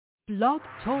Blog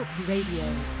Talk Radio.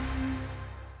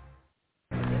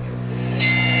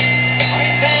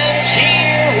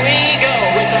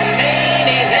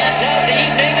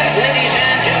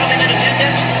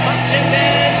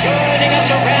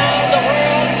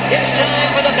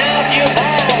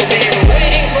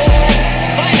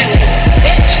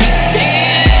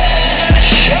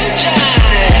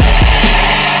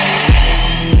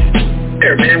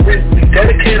 Man, we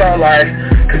dedicate our life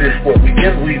to this sport. We do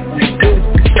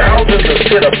thousands of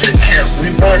sit-ups in camp. We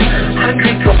run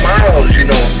hundreds of miles,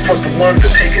 for the ones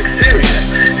that take it serious.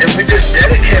 And we just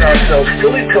dedicate ourselves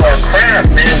fully to our craft,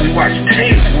 man. We watch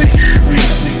tape. We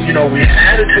have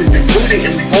attitude, we rooting,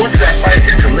 and we go into that fight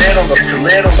to land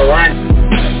on the line.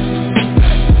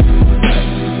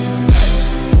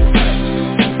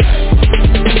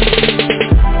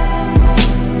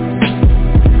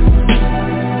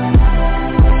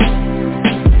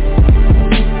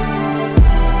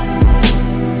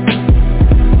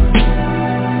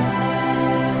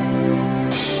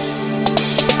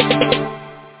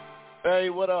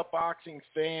 What up, boxing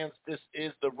fans? This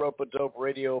is the Rope-A-Dope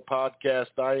Radio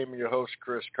Podcast. I am your host,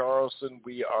 Chris Carlson.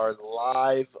 We are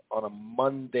live on a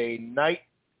Monday night,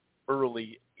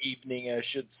 early evening, I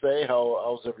should say.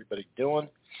 How's everybody doing?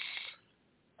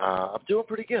 I'm doing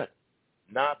pretty good.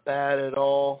 Not bad at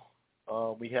all.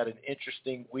 We had an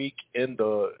interesting week in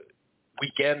the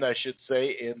weekend, I should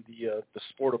say, in the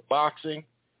sport of boxing.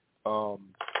 The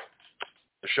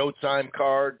Showtime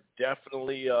card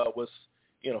definitely was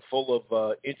full of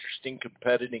interesting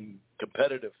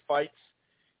competitive fights.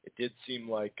 It did seem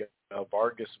like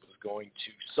Vargas was going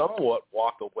to somewhat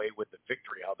walk away with the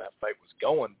victory, how that fight was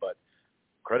going, but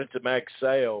credit to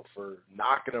Magsayo for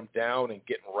knocking him down and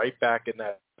getting right back in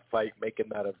that fight, making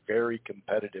that a very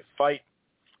competitive fight.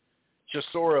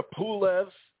 Chisora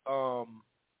Pulev,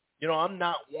 I'm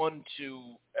not one to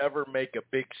ever make a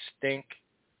big stink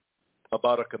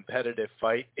about a competitive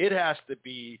fight. It has to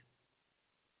be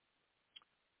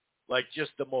like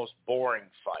just the most boring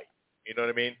fight. You know what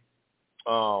I mean?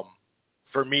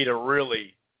 For me to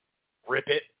really rip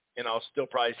it, and I'll still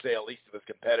probably say at least it was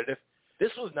competitive.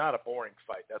 This was not a boring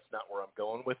fight. That's not where I'm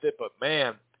going with it. But,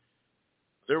 man,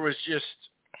 there was just,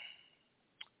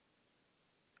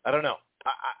 I don't know.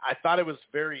 I thought it was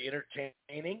very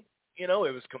entertaining. It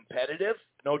was competitive,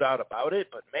 no doubt about it.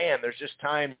 But, man, there's just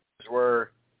times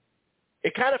where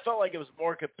it kind of felt like it was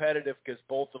more competitive because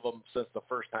both of them, since the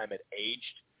first time, had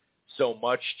aged so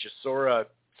much. Chisora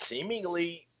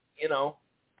seemingly,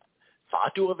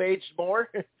 thought to have aged more,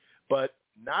 but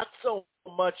not so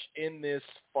much in this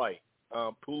fight.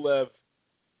 Pulev,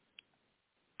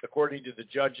 according to the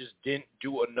judges, didn't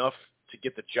do enough to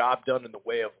get the job done in the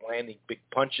way of landing big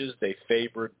punches. They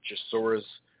favored Chisora's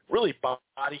really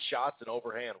body shots and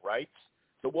overhand rights.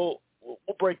 So we'll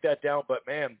break that down, but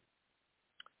man,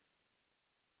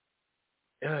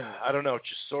 I don't know.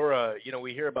 Chisora,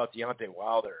 we hear about Deontay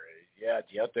Wilder. Yeah,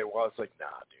 Deontay Wilder's like, nah,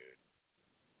 dude.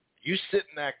 You sit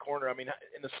in that corner. I mean,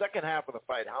 in the second half of the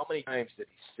fight, how many times did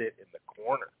he sit in the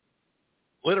corner?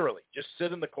 Literally, just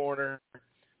sit in the corner.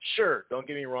 Sure, don't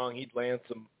get me wrong. He'd land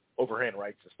some overhand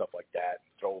rights and stuff like that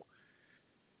and throw,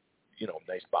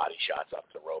 nice body shots off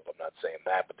the rope. I'm not saying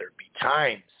that, but there'd be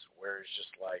times where it's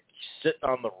just like he's sitting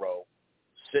on the rope,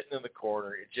 sitting in the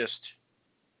corner. It just,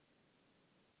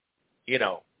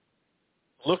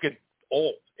 looking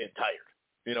old and tired.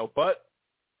 But,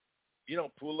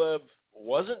 Pulev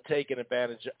wasn't taking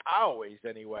advantage, always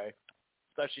anyway,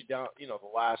 especially down, the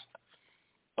last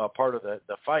part of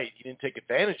the fight. He didn't take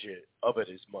advantage of it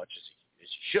as much as he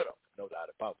should have, no doubt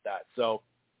about that. So,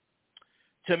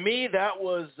 to me, that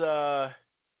was,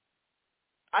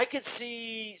 I could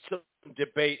see some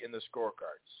debate in the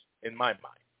scorecards, in my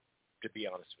mind, to be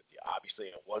honest with you. Obviously,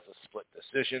 it was a split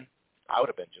decision. I would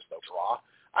have been just a draw.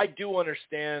 I do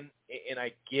understand, and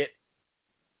I get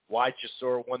why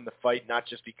Chisora won the fight, not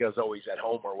just because, he's at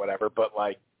home or whatever, but,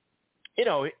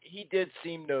 he did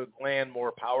seem to land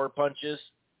more power punches.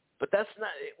 But that's not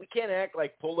 – we can't act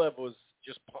like Pulev was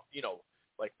just,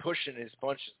 pushing his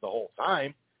punches the whole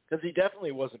time, because he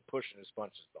definitely wasn't pushing his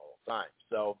punches the whole time.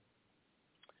 So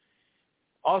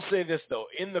I'll say this, though.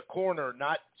 In the corner,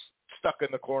 not stuck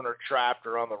in the corner, trapped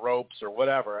or on the ropes or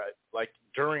whatever,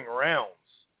 during rounds,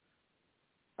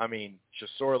 I mean,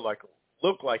 Chisora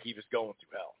looked like he was going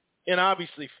through hell. And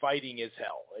obviously fighting is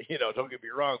hell. Don't get me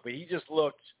wrong, but he just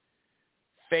looked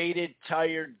faded,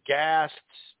 tired, gassed.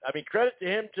 I mean, credit to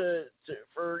him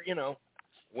for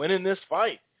winning this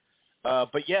fight.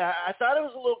 But yeah, I thought it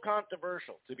was a little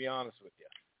controversial, to be honest with you.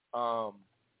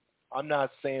 I'm not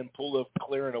saying Pulev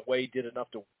clearing away did enough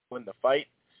to win the fight,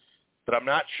 but I'm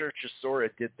not sure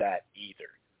Chisora did that either.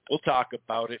 we'll talk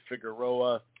about it.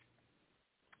 Figueroa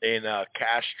and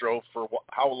Castro, for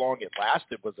how long it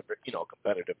lasted, was a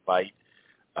competitive fight.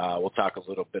 We'll talk a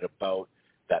little bit about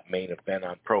that main event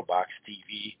on Pro Box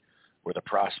TV where the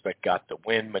prospect got the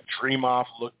win. Madrimov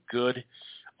looked good,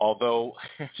 although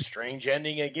strange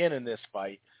ending again in this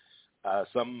fight.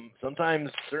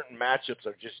 Sometimes certain matchups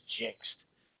are just jinxed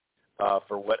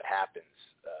for what happens,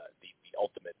 the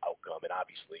ultimate outcome. And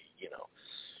obviously,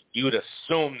 you would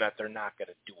assume that they're not going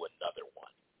to do another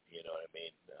one. You know what I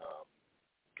mean?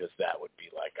 Because that would be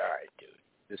like, all right, dude,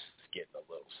 this is getting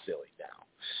a little silly now.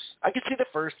 I could see the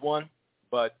first one,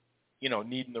 but,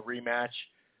 needing the rematch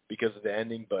because of the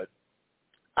ending. But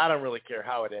I don't really care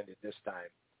how it ended this time.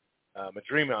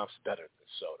 Madrimov's better than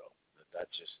Soto.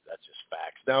 That's just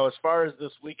facts. Now, as far as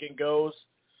this weekend goes,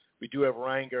 we do have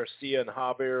Ryan Garcia and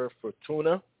Javier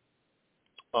Fortuna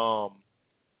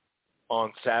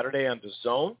on Saturday on the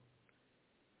Zone.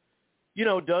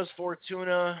 Does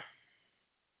Fortuna,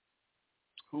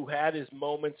 who had his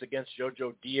moments against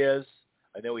Jojo Diaz,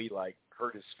 I know he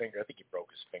hurt his finger. I think he broke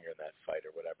his finger in that fight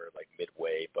or whatever,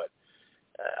 midway. But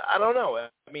I don't know.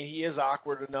 I mean, he is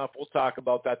awkward enough. We'll talk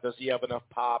about that. Does he have enough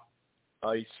pop?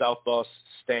 He's southpaw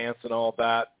stance and all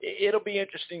that. It'll be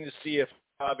interesting to see if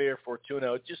Javier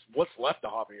Fortuna, just what's left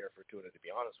of Javier Fortuna, to be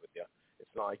honest with you.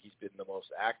 It's not like he's been the most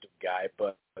active guy,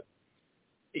 but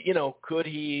could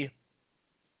he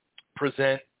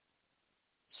present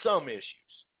some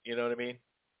issues? You know what I mean?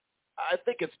 I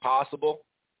think it's possible,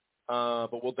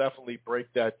 but we'll definitely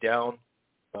break that down,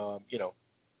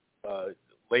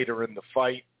 later in the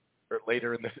fight, or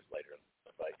later in the fight.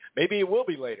 Maybe it will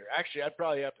be later. Actually, I'd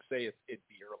probably have to say it'd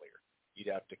be earlier.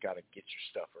 You'd have to kind of get your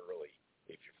stuff early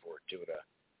if you're Fortuna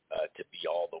to be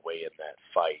all the way in that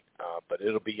fight. But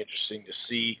it'll be interesting to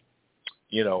see,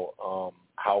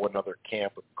 how another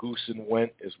camp of Goosen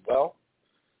went as well.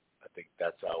 I think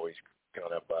that's always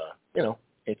kind of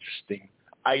interesting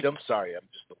item. Sorry, I'm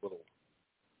just a little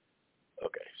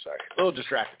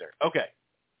distracted there. Okay.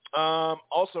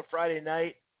 Also Friday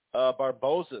night,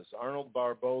 Arnold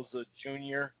Barboza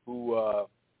Jr., who,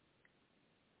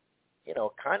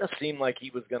 kind of seemed like he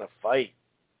was going to fight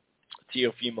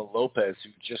Teofimo Lopez,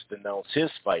 who just announced his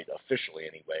fight officially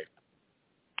anyway.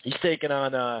 He's taking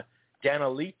on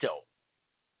Danilito,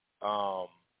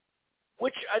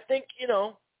 which I think,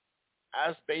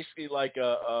 as basically like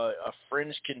a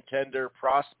fringe contender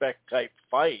prospect type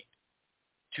fight,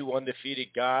 two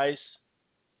undefeated guys,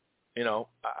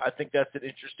 I think that's an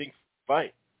interesting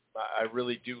fight. I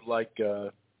really do like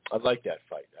I like that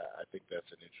fight. I think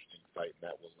that's an interesting fight, and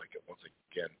that will, once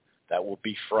again, that will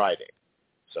be Friday.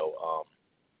 So,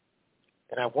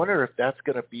 and I wonder if that's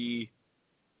going to be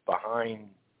behind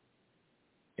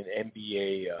an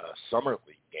NBA Summer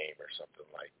League game or something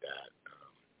like that.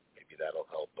 Maybe that'll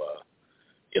help,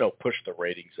 push the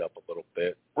ratings up a little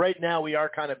bit. Right now, we are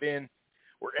kind of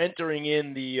we're entering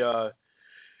in the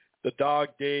dog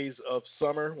days of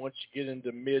summer. Once you get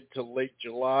into mid to late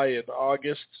July and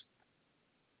August,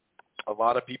 a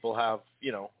lot of people have,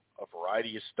 a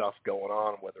variety of stuff going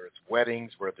on, whether it's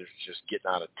weddings, whether it's just getting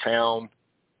out of town,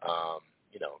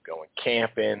 going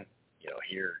camping,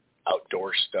 here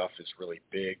outdoor stuff is really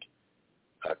big,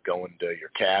 going to your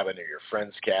cabin or your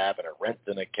friend's cabin or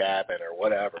renting a cabin or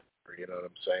whatever, you know what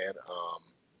I'm saying?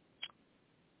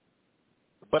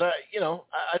 But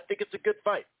I think it's a good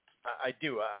fight. I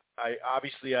do. I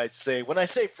obviously, I'd say, when I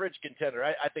say fringe contender,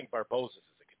 I think Barboza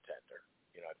is a contender.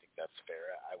 I think that's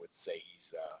fair. I would say he's,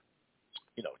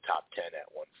 top 10 at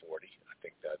 140. I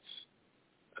think that's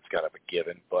kind of a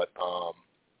given. But, I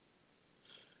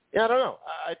don't know.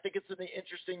 I think it's an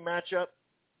interesting matchup,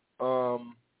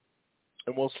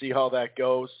 and we'll see how that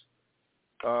goes.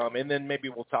 And then maybe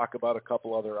we'll talk about a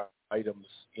couple other items,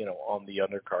 on the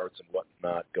undercards and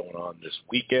whatnot going on this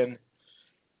weekend.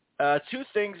 Two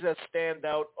things that stand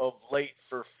out of late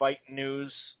for fight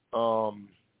news.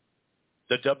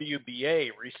 The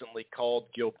WBA recently called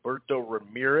Gilberto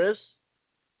Ramirez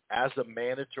as a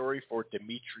mandatory for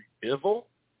Dimitri Bivol.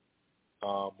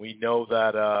 We know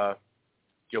that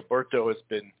Gilberto has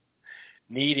been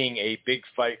needing a big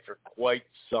fight for quite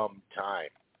some time.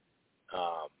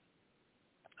 How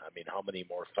many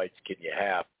more fights can you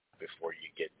have before you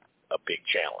get a big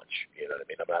challenge? You know what I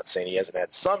mean? I'm not saying he hasn't had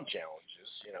some challenges,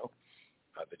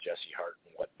 the Jesse Hart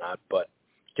and whatnot, but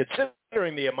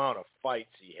considering the amount of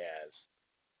fights he has,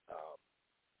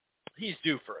 he's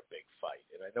due for a big fight.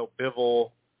 And I know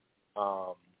Bivol,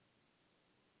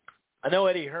 I know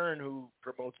Eddie Hearn, who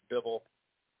promotes Bivol.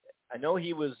 I know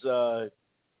he was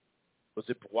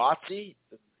it Buatsi?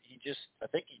 I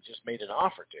think he just made an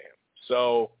offer to him.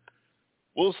 So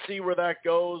we'll see where that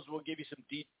goes. We'll give you some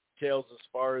details as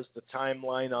far as the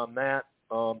timeline on that.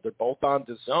 They're both on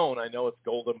DAZN. I know it's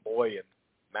Golden Boy and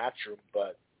Matchroom,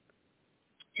 but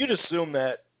you'd assume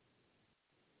that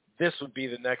this would be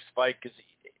the next fight because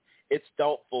it's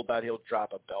doubtful that he'll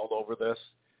drop a belt over this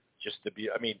just to be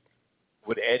 – I mean,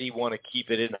 would Eddie want to keep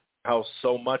it in-house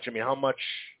so much? I mean, how much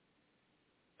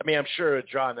 – I mean, I'm sure it would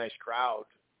draw a nice crowd,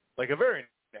 like a very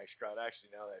nice crowd, actually,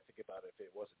 now that I think about it, if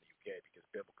it wasn't the UK, because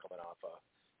Bivol coming off the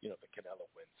Canelo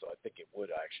win, so I think it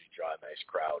would actually draw a nice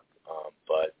crowd.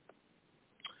 But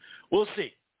we'll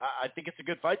see. I think it's a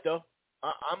good fight, though.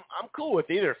 I'm cool with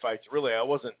either fights, really. I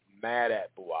wasn't mad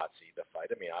at Buatsi, the fight.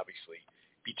 I mean, obviously,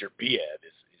 Peter Biev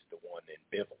is the one in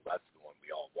Bivol. That's the one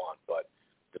we all want, but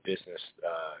the business,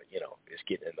 is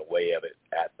getting in the way of it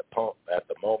at the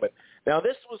moment. Now,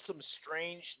 this was some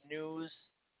strange news.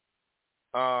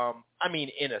 I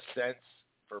mean, in a sense,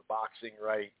 for boxing,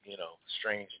 right?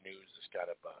 Strange news is kind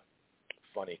of a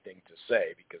funny thing to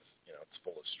say because, it's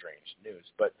full of strange news.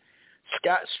 But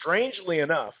strangely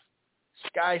enough,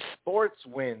 Sky Sports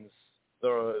wins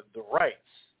the rights,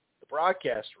 the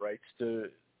broadcast rights to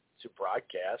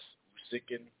broadcast Usyk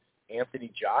and Anthony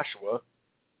Joshua,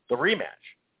 the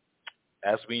rematch.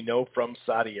 As we know from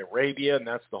Saudi Arabia, and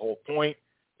that's the whole point.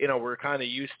 We're kind of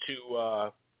used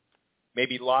to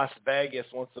maybe Las Vegas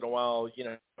once in a while,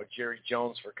 Jerry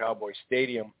Jones for Cowboy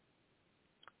Stadium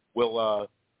will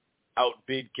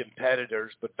outbid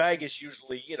competitors, but Vegas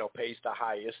usually, pays the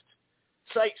highest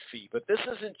site fee. But this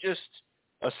isn't just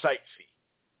a site fee.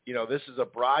 This is a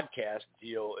broadcast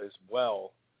deal as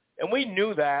well. And we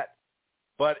knew that,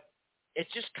 but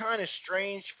it's just kind of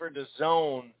strange for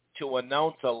DAZN to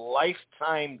announce a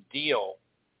lifetime deal,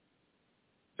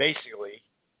 basically,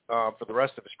 for the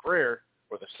rest of his career,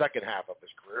 or the second half of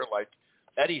his career, like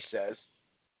Eddie says,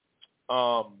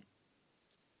 and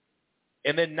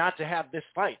then not to have this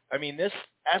fight. I mean, this,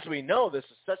 as we know, this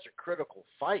is such a critical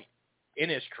fight in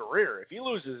his career. If he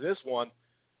loses this one,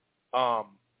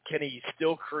 can he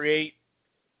still create,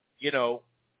 a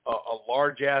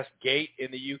large-ass gate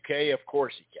in the UK? Of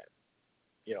course he can.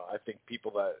 I think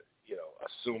people that,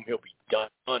 assume he'll be done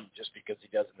just because he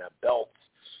doesn't have belts,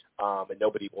 and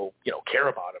nobody will, care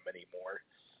about him anymore.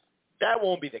 That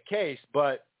won't be the case,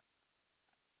 but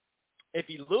if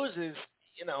he loses,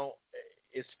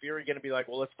 is Fury going to be like,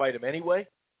 well, let's fight him anyway?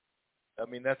 I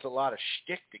mean, that's a lot of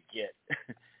shtick to get.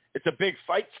 It's a big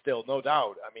fight still, no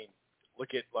doubt. I mean,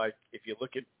 if you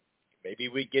look at, maybe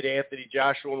we get Anthony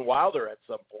Joshua and Wilder at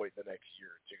some point in the next year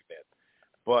or two then.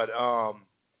 But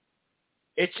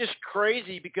it's just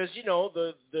crazy because,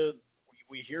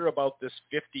 we hear about this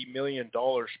 $50 million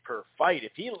per fight.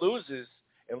 If he loses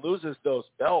those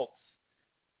belts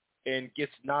and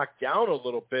gets knocked down a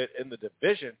little bit in the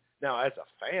division, now as a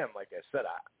fan, like I said,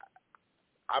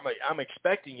 I'm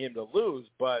expecting him to lose,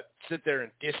 but sit there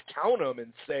and discount him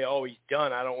and say, oh, he's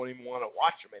done, I don't even want to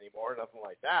watch him anymore, nothing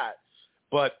like that.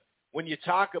 But when you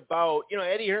talk about,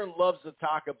 Eddie Hearn loves to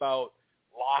talk about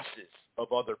losses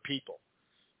of other people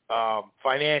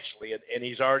financially, and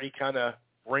he's already kind of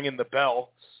ringing the bell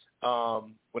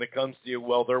when it comes to,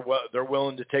 well, they're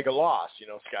willing to take a loss,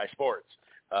 Sky Sports,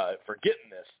 for getting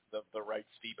the rights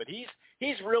fee. But he's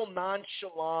real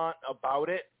nonchalant about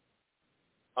it.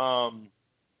 I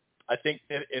think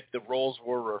that if the roles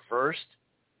were reversed,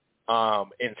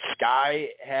 and Sky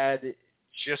had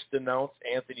just announced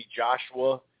Anthony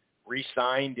Joshua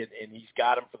re-signed, and he's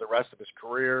got him for the rest of his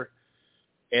career,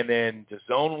 and then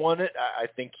DAZN won it, I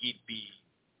think he'd be,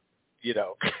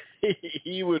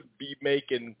 he would be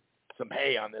making some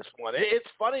hay on this one. It's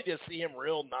funny to see him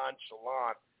real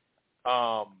nonchalant,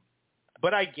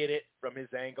 but I get it from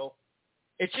his angle.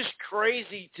 It's just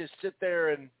crazy to sit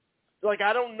there and,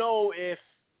 I don't know if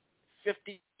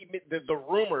the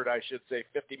rumored, I should say,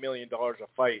 $50 million a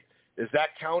fight, does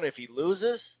that count if he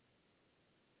loses?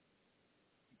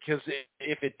 Because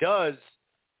if it does,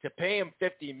 to pay him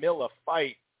 $50 million a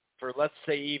fight for, let's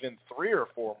say, even 3 or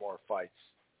 4 more fights,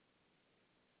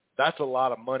 that's a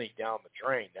lot of money down the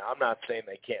drain. Now, I'm not saying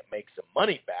they can't make some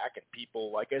money back, and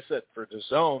people, like I said, for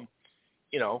DAZN,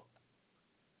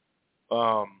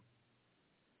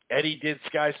 Eddie did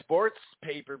Sky Sports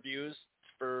pay-per-views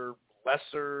for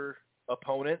lesser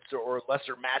opponents or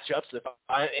lesser matchups. If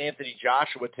Anthony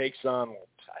Joshua takes on, well,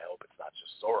 I hope it's not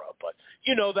just Chisora, but,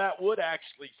 that would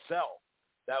actually sell.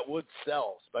 That would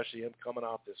sell, especially him coming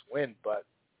off this win. But,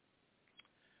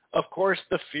 of course,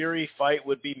 the Fury fight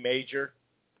would be major,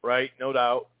 right? No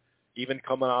doubt, even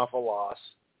coming off a loss.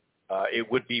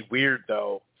 It would be weird,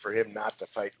 though, for him not to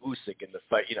fight Usyk in the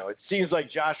fight. It seems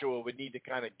like Joshua would need to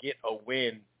kind of get a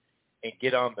win and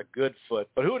get on the good foot.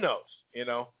 But who knows,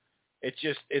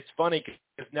 It's funny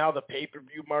because now the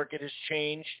pay-per-view market has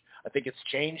changed. I think it's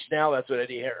changed now. That's what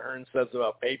Eddie Hearn says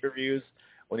about pay-per-views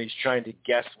when he's trying to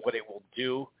guess what it will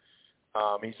do.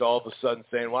 He's all of a sudden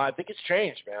saying, "Well, I think it's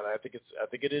changed, man. I think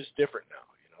it is different now."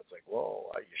 It's like, "Well,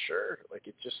 are you sure?" Like,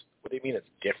 what do you mean it's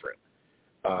different?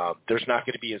 There's not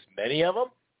going to be as many of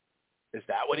them. Is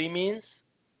that what he means?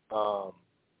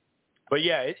 But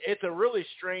yeah, it's a really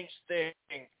strange thing.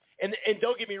 And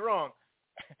don't get me wrong,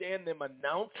 Dan, them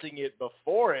announcing it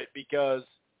before it, because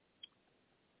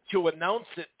to announce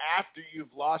it after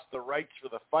you've lost the rights for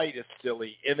the fight is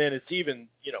silly. And then it's even,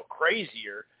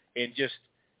 crazier and just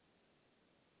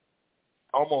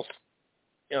almost,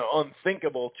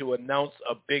 unthinkable to announce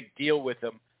a big deal with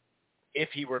him if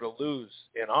he were to lose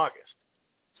in August.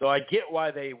 So I get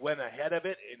why they went ahead of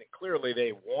it, and clearly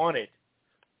they wanted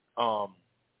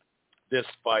this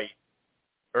fight,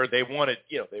 or they wanted,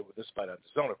 this fight on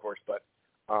his own, of course, but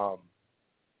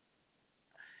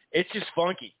it's just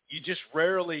funky. You just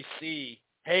rarely see,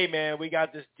 hey, man, we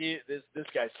got this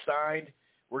guy signed.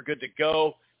 We're good to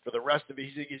go for the rest of it.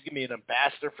 He's going to be an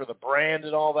ambassador for the brand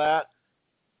and all that.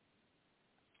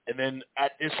 And then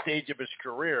at this stage of his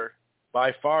career,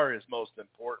 by far his most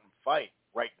important fight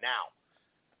right now,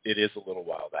 it is a little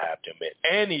wild, I have to admit.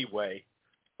 Anyway,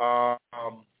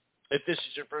 if this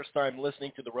is your first time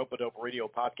listening to the Rope-A-Dope Radio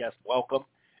podcast, welcome.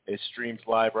 It streams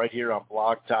live right here on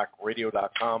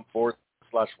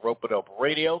blogtalkradio.com/Rope-A-Dope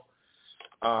Radio.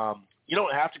 You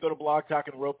don't have to go to Blog Talk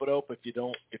and Rope-A-Dope if you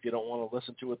don't want to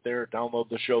listen to it there. Download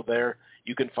the show there.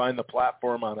 You can find the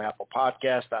platform on Apple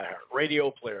Podcasts,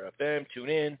 iHeartRadio, Player FM,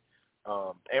 TuneIn,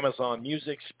 Amazon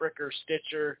Music, Spreaker,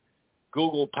 Stitcher,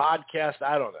 Google Podcast.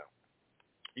 I don't know.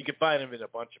 You can find them in a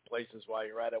bunch of places. While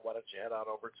you're at it, why don't you head on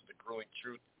over to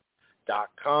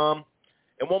thegruelingtruth.com.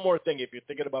 And one more thing, if you're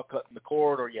thinking about cutting the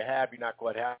cord or you're not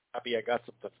quite happy, I got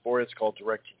something for you. It's called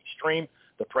DirecTV Stream.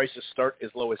 The prices start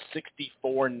as low as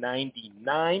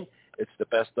 $64.99. It's the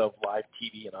best of live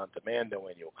TV and on-demand, no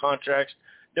annual contracts,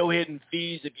 no hidden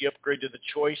fees. If you upgrade to the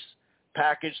Choice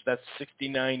package, that's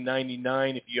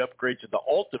 $69.99. If you upgrade to the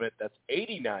Ultimate, that's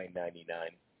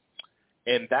 $89.99.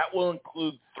 And that will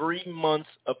include 3 months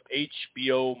of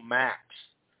HBO Max.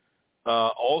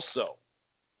 Also,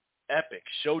 Epic,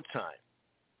 Showtime,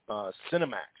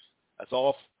 Cinemax. That's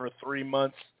all for 3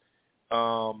 months.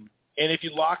 And if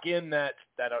you lock in that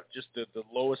just the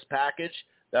lowest package,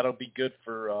 that'll be good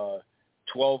for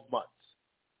 12 months.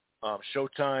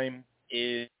 Showtime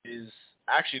is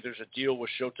actually, there's a deal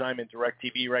with Showtime and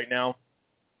DirecTV right now.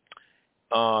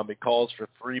 It calls for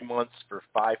 3 months for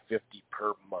 $5.50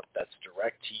 per month. That's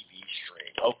DirecTV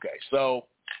Stream. Okay, so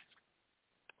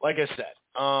like I said,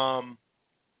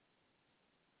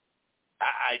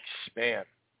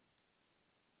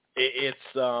 it's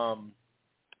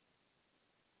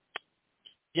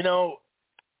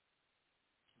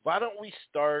why don't we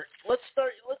start? Let's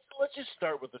just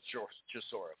start with the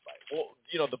Chisora fight. Well,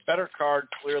 the better card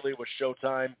clearly was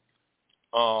Showtime.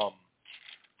 All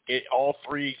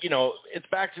three, it's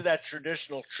back to that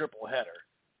traditional triple header,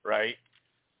 right?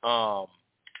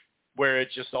 Where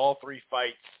it's just all three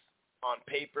fights on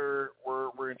paper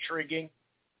were intriguing,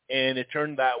 and it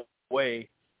turned out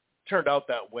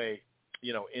that way,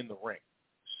 in the ring.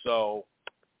 So,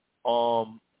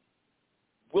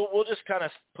 we'll just kind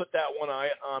of put that one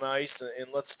on ice,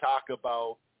 and let's talk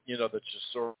about, the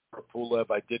Chisora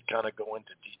Pulev. I did kind of go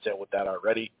into detail with that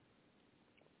already.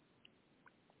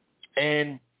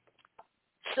 And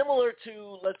similar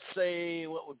to, let's say,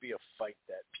 what would be a fight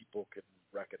that people could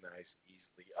recognize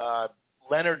easily?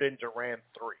 Leonard and Duran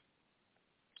 3.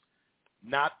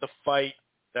 Not the fight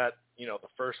that, the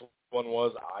first one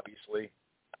was, obviously.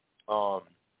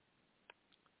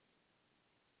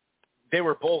 They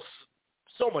were both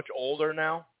so much older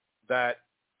now that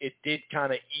it did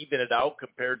kind of even it out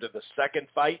compared to the second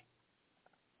fight.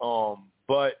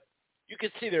 But you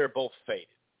could see they were both faded,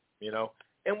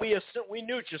 And we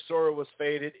knew Chisora was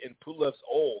faded and Pulev's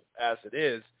old as it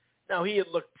is. Now, he had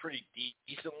looked pretty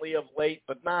decently of late,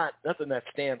 but nothing that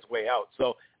stands way out.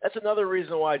 So that's another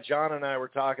reason why John and I were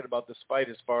talking about this fight,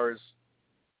 as far as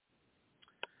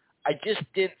I just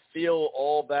didn't feel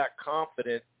all that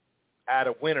confident at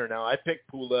a winner. Now, I picked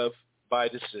Pulev by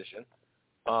decision,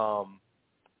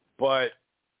 but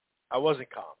I wasn't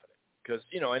confident because,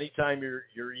 anytime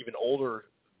you're even older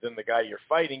than the guy you're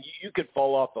fighting, you could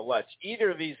fall off the ledge.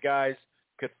 Either of these guys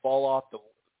could fall off the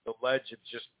ledge of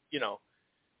just,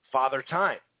 Father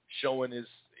Time showing his,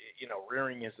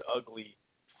 rearing his ugly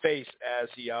face as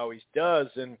he always does.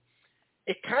 And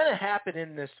it kind of happened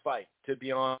in this fight, to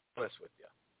be honest with you.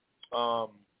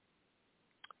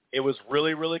 It was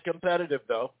really, really competitive,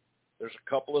 though. There's a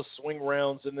couple of swing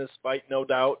rounds in this fight, no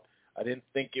doubt. I didn't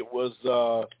think it was,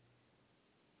 I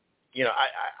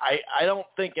don't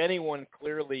think anyone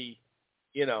clearly,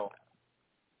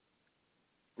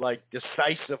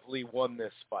 decisively won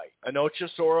this fight. I know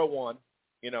Chisora won.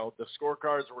 The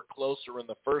scorecards were closer in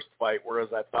the first fight,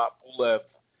 whereas I thought Pulev,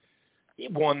 he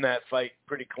won that fight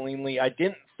pretty cleanly. I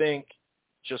didn't think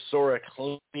Chisora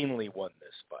cleanly won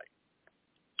this fight.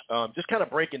 Just kind of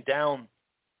breaking down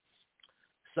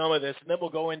some of this, and then we'll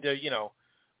go into,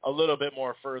 a little bit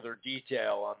more further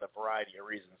detail on the variety of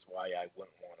reasons why I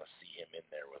wouldn't want to see him in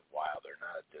there with Wilder,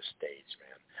 not at this stage,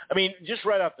 man. I mean, just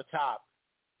right off the top,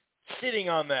 sitting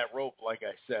on that rope, like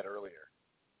I said earlier,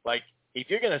 if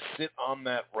you're going to sit on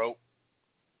that rope,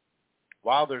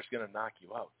 Wilder's going to knock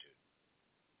you out, dude.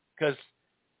 Because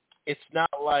it's not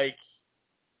like,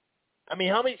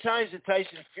 how many times did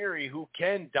Tyson Fury, who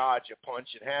can dodge a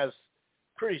punch and has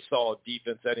pretty solid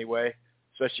defense anyway,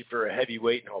 especially for a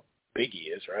heavyweight and how big he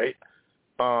is, right?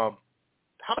 How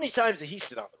many times did he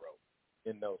sit on the rope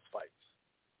in those fights?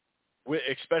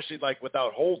 Especially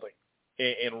without holding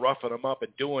and roughing them up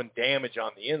and doing damage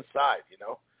on the inside,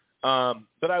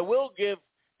 But I will give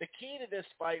the key to this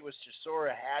fight was Chisora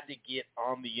had to get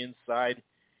on the inside,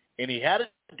 and he had to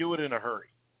do it in a hurry.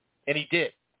 And he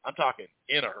did. I'm talking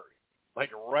in a hurry.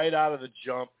 Right out of the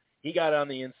jump, he got on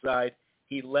the inside.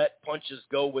 He let punches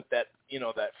go with that,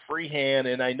 that free hand.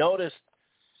 And I noticed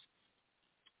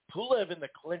Pulev in the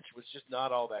clinch was just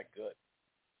not all that good.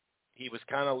 He was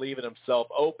kind of leaving himself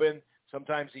open.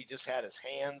 Sometimes he just had his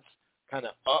hands kind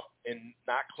of up and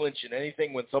not clinching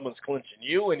anything when someone's clinching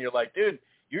you, and you're like, dude,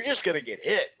 you're just going to get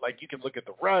hit. You can look at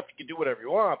the ref, you can do whatever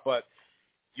you want, but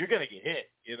you're going to get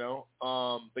hit,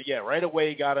 But, yeah, right away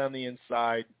he got on the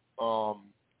inside.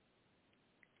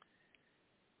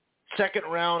 Second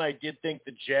round, I did think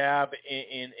the jab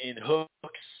and hooks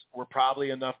were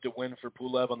probably enough to win for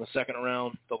Pulev on the second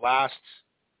round. The last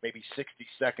maybe 60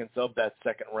 seconds of that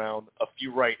second round, a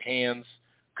few right hands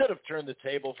could have turned the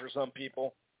table for some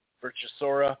people, for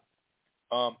Chisora.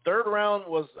 Third round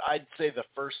was, I'd say, the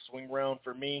first swing round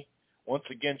for me. Once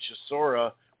again,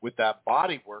 Chisora, with that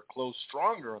body work, closed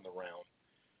stronger in the round.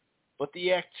 But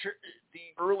the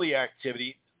early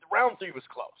activity, round 3 was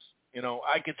close.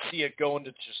 I could see it going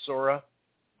to Chisora,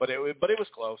 but it was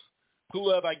close.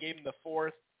 Pulev, I gave him the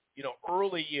fourth.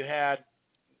 Early you had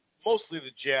mostly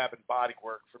the jab and body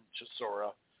work from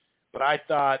Chisora, but I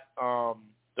thought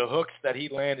the hooks that he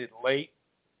landed late,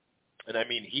 and I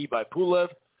mean he by Pulev,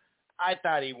 I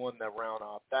thought he won that round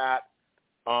off that.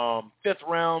 Fifth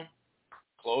round,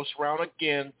 close round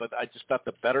again, but I just thought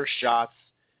the better shots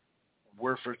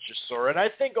were for Chisora. And I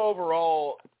think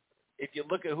overall, if you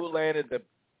look at who landed the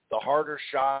harder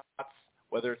shots,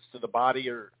 whether it's to the body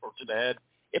or to the head,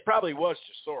 it probably was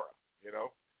Chisora,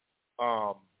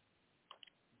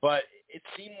 But it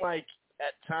seemed like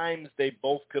at times they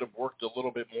both could have worked a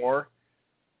little bit more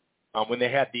when they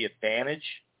had the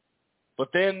advantage.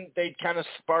 But then they'd kind of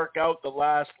spark out the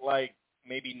last,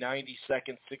 maybe 90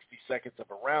 seconds, 60 seconds of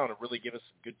a round and really give us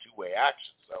some good two-way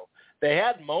action. So they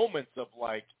had moments of,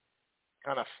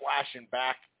 kind of flashing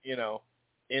back,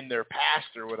 in their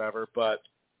past or whatever. But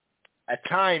at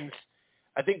times,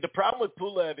 I think the problem with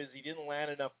Pulev is he didn't land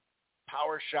enough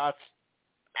power shots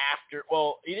after.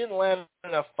 Well, he didn't land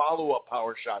enough follow-up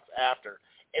power shots after,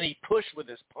 and he pushed with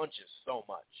his punches so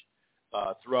much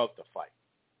throughout the fight.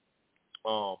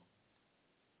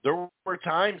 There were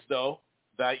times, though,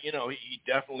 that, he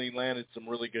definitely landed some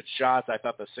really good shots. I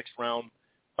thought the sixth round,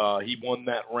 he won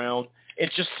that round.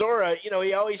 And Chisora,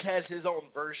 he always has his own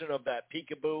version of that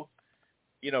peekaboo,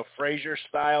 Frazier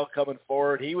style coming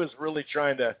forward. He was really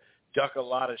trying to duck a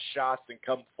lot of shots and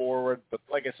come forward. But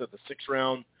like I said, the sixth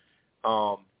round,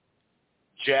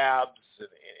 jabs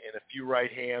and a few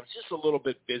right hands, just a little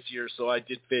bit busier. So I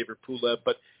did favor Pulev.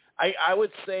 But I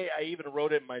would say I even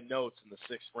wrote it in my notes in the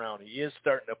sixth round. He is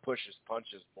starting to push his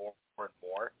punches more and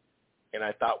more. And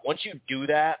I thought once you do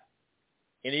that,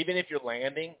 and even if you're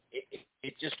landing,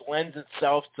 it just lends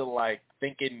itself to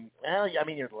thinking, well, I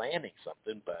mean, you're landing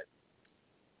something, but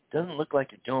it doesn't look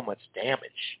like you're doing much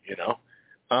damage,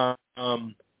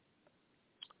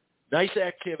 Nice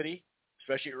activity,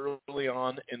 especially early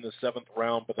on in the seventh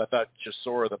round, but I thought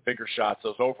Chisora, the bigger shots,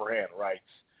 those overhand rights.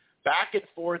 Back and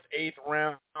forth, eighth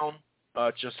round,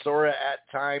 Chisora at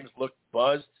times looked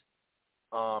buzzed.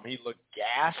 He looked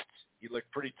gassed. He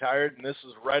looked pretty tired, and this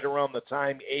was right around the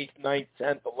time, 8th, 9th,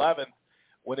 10th, 11th,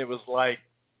 when it was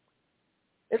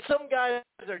and some guys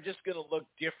are just going to look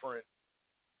different,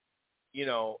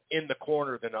 in the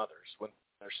corner than others when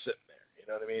they're sitting there. You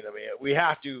know what I mean? We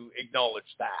have to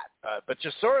acknowledge that. But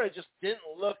Chisora just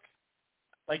didn't look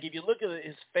like if you look at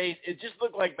his face, it just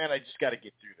looked like, man, I just got to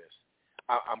get through this.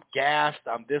 I'm gassed.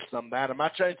 I'm this, I'm that. I'm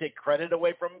not trying to take credit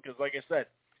away from him because, like I said,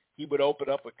 he would open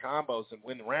up with combos and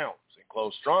win rounds and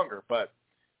close stronger. But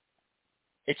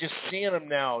it's just seeing him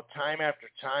now time after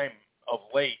time of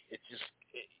late,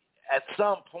 at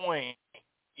some point,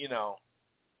 you know,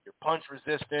 your punch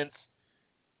resistance,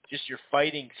 just your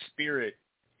fighting spirit,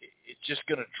 it's just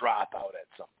going to drop out at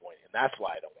some point. And that's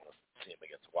why I don't want to see him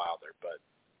against Wilder. But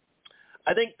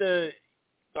I think the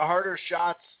harder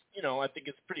shots, you know, I think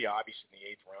it's pretty obvious in the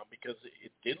 8th round because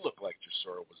it did look like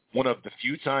Chisora was one of the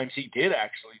few times he did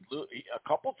actually, a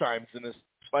couple times in this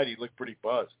fight, he looked pretty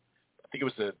buzzed. I think it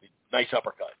was a nice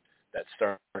uppercut that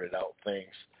started out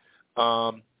things.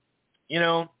 You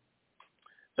know,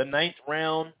 the 9th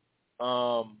round,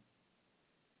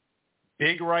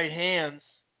 big right hands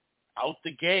out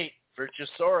the gate for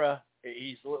Chisora.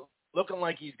 He's looking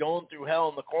like he's going through hell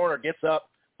in the corner, gets up,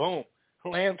 boom,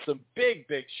 lands some big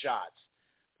shots.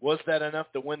 Was that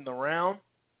enough to win the round?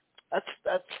 That's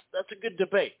a good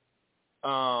debate.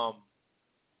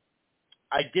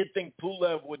 I did think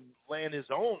Pulev would land his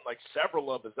own, like several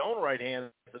of his own right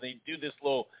hands, and he'd do this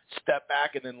little step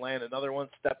back and then land another one,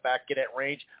 step back, get at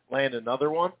range, land another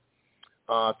one.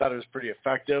 I thought it was pretty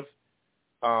effective.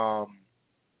 The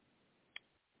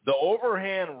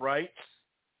overhand rights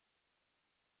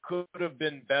could have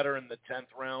been better in the 10th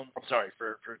round. I'm sorry,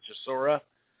 for Chisora.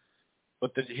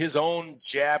 But his own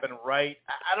jab and right,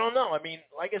 I don't know. I mean,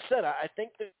 like I said, I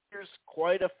think that there's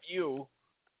quite a few.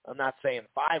 I'm not saying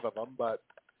 5 of them, but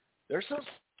there's some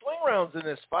swing rounds in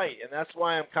this fight, and that's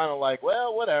why I'm kind of like,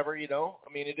 well, whatever, you know.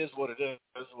 I mean, it is what it is.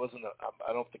 It wasn't.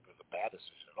 I don't think it was a bad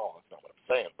decision at all. That's not what I'm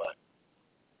saying, but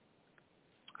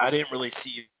I didn't really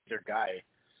see either guy.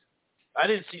 I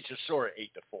didn't see Chisora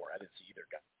 8-4. I didn't see either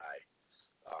guy.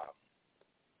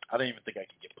 I don't even think I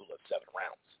could get Pulev 7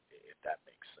 rounds, if that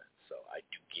makes sense. So I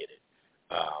do get it.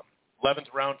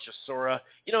 11th round, Chisora.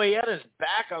 You know, he had his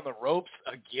back on the ropes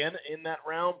again in that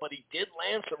round, but he did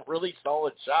land some really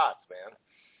solid shots, man.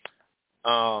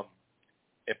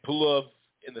 And Pulev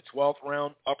in the 12th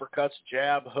round, uppercuts,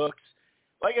 jab, hooks.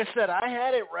 Like I said, I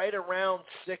had it right around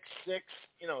 6-6,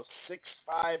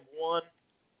 6-5-1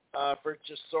 for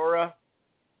Chisora.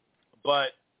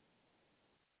 But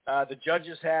the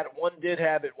judges did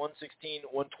have it 116,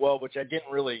 112, which I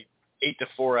didn't really,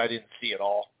 8-4, I didn't see at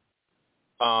all.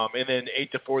 And then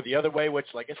 8-4 the other way,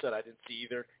 which, like I said, I didn't see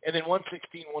either. And then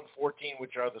 116, 114,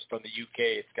 which are those from the UK.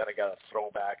 It's kind of got a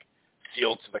throwback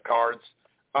sealed to the cards.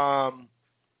 I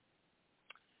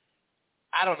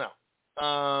don't know.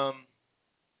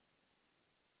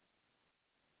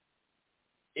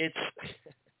 It's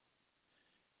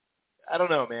I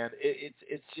don't know, man.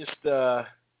 It's just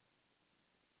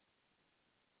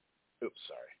oops,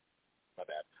 sorry, my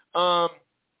bad.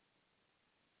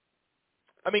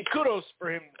 I mean, kudos for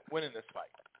him winning this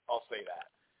fight. I'll say that.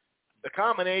 The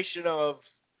combination of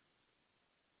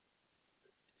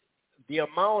the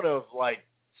amount of, like,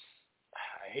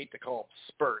 I hate to call them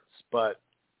spurts, but,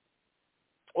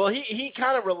 well, he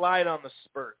kind of relied on the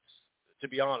spurts, to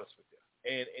be honest with you.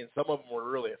 And some of them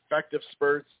were really effective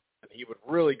spurts. And he would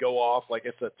really go off, like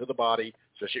I said, to the body,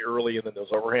 especially early, and then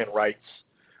those overhand rights.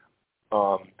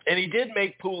 And he did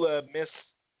make Pulev miss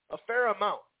a fair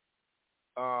amount.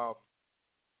 But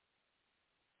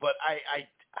I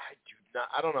do not.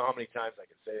 I don't know how many times I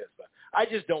can say this, but I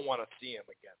just don't want to see him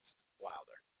against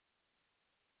Wilder.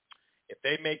 If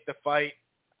they make the fight,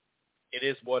 it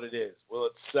is what it is. Will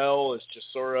it sell? Is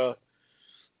Chisora,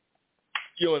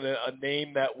 a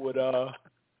name that would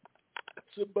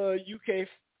some UK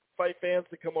fight fans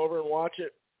to come over and watch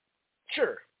it?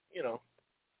 Sure,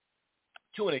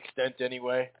 to an extent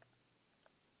anyway.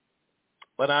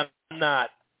 But I'm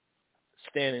not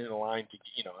standing in the line to,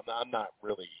 I'm not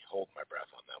really holding my breath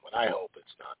on that one. I hope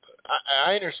it's not. But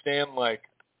I understand, like,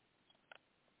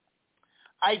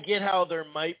 I get how there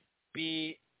might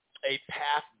be a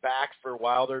path back for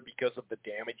Wilder because of the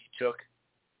damage he took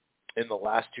in the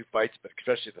last 2 fights, but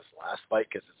especially this last fight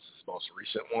because it's his most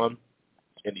recent one,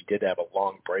 and he did have a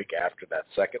long break after that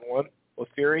second one with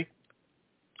Fury.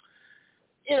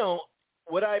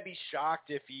 Would I be shocked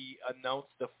if he announced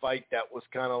the fight that was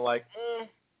kind of like,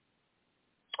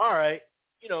 all right,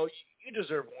 you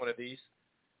deserve one of these.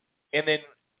 And then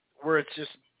where it's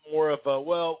just more of a,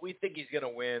 well, we think he's going to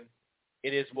win.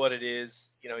 It is what it is.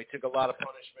 He took a lot of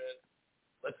punishment.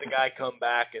 Let the guy come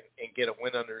back and get a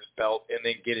win under his belt and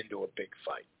then get into a big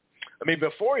fight. I mean,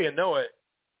 before you know it,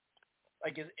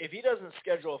 like if he doesn't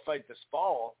schedule a fight this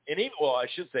fall, and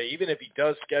even if he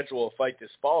does schedule a fight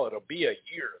this fall, it'll be a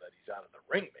year that he's out of the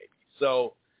ring maybe.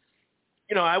 So,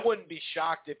 I wouldn't be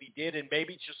shocked if he did, and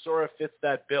maybe Chisora fits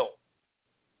that bill.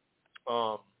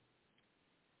 I'm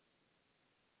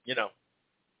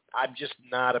just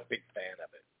not a big fan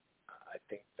of it. I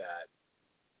think that,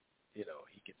 he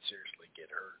could seriously get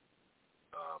hurt.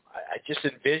 I just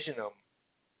envision him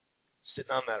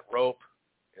sitting on that rope,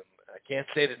 and I can't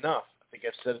say it enough. I think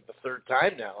I've said it the third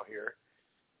time now here.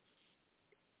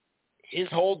 His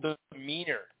whole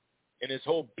demeanor and his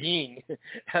whole being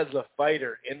as a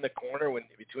fighter in the corner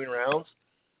between rounds,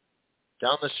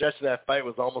 down the stretch of that fight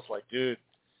was almost like, dude,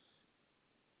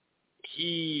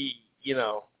 I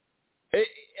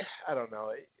don't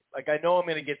know. Like, I know I'm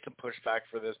going to get some pushback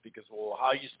for this because, well, how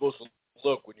are you supposed to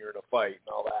look when you're in a fight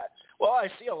and all that? Well,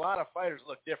 I see a lot of fighters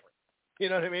look different. You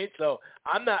know what I mean? So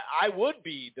I would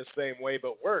be the same way,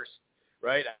 but worse,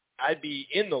 right? I'd be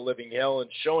in the living hell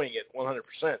and showing it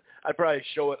 100%. I'd probably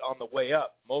show it on the way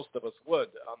up. Most of us would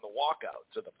on the walkout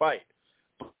to the fight.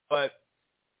 But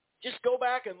just go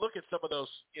back and look at some of those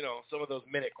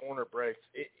minute corner breaks.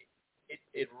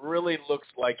 It really looks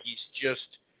like he's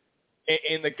just,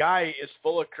 and the guy is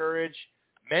full of courage,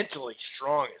 mentally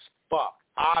strong as fuck.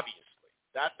 Obviously,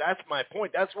 that's my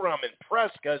point. That's where I'm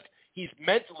impressed because he's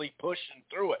mentally pushing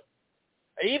through it.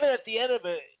 Even at the end of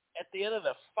the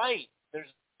fight, there's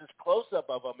this close up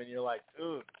of him, and you're like,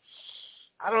 dude,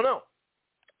 I don't know.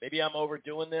 Maybe I'm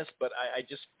overdoing this, but I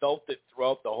just felt it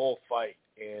throughout the whole fight,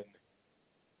 and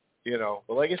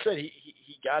but like I said,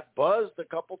 he got buzzed a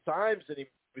couple times, and he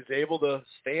was able to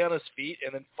stay on his feet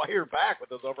and then fire back with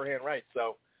those overhand rights.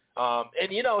 So,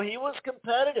 and he was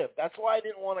competitive. That's why I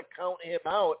didn't want to count him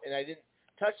out, and I didn't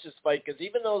touch this fight because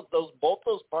even both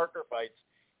those Parker fights,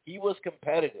 he was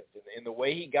competitive in the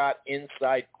way he got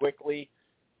inside quickly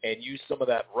and used some of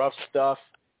that rough stuff.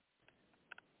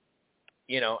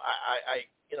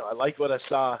 I liked what I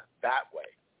saw that way.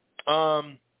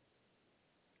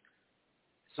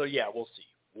 So yeah, we'll see.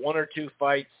 One or two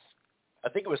fights. I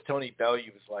think it was Tony Bellew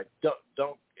was like,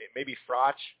 don't, maybe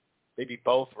Frotch, maybe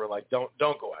both were like, don't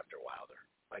go after Wilder.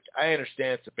 Like, I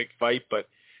understand it's a big fight, but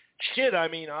shit, I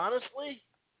mean, honestly,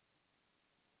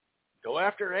 go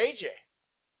after AJ.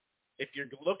 If you're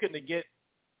looking to get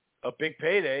a big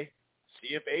payday,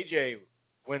 see if AJ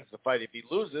wins the fight. If he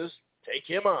loses, take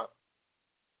him on.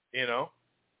 I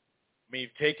mean,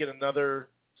 you've taken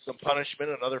some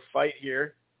punishment, another fight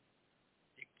here.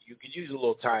 You could use a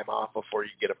little time off before you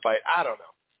get a fight. I don't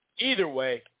know. Either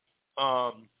way,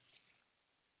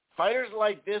 fighters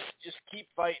like this just keep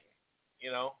fighting,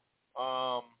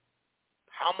 How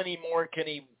many more can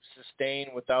he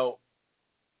sustain without,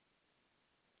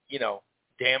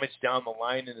 damage down the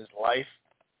line in his life?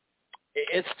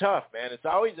 It's tough, man. It's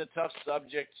always a tough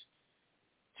subject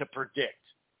to predict,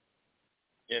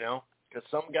 because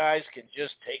some guys can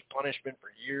just take punishment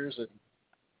for years and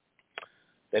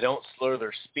they don't slur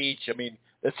their speech. I mean,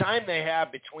 the time they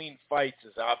have between fights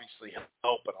is obviously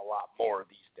helping a lot more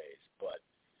these days. But,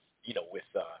 with,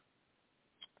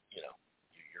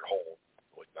 your whole,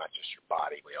 with not just your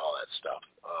body, with all that stuff.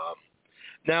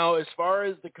 Now, as far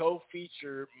as the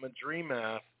co-feature,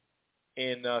 Madrimov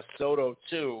in Soto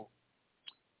 2,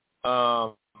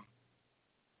 I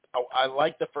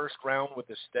liked the first round with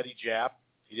the steady jab.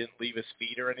 He didn't leave his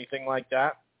feet or anything like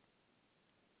that.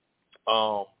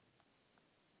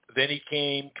 Then he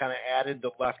kind of added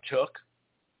the left hook.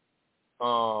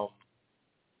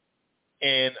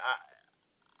 And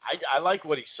I like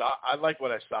what he saw. I like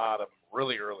what I saw out of him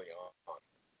really early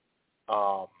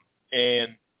on.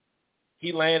 And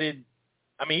he landed,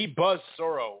 he buzzed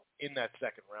Soro in that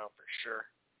second round for sure.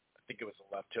 I think it was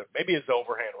a left hook. Maybe his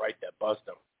overhand right that buzzed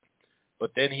him.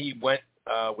 But then he went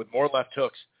with more left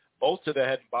hooks, both to the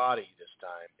head and body this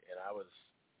time. And I was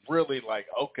really like,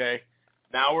 okay,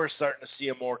 now we're starting to see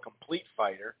a more complete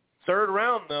fighter. Third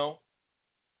round, though,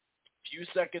 few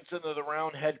seconds into the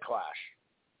round, head clash.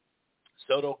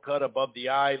 Soto cut above the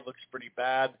eye, looks pretty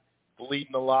bad,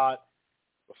 bleeding a lot.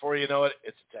 Before you know it,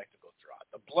 it's a technical draw.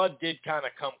 The blood did kind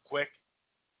of come quick.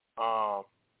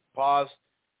 Pause,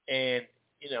 and,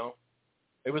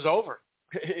 it was over.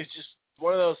 It's just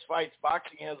one of those fights.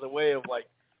 Boxing has a way of,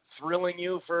 thrilling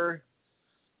you for,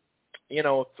 a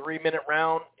 3-minute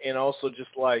round, and also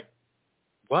just like,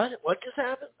 what just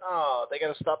happened? Oh, they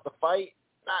got to stop the fight?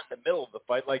 Not in the middle of the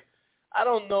fight. I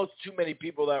don't know too many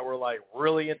people that were,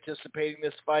 really anticipating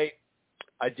this fight.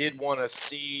 I did want to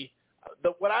see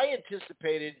what I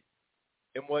anticipated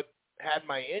and what had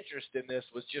my interest in this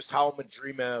was just how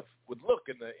Madrimov would look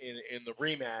in the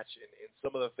rematch and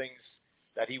some of the things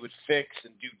that he would fix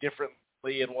and do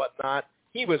differently and whatnot.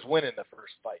 He was winning the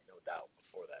first fight, no doubt,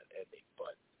 before that ending.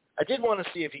 But I did want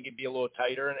to see if he could be a little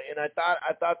tighter, and I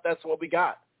thought that's what we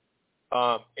got.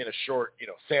 in a short,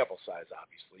 sample size,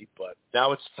 obviously. But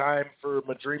now it's time for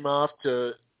Madrimov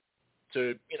to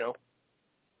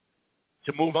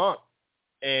move on.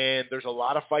 And there's a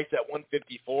lot of fights at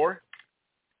 154.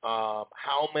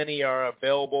 How many are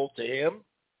available to him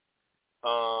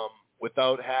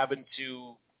without having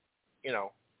to,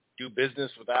 do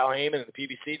business with Al Heyman and the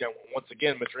PBC? Now, once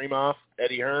again, Madrimov,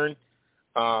 Eddie Hearn,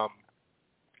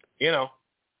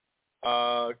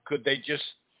 could they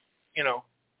just,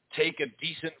 take a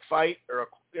decent fight or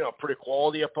a pretty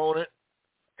quality opponent?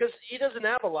 Because he doesn't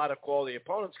have a lot of quality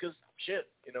opponents because, he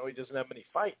doesn't have many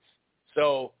fights.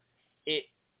 So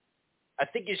I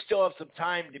think you still have some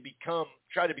time to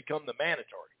try to become the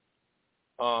mandatory,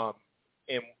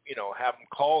 and have them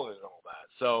call it and all that.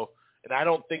 So, and I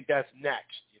don't think that's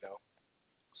next,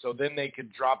 So then they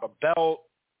could drop a belt,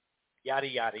 yada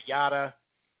yada yada.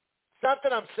 It's not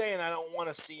that I'm saying I don't want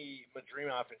to see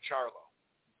Madrimov and Charlo,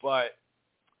 but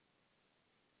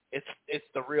it's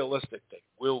the realistic thing.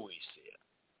 Will we see it?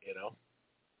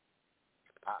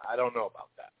 I don't know about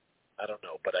that. I don't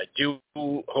know, but I do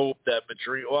hope that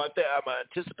Madrimov. Well, I'm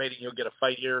anticipating he'll get a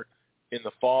fight here in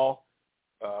the fall,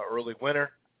 early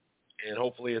winter, and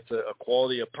hopefully it's a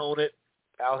quality opponent.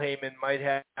 Al Heyman might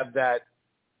have that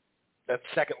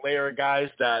second layer of guys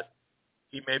that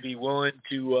he may be willing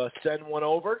to send one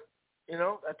over,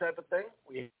 that type of thing.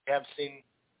 We have seen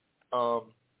a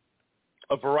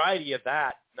variety of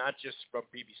that, not just from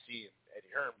BBC and Eddie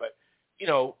Hearn, but,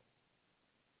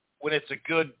 when it's a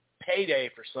good payday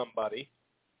for somebody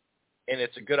and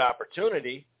it's a good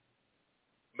opportunity,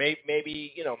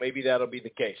 maybe that'll be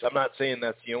the case. I'm not saying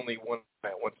that's the only one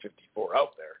at 154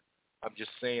 out there. I'm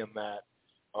just saying that,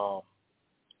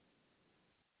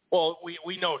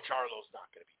 we know Charlo's not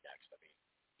going to be next. I mean,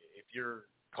 if you're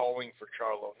calling for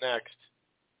Charlo next,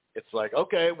 it's like,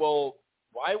 okay, well,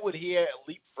 why would he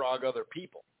leapfrog other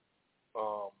people?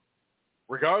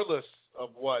 Regardless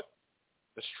of what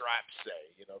the straps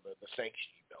say, the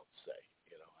sanctioning belts say,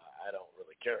 I don't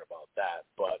really care about that.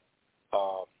 But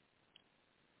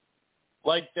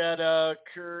like that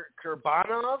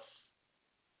Kurbanov,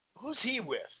 who's he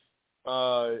with?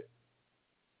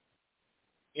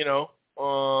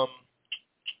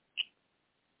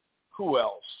 Who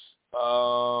else?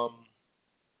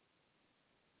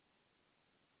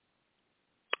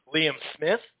 Liam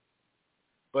Smith.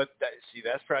 But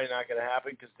that's probably not going to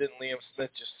happen because didn't Liam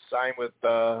Smith just sign with?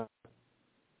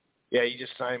 He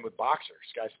just signed with Boxer,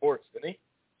 Sky Sports, didn't he?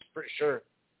 Pretty sure.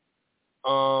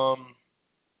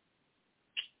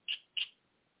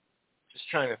 Just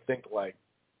trying to think, like,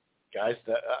 guys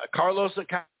that Carlos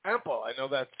Ocampo. I know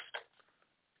that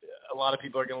a lot of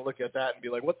people are going to look at that and be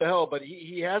like, "What the hell?" But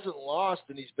he hasn't lost,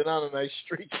 and he's been on a nice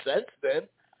streak since then.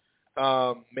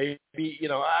 Maybe,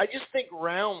 I just think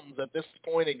rounds at this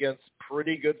point against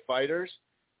pretty good fighters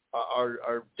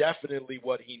are definitely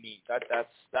what he needs.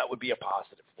 That would be a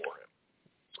positive for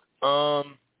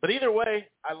him. But either way,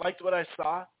 I liked what I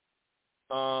saw.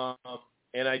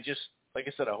 And I just, like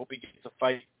I said, I hope he gets a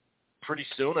fight pretty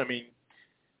soon. I mean,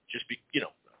 he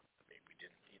didn't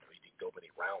go many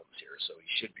rounds here, so he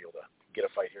should be able to get a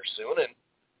fight here soon, and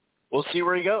we'll see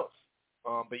where he goes.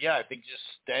 But yeah, I think just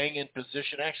staying in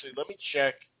position. Actually, let me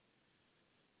check.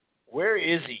 Where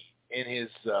is he in his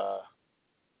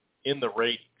in the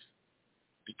ratings?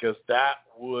 Because that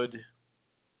would.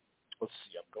 Let's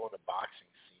see. I'm going to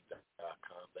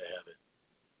boxingscene.com. They have it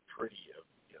pretty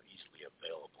easily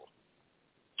available.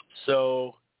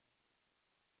 So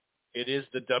it is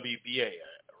the WBA,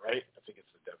 right? I think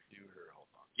it's the hold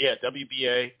on. Yeah,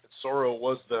 WBA. Chisora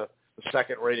was the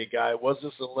second-rated guy. Was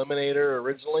this Eliminator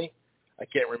originally? I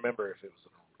can't remember if it was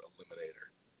an eliminator.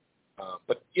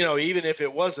 But, even if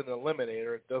it was an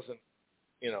eliminator, it doesn't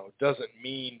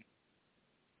mean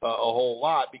a whole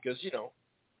lot because, you have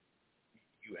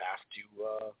to,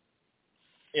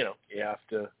 you have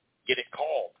to get it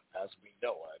called, as we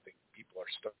know. I think people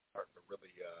are starting to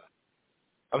really,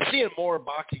 I'm seeing more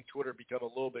boxing Twitter become a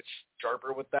little bit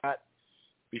sharper with that.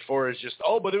 Before it's just,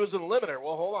 but it was an eliminator.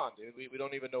 Well, hold on, dude. We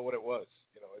don't even know what it was.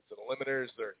 It's an eliminator.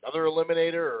 Is there another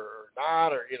eliminator or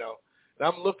not? Or, and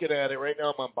I'm looking at it right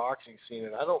now. I'm on Boxing Scene,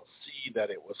 and I don't see that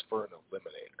it was for an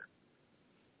eliminator.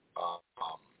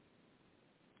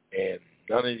 And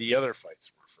none of the other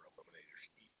fights were for eliminators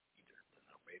either.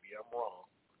 Maybe I'm wrong,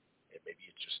 and maybe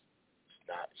it's just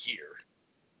not here.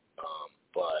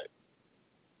 But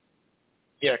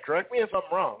yeah, correct me if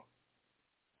I'm wrong,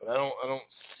 but I don't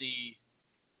see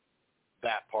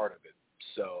that part of it.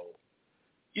 So,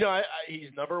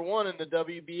 he's number one in the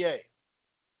WBA.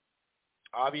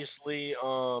 Obviously,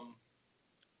 the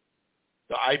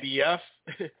IBF,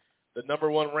 the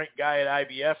number one ranked guy at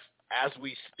IBF as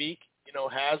we speak,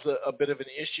 has a bit of an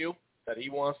issue that he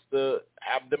wants to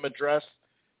have them address.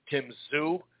 Tim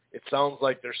Zhu, it sounds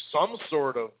like there's some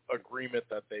sort of agreement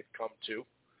that they've come to.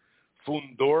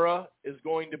 Fundora is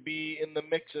going to be in the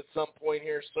mix at some point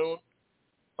here soon.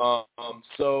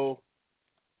 So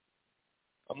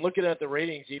I'm looking at the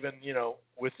ratings, even,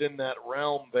 within that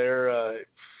realm there.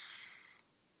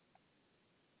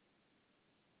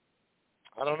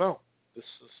 I don't know. This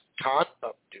is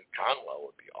Conwell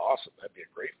would be awesome. That'd be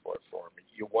a great for him.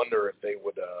 You wonder if they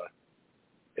would,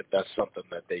 if that's something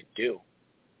that they do.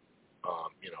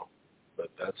 But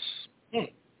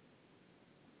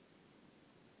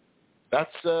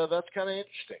that's kind of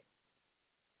interesting.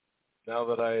 Now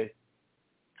that I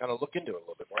kind of look into it a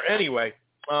little bit more. Anyway,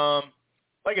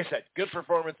 like I said, good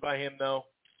performance by him though.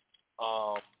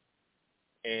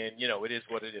 And it is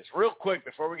what it is. Real quick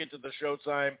before we get to the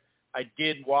showtime, I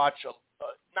did watch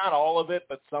not all of it,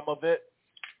 but some of it.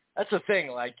 That's the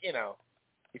thing, like,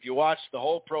 if you watch the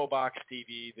whole Pro Box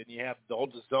TV, then you have the whole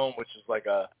DAZN, which is like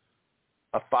a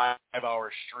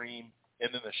 5-hour stream,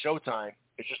 and then the showtime,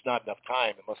 it's just not enough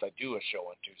time unless I do a show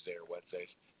on Tuesday or Wednesdays.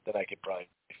 Then I could probably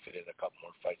fit in a couple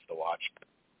more fights to watch.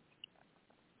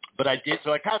 But I did,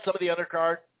 so I caught some of the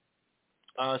undercard,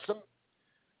 some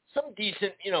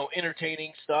decent,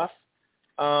 entertaining stuff.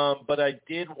 But I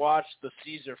did watch the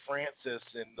Cesar Francis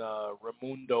and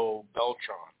Raimundo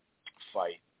Beltran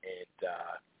fight, and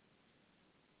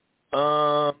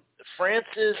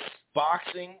Francis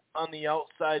boxing on the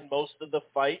outside most of the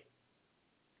fight.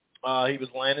 He was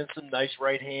landing some nice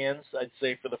right hands, I'd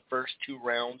say, for the first 2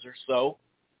 rounds or so.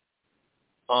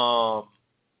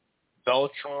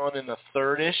 Beltran in the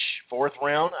fourth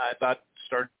round, I thought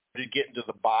started getting to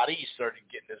the body. He started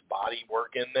getting his body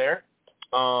work in there.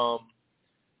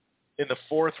 In the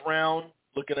 4th round,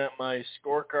 looking at my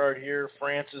scorecard here,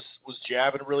 Francis was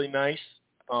jabbing really nice.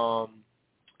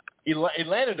 He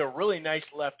landed a really nice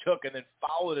left hook and then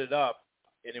followed it up,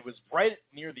 and it was right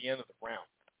near the end of the round.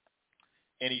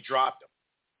 And he dropped him.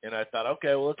 And I thought,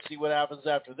 okay, well, let's see what happens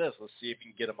after this. Let's see if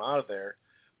you can get him out of there.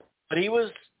 But he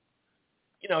was,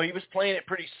 he was playing it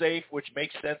pretty safe, which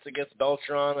makes sense against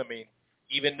Beltran. I mean,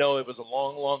 even though it was a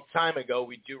long, long time ago,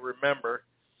 we do remember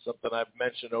something I've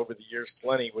mentioned over the years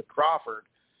plenty with Crawford.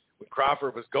 When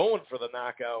Crawford was going for the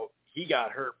knockout, he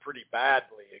got hurt pretty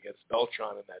badly against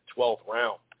Beltran in that 12th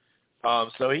round.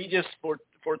 So he just,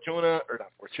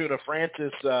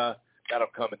 Francis, that'll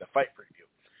come in the fight preview.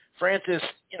 Francis,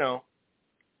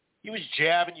 he was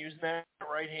jabbing, using that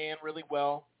right hand really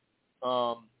well.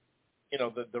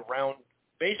 The round,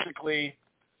 basically,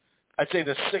 I'd say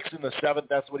the 6th and the 7th,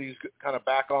 that's what he was kind of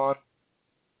back on.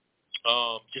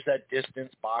 Just that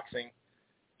distance boxing.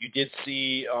 You did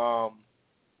see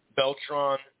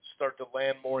Beltran start to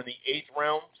land more in the 8th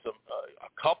round. A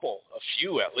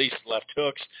few at least left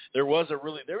hooks. There was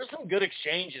some good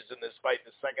exchanges in this fight.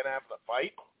 In the second half of the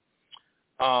fight,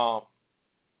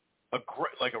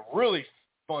 a really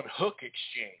fun hook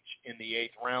exchange in the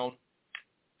 8th round.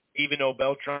 Even though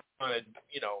Beltran had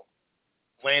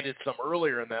landed some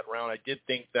earlier in that round, I did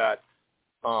think that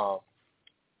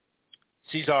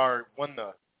Cesar won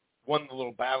the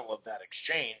little battle of that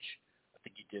exchange. I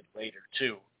think he did later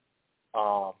too.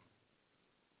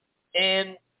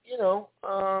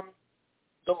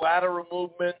 The lateral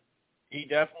movement, he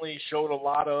definitely showed a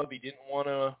lot of. He didn't want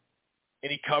to,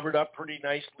 and he covered up pretty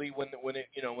nicely when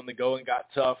the going got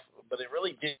tough. But it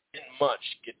really didn't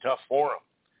much get tough for him.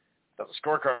 The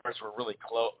scorecards were really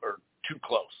close or too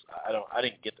close. I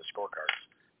didn't get the scorecards.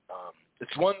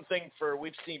 It's one thing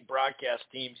we've seen broadcast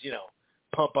teams,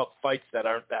 pump up fights that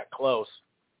aren't that close.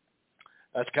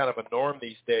 That's kind of a norm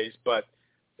these days. But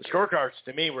the scorecards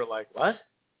to me were like, what?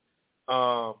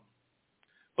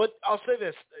 But I'll say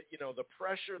this, the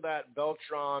pressure that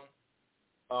Beltran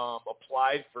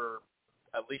applied for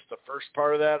at least the first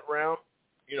part of that round,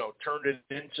 turned it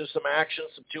into some action,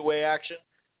 some two-way action.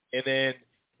 And then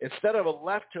instead of a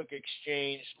left hook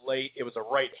exchange late, it was a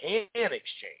right hand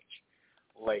exchange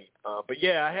late. But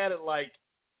yeah, I had it like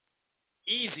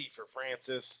easy for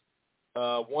Francis.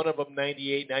 One of them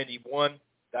 98-91.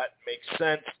 That makes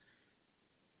sense.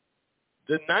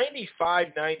 The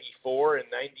 95-94 and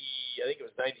 90, I think it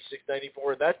was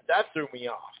 96-94, that threw me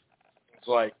off. It's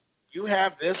like, you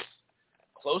have this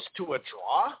close to a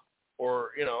draw?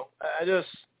 Or,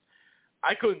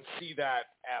 I couldn't see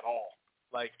that at all.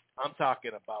 Like, I'm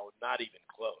talking about not even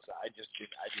close. I did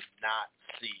not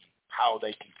see how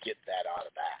they can get that out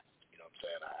of that. You know what I'm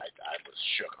saying? I was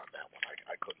shook on that one.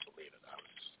 I couldn't believe it. I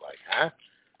was just like, huh?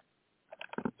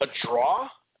 A draw?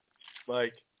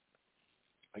 Like,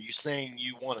 are you saying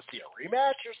you want to see a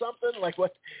rematch or something? Like,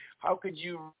 what? How could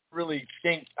you really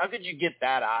think? How could you get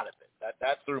that out of it?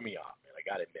 That threw me off, man. I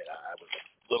got to admit, I was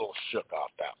a little shook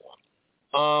off that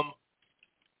one.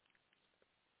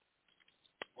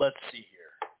 Let's see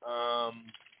here.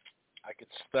 I could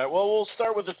start. Well, we'll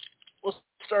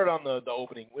start on the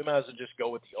opening. We might as well just go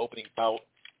with the opening bout.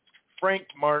 Frank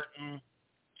Martin,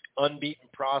 unbeaten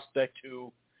prospect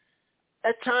who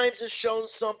at times has shown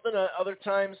something, at other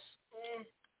times,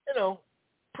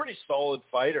 pretty solid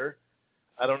fighter.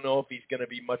 I don't know if he's going to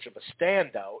be much of a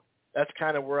standout. That's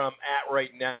kind of where I'm at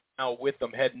right now with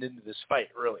him heading into this fight,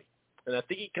 really. And I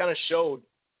think he kind of showed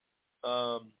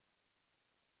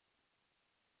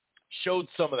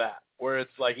some of that, where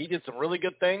it's like he did some really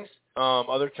good things.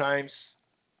 Other times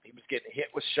he was getting hit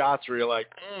with shots where you're like,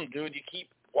 dude, you keep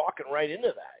walking right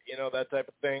into that, that type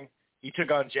of thing. He took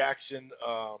on Jackson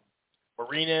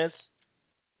Marinez,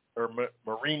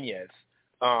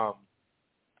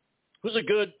 who's a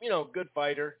good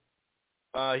fighter.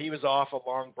 He was off a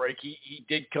long break. He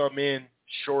did come in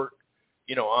short,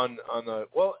 on the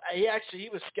he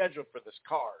was scheduled for this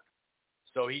card.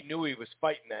 So he knew he was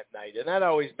fighting that night, and that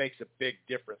always makes a big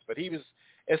difference. But he was,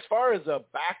 as far as a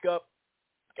backup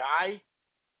guy,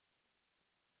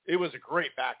 it was a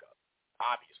great backup,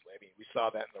 obviously. I mean, we saw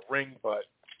that in the ring, but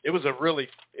it was a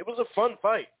fun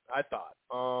fight, I thought.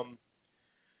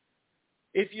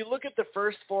 If you look at the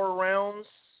first 4 rounds,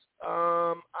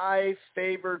 I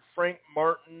favored Frank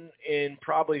Martin in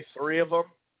probably 3 of them.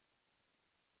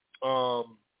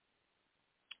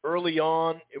 Early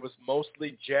on, it was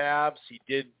mostly jabs. He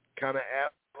did kind of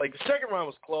the second round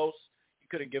was close. You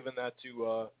could have given that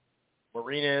to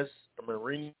Marinez.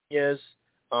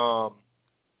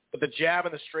 But the jab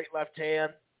and the straight left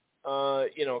hand, a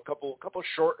couple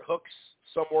short hooks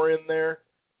somewhere in there.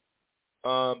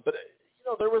 But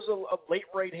there was a late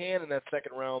right hand in that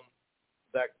second round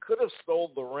that could have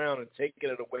stole the round and taken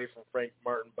it away from Frank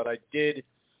Martin. But I did,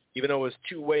 even though it was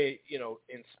two-way,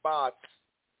 in spots,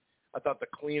 I thought the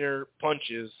cleaner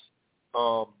punches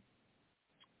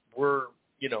were,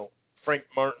 Frank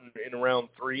Martin in round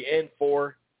 3 and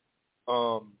 4.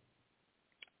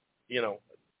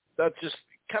 That's just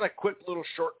kind of quick little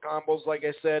short combos, like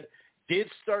I said.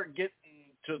 Did start getting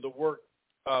to the work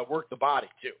the body,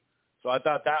 too. So I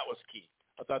thought that was key.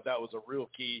 I thought that was a real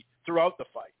key throughout the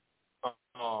fight.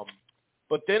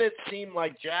 But then it seemed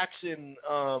like Jackson,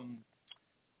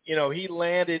 he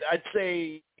landed, I'd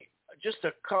say, just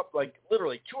a couple,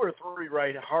 literally 2 or 3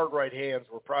 hard right hands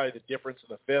were probably the difference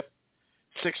in the 5th.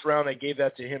 6th round, I gave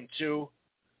that to him too.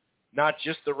 Not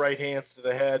just the right hands to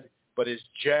the head, but his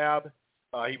jab.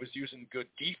 He was using good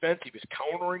defense. He was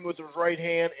countering with his right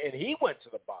hand, and he went to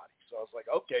the body. So I was like,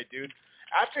 okay, dude.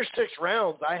 After 6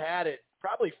 rounds, I had it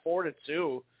probably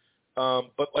 4-2.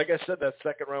 But like I said, that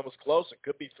second round was close. It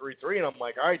could be 3-3, and I'm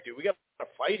like, all right, dude, we got a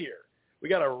fight here. We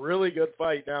got a really good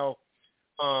fight. Now,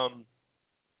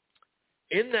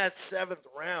 in that 7th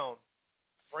round,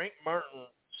 Frank Martin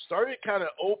started kind of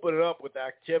opening up with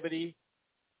activity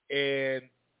and,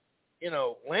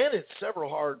 landed several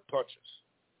hard punches.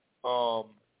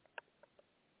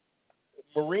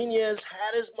 Marinez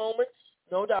had his moments,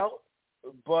 no doubt,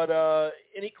 but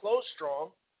and he closed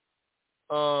strong.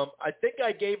 I think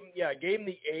I gave him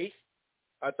the 8th.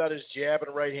 I thought his jab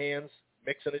and right hands,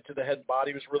 mixing it to the head and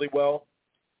body was really good.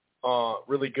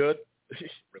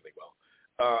 Really well.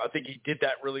 I think he did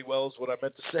that really well is what I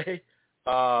meant to say.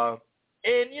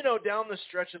 And, down the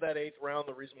stretch of that 8th round,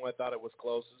 the reason why I thought it was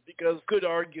close is because could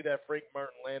argue that Frank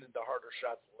Martin landed the harder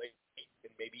shots late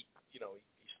and maybe, he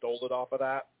stole it off of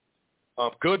that.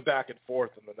 Good back and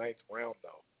forth in the 9th round,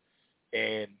 though.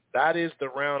 And that is the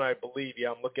round, I believe,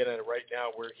 I'm looking at it right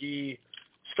now, where he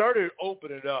started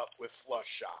opening it up with flush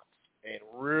shots and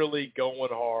really going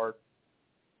hard.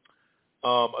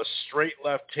 A straight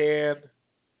left hand,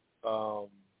 a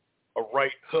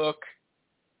right hook,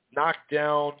 knocked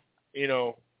down, in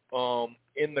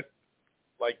the,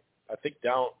 I think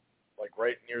down,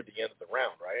 right near the end of the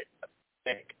round, right? I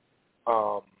think.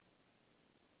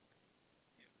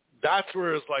 That's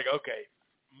where it's like, okay,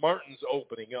 Martin's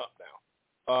opening up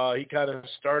now. He kind of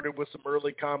started with some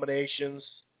early combinations,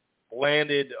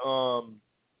 landed, I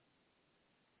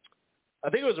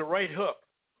think it was a right hook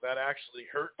that actually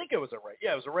hurt. I think it was a right.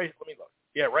 Yeah, it was a right. Let me look.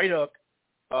 Yeah, right hook,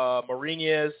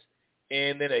 Marinez,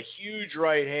 and then a huge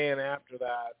right hand after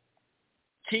that.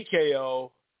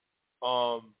 TKO.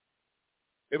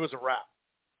 It was a wrap.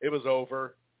 It was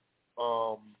over.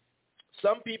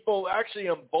 Some people, actually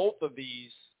on both of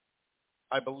these,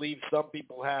 I believe some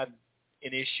people had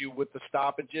an issue with the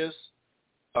stoppages.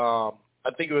 I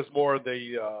think it was more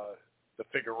the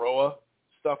Figueroa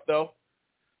stuff, though,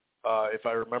 if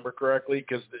I remember correctly,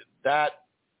 because that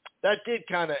that did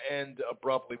kind of end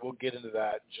abruptly. We'll get into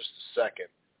that in just a second.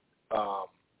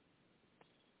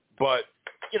 But,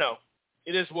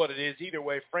 it is what it is. Either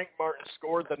way, Frank Martin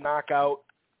scored the knockout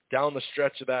down the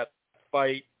stretch of that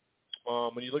fight.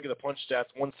 When you look at the punch stats,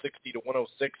 160 to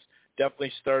 106,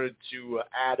 definitely started to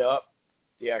add up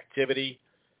the activity.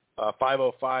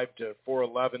 505 to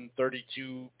 411,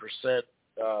 32%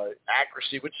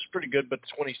 accuracy, which is pretty good, but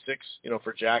 26,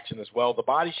 for Jackson as well. The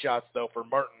body shots, though, for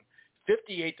Martin,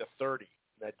 58 to 30.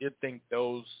 And I did think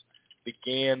those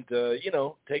began to,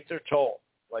 take their toll,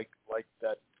 like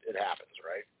that. It happens,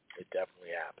 right? It definitely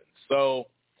happens. So,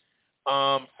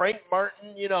 Frank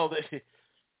Martin,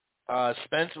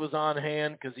 Spence was on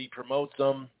hand because he promotes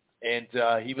them, and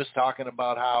he was talking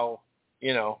about how,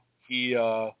 he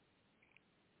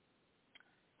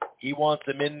wants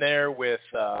them in there with,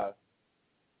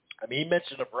 he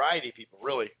mentioned a variety of people,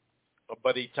 really,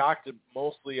 but he talked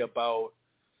mostly about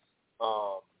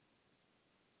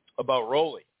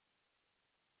Rolly.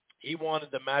 He wanted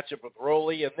the matchup with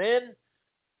Rolly, and then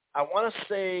I want to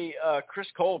say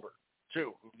Chris Colbert,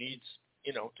 too, who needs,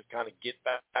 to kind of get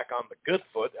back on the good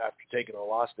foot after taking a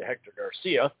loss to Hector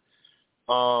Garcia.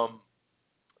 So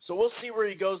we'll see where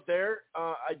he goes there.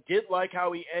 I did like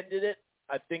how he ended it.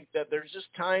 I think that there's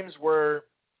just times where,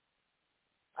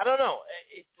 I don't know,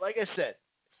 like I said,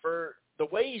 for the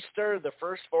way he started the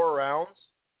first 4 rounds,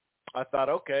 I thought,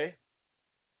 okay,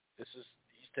 he's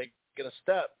taking a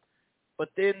step. But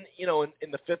then,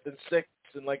 in the 5th and 6th,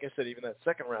 and like I said, even that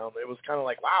second round, it was kind of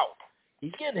like, wow,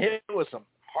 he's getting hit with some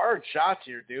hard shots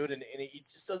here, dude, and he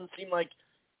just doesn't seemed like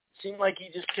he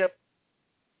just kept,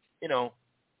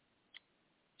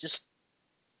 just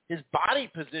his body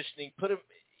positioning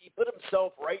he put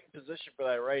himself right in position for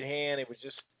that right hand. It was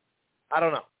just, I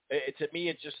don't know. To me,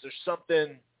 it's just there's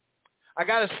something I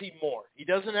got to see more. He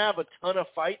doesn't have a ton of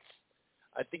fights.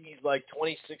 I think he's like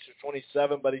 26 or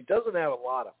 27, but he doesn't have a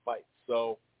lot of fights.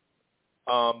 So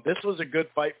this was a good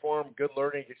fight for him, good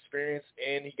learning experience,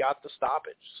 and he got the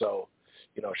stoppage. So,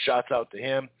 shouts out to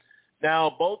him. Now,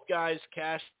 both guys,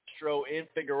 Castro and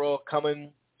Figueroa,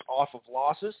 coming off of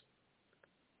losses.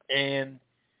 And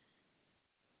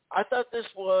I thought this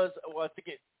was, well, I think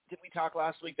did we talk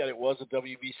last week that it was a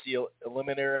WBC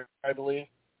eliminator, I believe?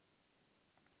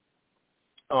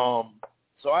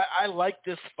 So I like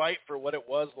this fight for what it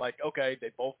was. Like, okay, they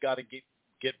both got to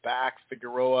get back.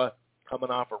 Figueroa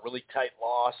coming off a really tight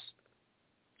loss,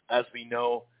 as we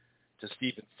know, to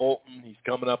Stephen Fulton. He's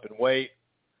coming up in weight.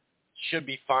 Should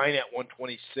be fine at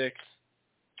 126.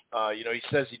 He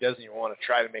says he doesn't even want to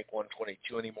try to make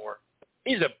 122 anymore.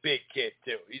 He's a big kid,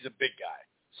 too. He's a big guy.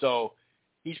 So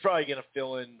he's probably going to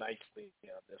fill in nicely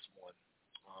on this one.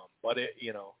 But,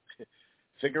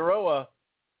 Figueroa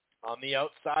on the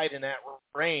outside in that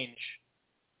range,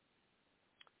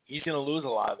 he's going to lose a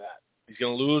lot of that. He's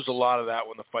going to lose a lot of that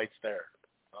when the fight's there.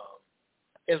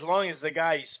 As long as the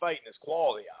guy he's fighting is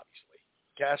quality, obviously.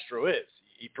 Castro is.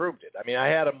 He proved it. I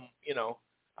had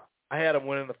him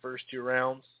winning the first 2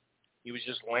 rounds. He was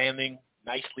just landing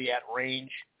nicely at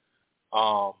range.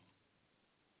 You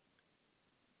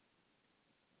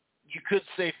could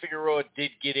say Figueroa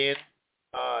did get in.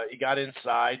 He got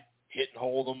inside, hit and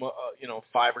hold him,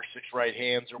 5 or 6 right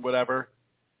hands or whatever.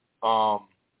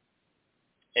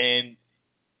 And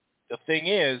the thing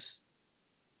is,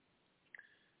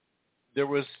 there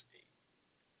was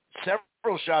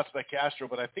several shots by Castro,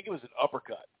 but I think it was an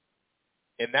uppercut.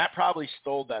 And that probably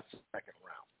stole that second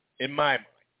round, in my mind.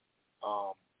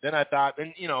 Then I thought,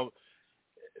 then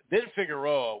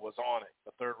Figueroa was on it.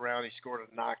 The third round, he scored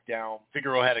a knockdown.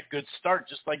 Figueroa had a good start,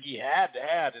 just like he had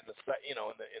in the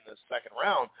second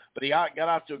round. But he got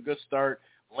off to a good start,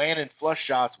 landing flush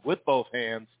shots with both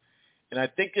hands. And I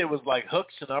think it was like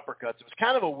hooks and uppercuts. It was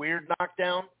kind of a weird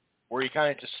knockdown where he kind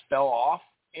of just fell off,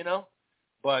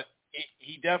 But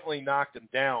he definitely knocked him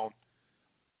down.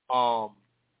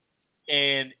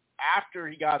 And after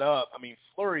he got up,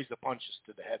 flurries of punches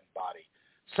to the head and body.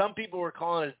 Some people were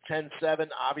calling it a 10-7.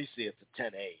 Obviously, it's a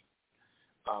 10-8.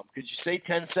 Could you say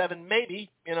 10-7?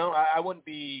 Maybe. I wouldn't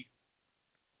be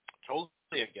totally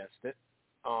against it.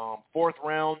 4th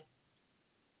round,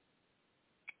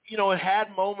 it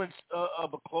had moments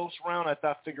of a close round. I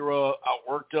thought Figueroa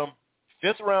outworked him.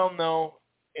 5th round, though,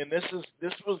 and this was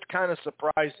kind of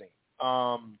surprising.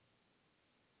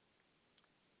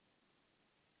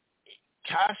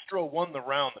 Castro won the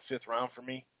round, the 5th round for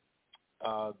me.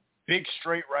 Big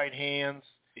straight right hands.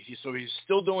 So he's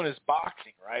still doing his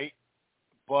boxing, right?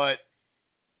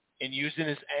 And using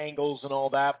his angles and all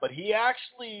that. But he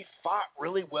actually fought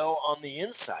really well on the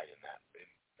inside in that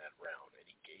round. And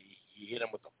he hit him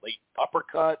with a late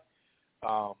uppercut.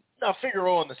 Now,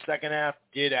 Figueroa in the second half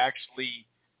did actually,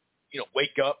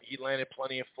 wake up. He landed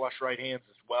plenty of flush right hands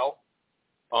as well.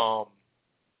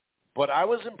 But I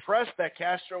was impressed that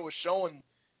Castro was showing,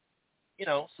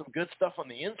 some good stuff on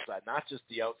the inside, not just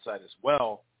the outside as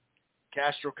well.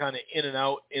 Castro kind of in and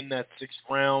out in that sixth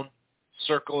round,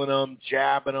 circling him,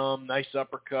 jabbing him, nice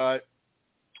uppercut,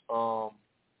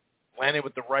 landed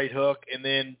with the right hook, and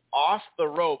then off the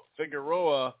rope,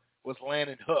 Figueroa was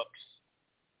landing hooks.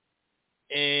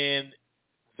 And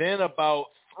then about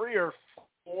 3 or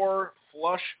 4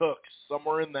 flush hooks,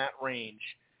 somewhere in that range,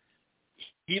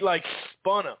 he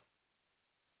spun him.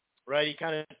 Right, he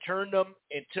kind of turned him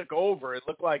and took over. It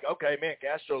looked like, okay, man,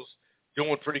 Castro's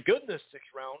doing pretty good in this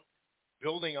 6th round,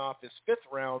 building off his 5th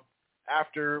round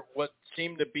after what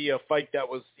seemed to be a fight that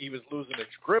he was losing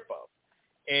its grip of.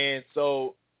 And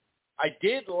so I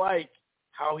did like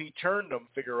how he turned him,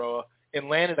 Figueroa, and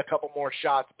landed a couple more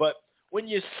shots. But when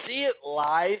you see it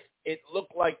live, it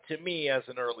looked like to me as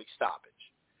an early stoppage.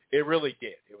 It really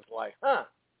did. It was like, I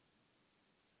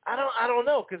don't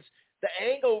know, because the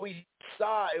angle we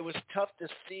saw, it was tough to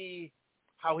see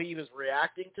how he was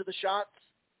reacting to the shots.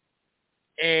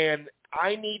 And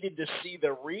I needed to see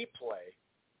the replay.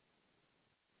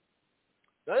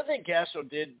 The other thing Castro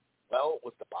did well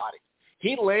was the body.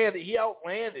 He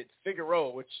outlanded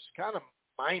Figueroa, which is kind of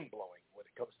mind-blowing when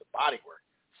it comes to body work,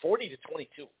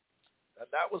 40-22.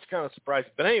 That was kind of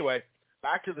surprising. But anyway,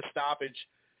 back to the stoppage.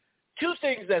 2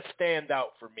 things that stand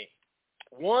out for me.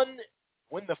 One,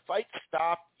 when the fight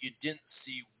stopped, you didn't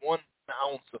see 1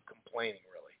 ounce of complaining,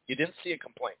 really. You didn't see a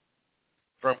complaint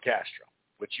from Castro,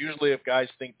 which usually if guys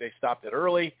think they stopped it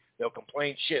early, they'll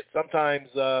complain. Shit, sometimes,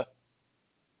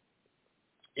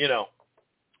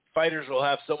 fighters will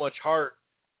have so much heart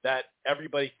that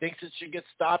everybody thinks it should get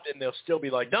stopped, and they'll still be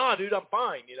like, nah, dude, I'm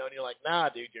fine. And you're like, nah,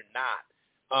 dude, you're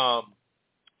not.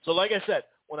 So like I said,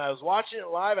 when I was watching it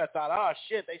live, I thought, oh,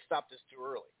 shit, they stopped this too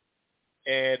early.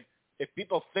 And if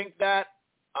people think that,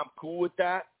 I'm cool with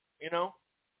that,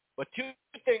 But 2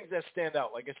 things that stand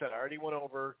out, like I said, I already went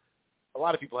over, a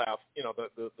lot of people have,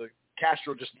 the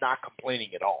Castro just not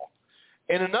complaining at all.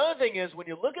 And another thing is when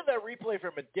you look at that replay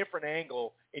from a different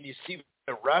angle and you see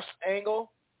the ref's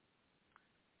angle,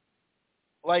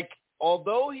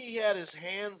 although he had his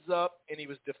hands up and he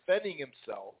was defending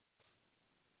himself,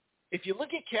 if you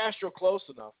look at Castro close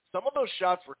enough, some of those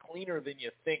shots were cleaner than you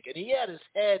think. And he had his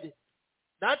head,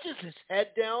 not just his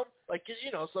head down, because,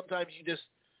 sometimes you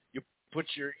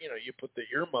put the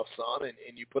earmuffs on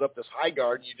and you put up this high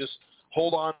guard and you just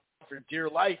hold on for dear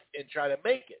life and try to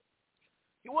make it.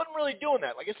 He wasn't really doing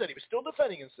that. Like I said, he was still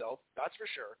defending himself, that's for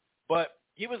sure. But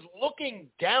he was looking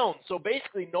down, so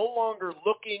basically no longer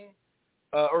looking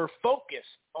or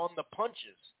focused on the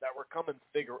punches that were coming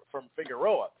from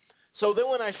Figueroa. So then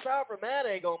when I saw it from that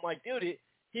angle, I'm like, dude,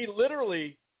 he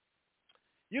literally,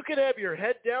 you could have your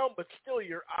head down, but still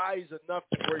your eyes enough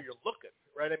to where you're looking,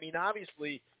 right? I mean,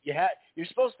 obviously, you're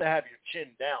supposed to have your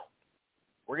chin down.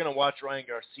 We're going to watch Ryan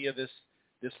Garcia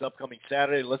this upcoming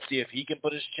Saturday. Let's see if he can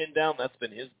put his chin down. That's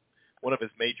been one of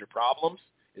his major problems,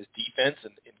 his defense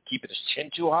and keeping his chin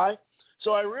too high.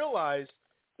 So I realized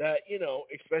that,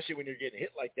 especially when you're getting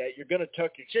hit like that, you're going to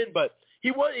tuck your chin, but he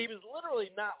was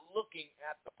literally not looking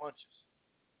at the punches.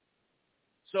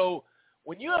 So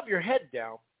when you have your head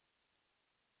down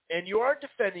and you are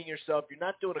defending yourself, you're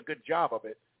not doing a good job of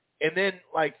it, and then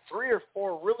 3 or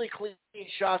 4 really clean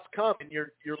shots come, and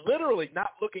you're literally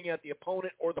not looking at the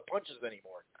opponent or the punches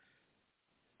anymore.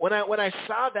 When I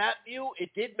saw that view, it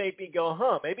did make me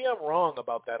go, maybe I'm wrong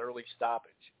about that early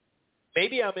stoppage.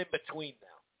 Maybe I'm in between now.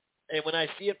 And when I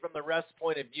see it from the ref's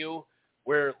point of view,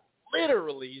 where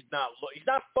literally he's not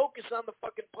focused on the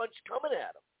fucking punch coming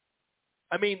at him.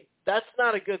 I mean, that's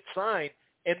not a good sign.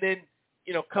 And then,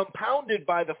 compounded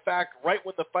by the fact right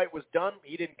when the fight was done,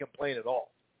 he didn't complain at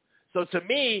all. So to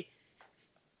me,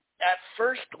 at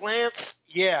first glance,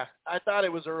 yeah, I thought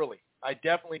it was early. I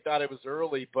definitely thought it was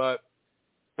early, but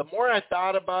the more I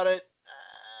thought about it,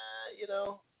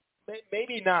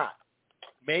 maybe not.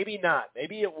 Maybe not.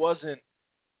 Maybe it wasn't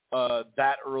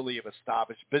that early of a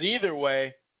stoppage. But either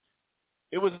way,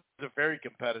 it was a very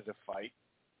competitive fight.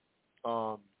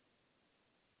 And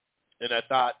I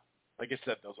thought, like I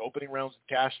said, those opening rounds with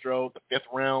Castro, the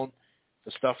 5th round,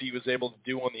 the stuff he was able to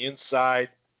do on the inside.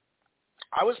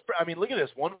 Look at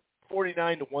this,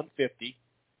 149-150.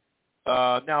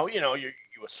 Now, you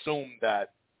assume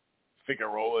that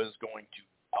Figueroa is going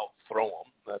to outthrow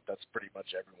him. That's pretty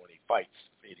much everyone he fights.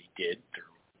 And he did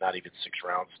through not even 6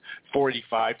 rounds,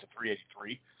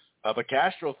 485-383. But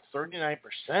Castro, 39%,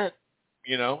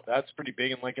 that's pretty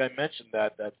big. And like I mentioned,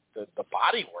 that the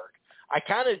body work.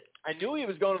 I knew he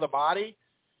was going to the body,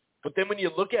 But then when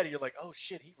you look at it, you're like, oh,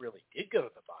 shit, he really did go to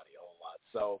the body a whole lot.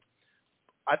 So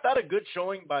I thought a good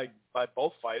showing by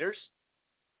both fighters.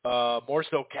 More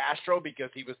so Castro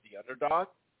because he was the underdog,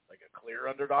 like a clear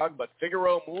underdog. But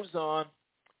Figueroa moves on.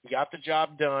 He got the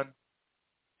job done,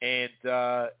 and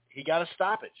he got a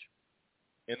stoppage.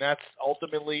 And that's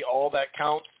ultimately all that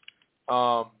counts.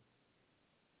 I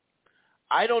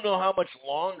don't know how much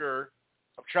longer.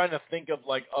 I'm trying to think of,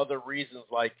 like, other reasons,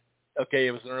 like, okay,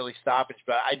 it was an early stoppage.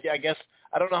 But I guess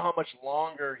I don't know how much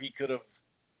longer he could have,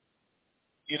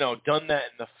 done that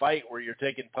in the fight where you're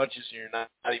taking punches and you're not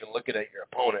even looking at your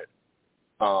opponent.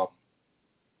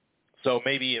 So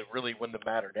maybe it really wouldn't have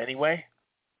mattered anyway.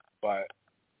 But,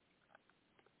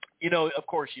 of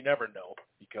course, you never know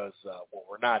because,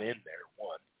 we're not in there,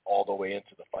 one, all the way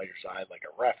into the fighter side like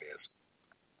a ref is.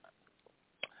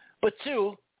 But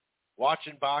two,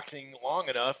 watching boxing long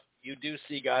enough, you do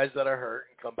see guys that are hurt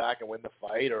and come back and win the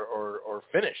fight or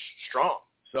finish strong.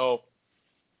 So,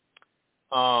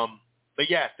 but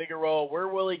yeah, Figueroa, where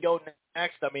will he go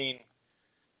next? I mean,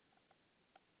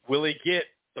 will he get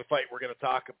the fight we're going to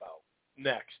talk about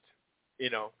next,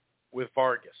 with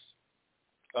Vargas?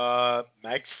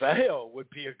 Magsayo would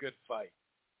be a good fight.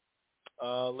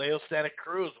 Leo Santa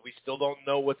Cruz, we still don't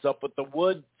know what's up with the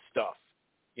Wood stuff.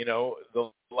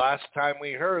 The last time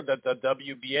we heard that the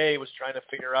WBA was trying to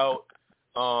figure out,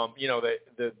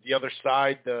 the other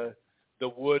side, the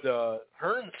Wood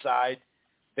Hearn side,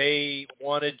 they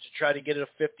wanted to try to get it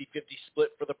a 50-50 split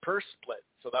for the purse split.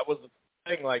 So that was the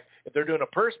thing. Like, if they're doing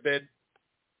a purse bid,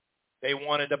 they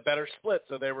wanted a better split.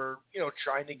 So they were,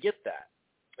 trying to get that.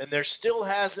 And there still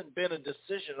hasn't been a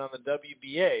decision on the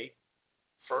WBA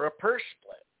for a purse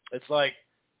split. It's like,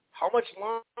 how much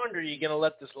longer are you going to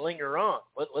let this linger on?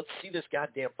 Let's see this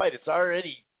goddamn fight. It's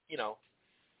already,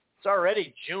 it's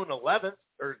already June 11th,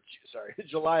 or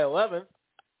July 11th.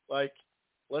 Like,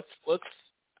 let's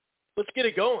get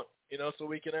it going, so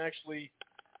we can actually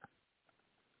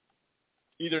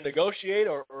either negotiate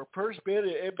or purse bid.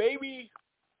 And maybe,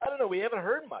 I don't know, we haven't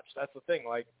heard much. That's the thing.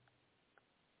 Like,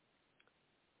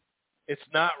 it's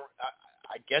not,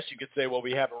 I guess you could say, well,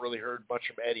 we haven't really heard much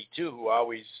from Eddie, too, who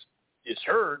always is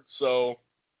heard. So,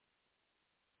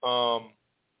 I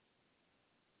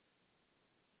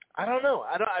don't know.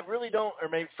 I really don't, or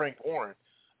maybe Frank Warren.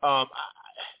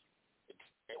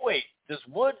 Wait, does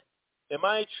Wood, am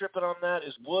I tripping on that?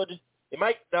 Is Wood,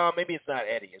 no, maybe it's not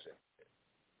Eddie, is it?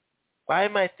 Why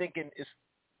am I thinking,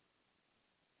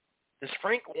 does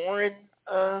Frank Warren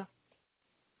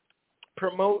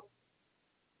promote?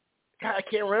 God, I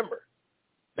can't remember.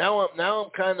 Now I'm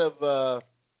kind of,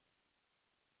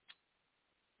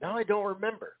 now I don't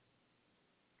remember.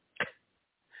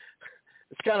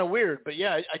 It's kind of weird, but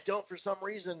yeah, I don't, for some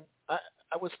reason, I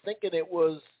was thinking I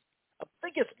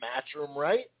think it's Matchroom,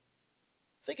 right?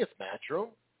 I think it's Matchroom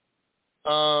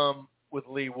with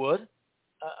Lee Wood.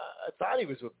 I thought he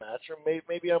was with Matchroom.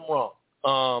 Maybe I'm wrong.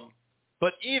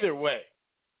 But either way,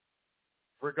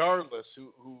 regardless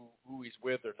who he's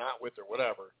with or not with or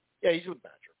whatever, yeah, he's with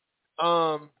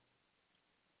Matchroom.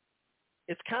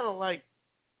 It's kind of like,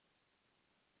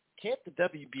 can't the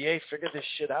WBA figure this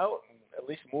shit out and at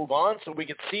least move on so we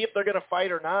can see if they're going to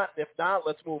fight or not? If not,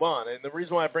 let's move on. And the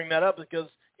reason why I bring that up is because,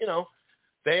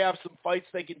 they have some fights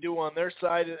they can do on their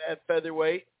side at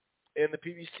featherweight, and the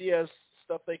PBC has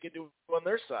stuff they can do on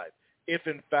their side if,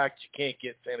 in fact, you can't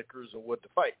get Santa Cruz and Wood to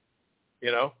fight,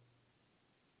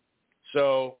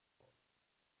 So,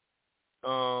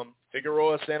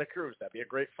 Figueroa, Santa Cruz, that'd be a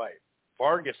great fight.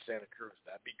 Vargas, Santa Cruz,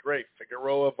 that'd be great.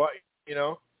 Figueroa,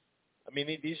 I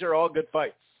mean, these are all good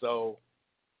fights, so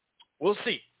we'll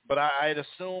see. But I'd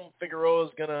assume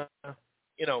Figueroa's going to,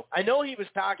 I know he was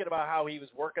talking about how he was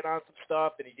working on some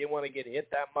stuff and he didn't want to get hit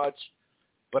that much,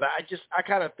 but I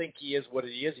kind of think he is what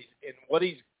he is. And what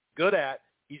he's good at,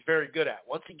 he's very good at.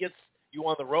 Once he gets you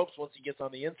on the ropes, once he gets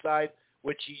on the inside,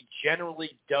 which he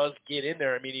generally does get in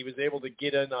there. I mean, he was able to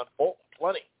get in on Fulton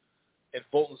plenty. And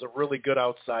Fulton's a really good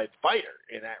outside fighter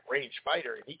and that range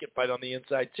fighter, and he can fight on the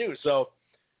inside too. So,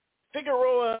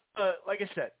 Figueroa, like I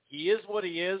said, he is what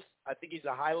he is. I think he's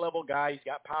a high-level guy. He's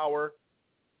got power.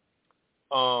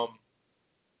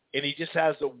 And he just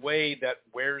has a way that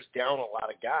wears down a lot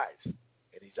of guys.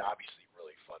 And he's obviously a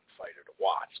really fun fighter to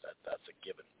watch. That's a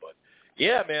given. But,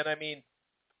 yeah, man, I mean,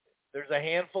 there's a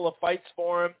handful of fights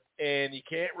for him, and you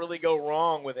can't really go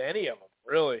wrong with any of them,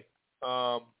 really.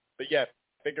 But, yeah,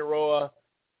 Figueroa,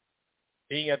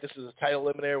 being that this is a title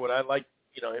eliminator, would I like,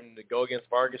 him to go against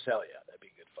Vargas? Hell yeah, that'd be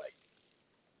a good fight.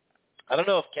 I don't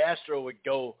know if Castro would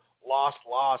go loss,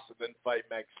 and then fight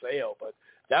Magsayo, but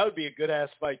that would be a good-ass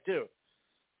fight, too.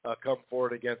 Come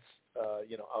forward against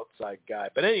outside guy.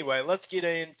 But anyway, let's get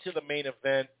into the main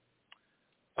event.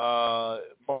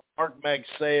 Mark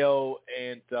Magsayo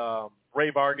and Ray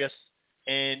Vargas.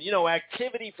 And,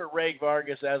 activity for Ray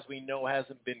Vargas, as we know,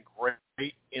 hasn't been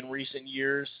great in recent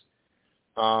years.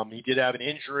 He did have an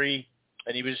injury,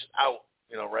 and he was out,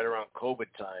 right around COVID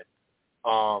time.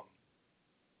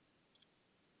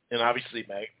 And obviously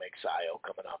Magsayo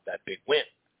coming off that big win,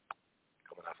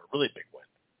 coming off a really big win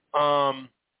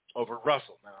over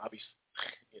Russell. Now, obviously,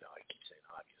 I keep saying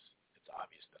obvious. It's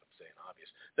obvious that I'm saying obvious.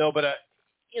 No, but,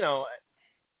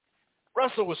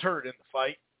 Russell was hurt in the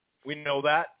fight. We know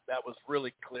that. That was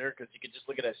really clear because you could just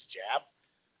look at his jab.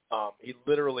 He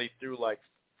literally threw like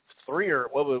 3 or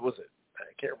what was it?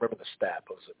 I can't remember the stat.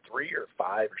 Was it 3 or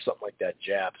 5 or something like that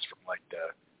jabs from like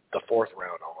the 4th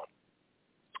round on?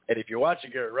 And if you're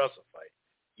watching Gary Russell fight,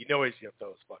 you know he's going to throw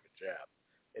his fucking jab.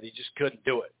 And he just couldn't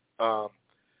do it.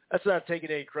 That's not taking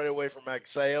any credit away from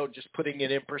Magsayo, just putting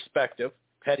it in perspective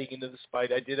heading into this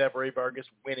fight. I did have Ray Vargas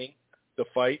winning the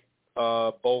fight,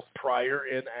 both prior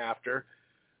and after.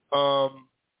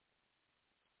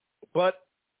 But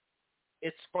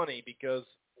it's funny because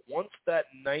once that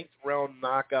 9th round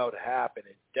knockout happened,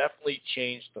 it definitely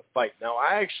changed the fight. Now,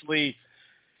 I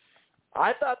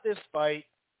thought this fight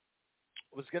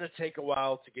was going to take a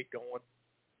while to get going.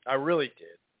 I really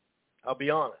did. I'll be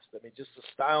honest. I mean, just the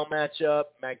style matchup,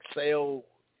 Magsayo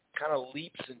kind of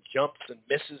leaps and jumps and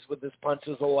misses with his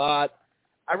punches a lot.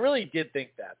 I really did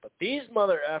think that. But these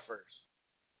mother effers,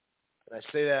 and I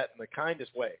say that in the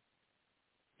kindest way,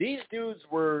 these dudes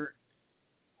were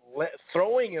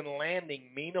throwing and landing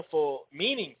meaningful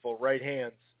right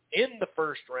hands in the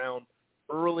first round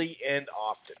early and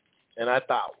often. And I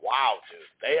thought, wow, dude,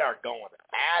 they are going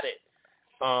at it.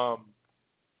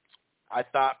 I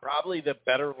thought probably the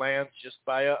better lands just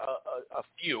by a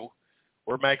few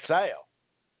were Magsayo.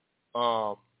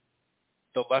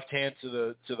 The left hand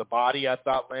to the body I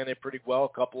thought landed pretty well, a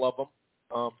couple of them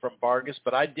from Vargas.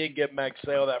 But I did give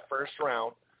Magsayo that first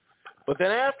round. But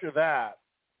then after that,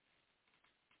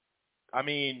 I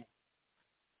mean,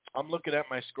 I'm looking at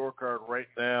my scorecard right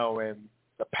now, and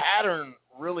the pattern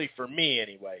really, for me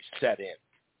anyway, set in.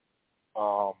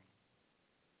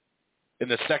 In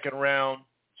the second round,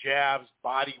 jabs,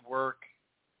 body work,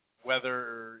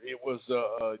 whether it was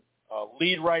a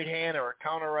lead right hand or a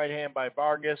counter right hand by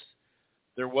Vargas,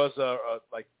 there was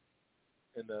like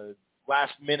in the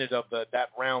last minute of that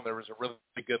round, there was a really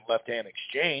good left hand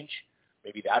exchange.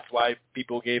 Maybe that's why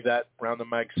people gave that round to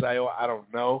Magsayo. I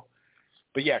don't know.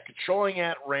 But, yeah, controlling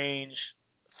at range,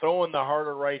 throwing the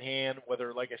harder right hand,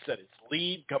 whether, like I said, it's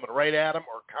lead coming right at him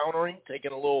or countering,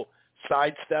 taking a little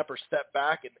sidestep or step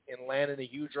back and landing a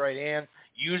huge right hand,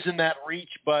 using that reach.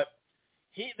 But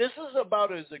this is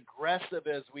about as aggressive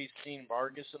as we've seen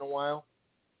Vargas in a while.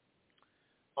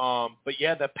 But,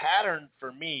 yeah, the pattern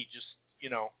for me just,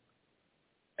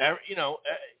 every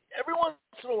once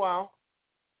in a while,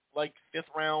 like 5th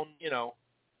round,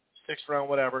 6th round,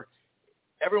 whatever,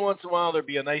 every once in a while there'd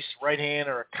be a nice right hand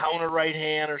or a counter right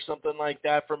hand or something like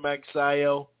that from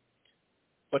Magsayo.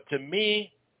 But to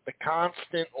me, the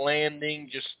constant landing,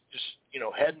 just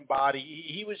head and body,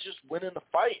 he was just winning the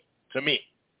fight to me.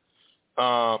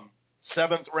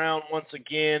 7th round, once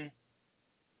again,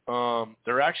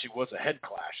 there actually was a head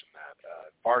clash in that.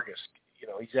 Vargas,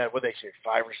 he's had, what they say,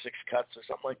 5 or 6 cuts or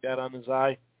something like that on his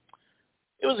eye.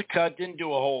 It was a cut, didn't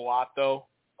do a whole lot though.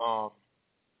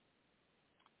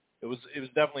 It was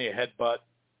definitely a headbutt.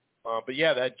 But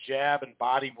yeah, that jab and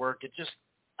body work, it just,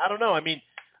 I don't know. I mean,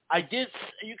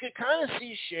 you could kind of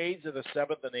see shades of the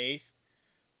 7th and 8th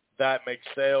that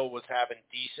Magsayo was having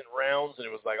decent rounds, and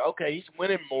it was like, okay, he's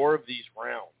winning more of these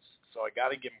rounds. So I got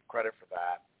to give him credit for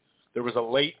that. There was a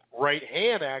late right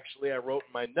hand, actually, I wrote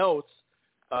in my notes,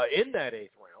 in that 8th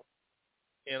round.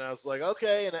 And I was like,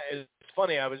 okay, and it's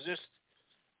funny, I was just,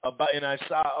 and I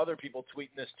saw other people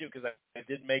tweeting this too because I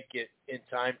did make it in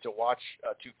time to watch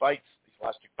 2 fights, these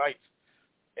last 2 fights,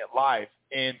 live.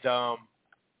 And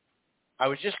I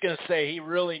was just going to say he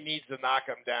really needs to knock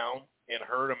him down and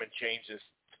hurt him and change this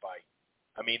fight.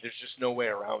 I mean, there's just no way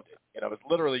around it. And I was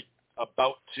literally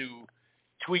about to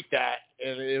tweet that,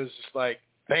 and it was just like,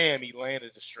 bam, he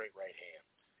landed a straight right hand.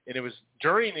 And it was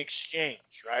during the exchange,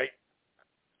 right?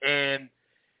 And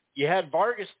you had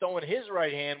Vargas throwing his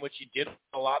right hand, which he did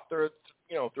a lot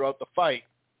throughout the fight,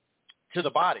 to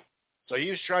the body. So he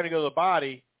was trying to go to the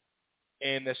body,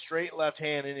 and the straight left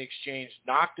hand in exchange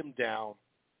knocked him down.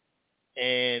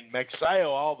 And Magsayo,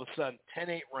 all of a sudden,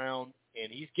 10-8 round,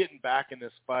 and he's getting back in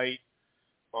this fight.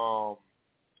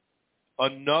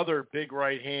 Another big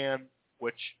right hand,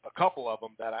 which a couple of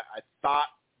them that I thought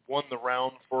won the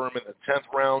round for him in the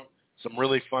 10th round, some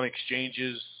really fun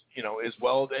exchanges, as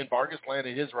well. And Vargas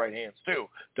landed his right hands too.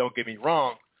 Don't get me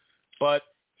wrong. But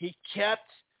he kept,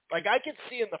 like I could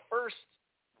see in the first,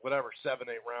 7,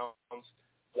 8 rounds,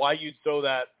 why you'd throw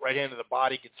that right hand to the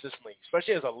body consistently,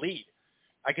 especially as a lead.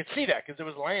 I could see that because it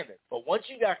was landed. But once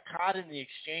you got caught in the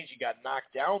exchange, you got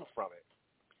knocked down from it.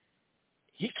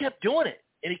 He kept doing it,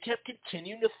 and he kept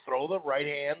continuing to throw the right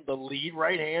hand, the lead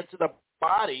right hand to the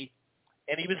body,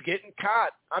 and he was getting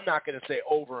caught. I'm not going to say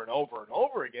over and over and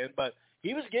over again, but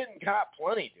he was getting caught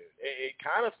plenty, dude. It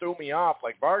kind of threw me off.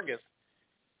 Like Vargas,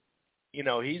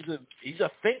 he's a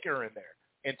thinker in there.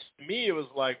 And to me, it was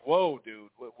like, whoa, dude,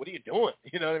 what are you doing?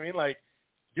 You know what I mean? Like,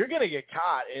 you're going to get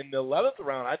caught. In the 11th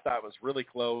round, I thought was really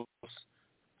close.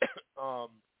 A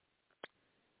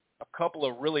couple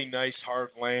of really nice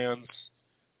hard lands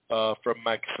from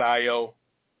Magsayo.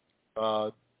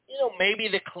 Maybe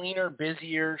the cleaner,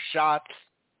 busier shots,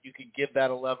 you could give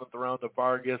that 11th round to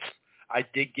Vargas. I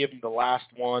did give him the last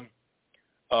one.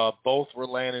 Both were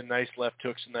landing nice left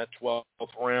hooks in that 12th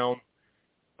round.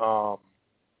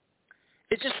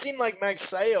 It just seemed like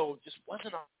Magsayo just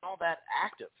wasn't all that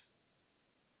active.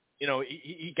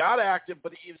 He got active,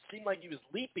 but it seemed like he was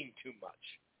leaping too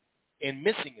much and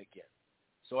missing again.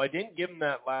 So I didn't give him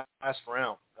that last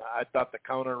round. I thought the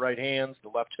counter right hands, the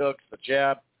left hooks, the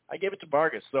jab, I gave it to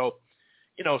Vargas. So,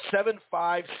 7-5,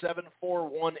 7-4,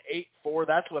 1-8-4,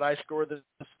 that's what I scored this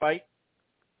fight.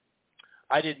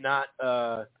 I did not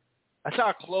I saw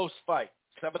a close fight.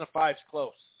 7-5 is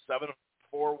close. 7-4,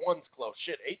 1's close.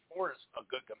 8-4 is a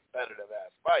good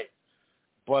competitive-ass fight.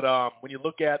 But when you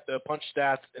look at the punch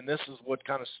stats, and this is what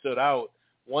kind of stood out,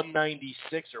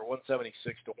 196 or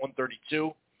 176 to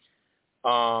 132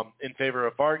 in favor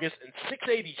of Vargas, and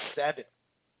 687.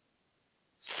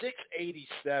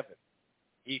 687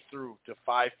 he threw to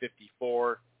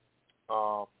 554.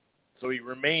 So he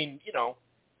remained,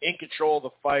 in control of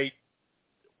the fight.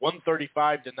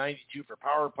 135 to 92 for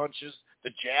power punches.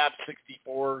 The jab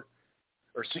 64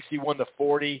 or 61 to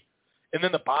 40, and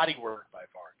then the body work by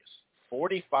Vargas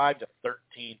 45 to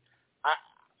 13.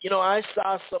 I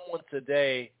saw someone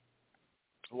today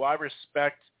who I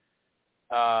respect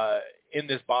in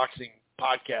this boxing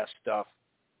podcast stuff.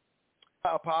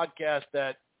 A podcast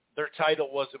that their title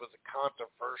was, it was a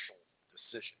controversial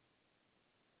decision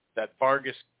that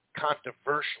Vargas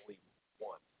controversially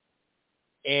won.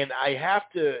 And I have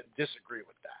to disagree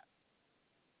with that.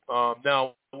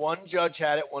 Now, one judge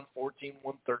had it 114,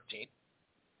 113.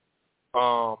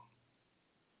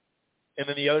 And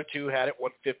then the other two had it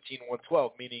 115,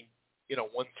 112, meaning,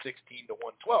 116 to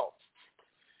 112.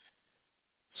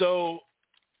 So,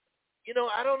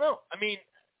 I don't know. I mean,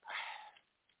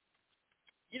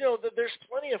 there's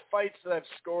plenty of fights that I've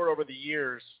scored over the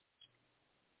years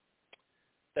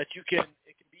that it can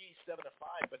be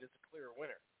 7-5, but it's a clear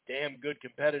winner. Damn good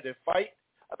competitive fight.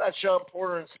 I thought Sean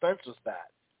Porter and Spence was bad.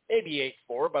 Maybe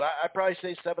 8-4, but I'd probably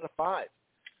say 7-5.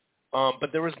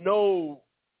 But there was no,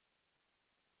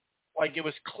 it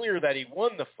was clear that he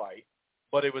won the fight,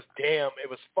 but it was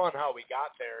fun how we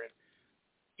got there. And,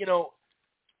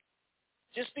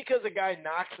 just because a guy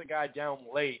knocks a guy down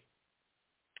late,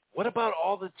 what about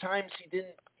all the times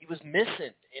he was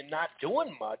missing and not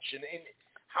doing much? And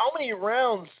how many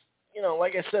rounds,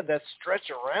 like I said, that stretch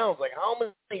of rounds, how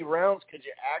many rounds could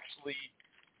you actually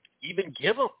even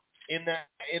give him in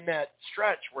that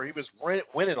stretch where he was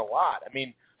winning a lot? I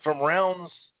mean, from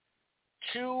rounds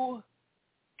 2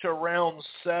 to round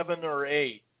 7 or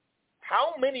 8,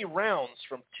 how many rounds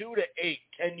from 2 to 8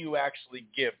 can you actually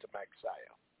give to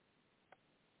Magsayo?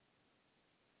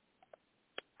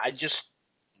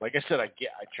 Like I said, I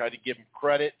tried to give him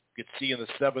credit. You could see in the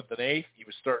 7th and 8th, he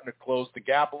was starting to close the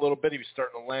gap a little bit. He was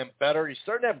starting to land better. He's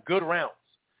starting to have good rounds.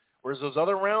 Whereas those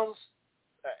other rounds,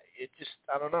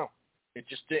 I don't know. It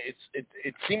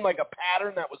seemed like a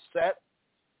pattern that was set,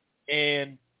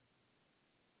 and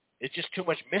it's just too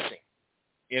much missing.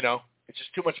 It's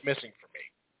just too much missing for me.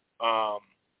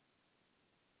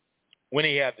 When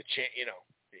he had the chance,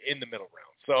 in the middle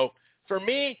round. So for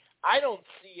me, I don't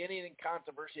see anything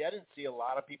controversial. I didn't see a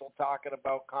lot of people talking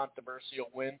about controversial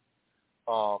win.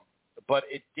 But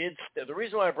it did. The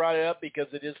reason why I brought it up, because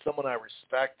it is someone I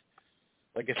respect,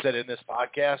 like I said, in this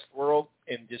podcast world,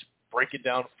 and just breaking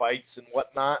down fights and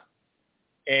whatnot.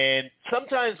 And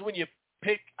sometimes when you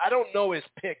pick, I don't know his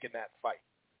pick in that fight.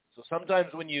 So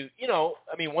sometimes when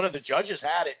one of the judges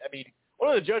had it.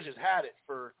 One of the judges had it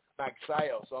for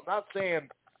Magsayo. So I'm not saying,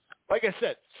 like I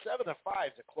said, 7-5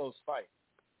 is a close fight.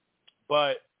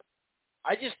 But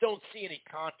I just don't see any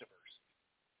controversy.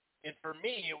 And for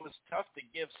me, it was tough to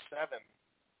give 7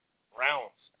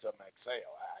 rounds to Magsayo.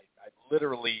 I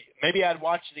literally, maybe I'd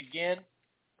watch it again,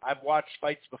 I've watched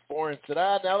fights before and said,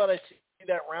 now that I see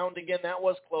that round again, that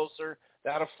was closer.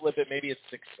 That'll flip it. Maybe it's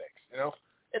 6-6,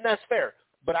 and that's fair.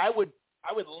 But I would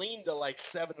lean to like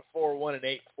 7-4-1 and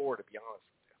 8-4, to be honest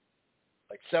with you.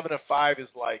 Like 7-5 is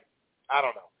like, I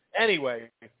don't know. Anyway,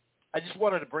 I just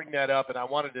wanted to bring that up, and I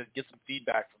wanted to get some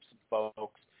feedback from some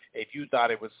folks. If you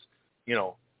thought it was,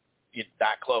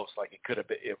 that close, like it could have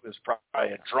been, it was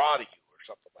probably a draw to you or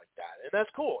something like that, and that's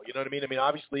cool. You know what I mean? I mean,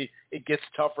 obviously, it gets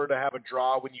tougher to have a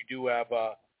draw when you do have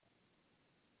a,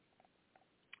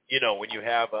 when you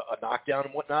have a knockdown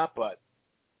and whatnot. But,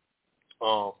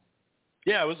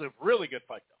 yeah, it was a really good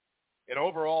fight though. And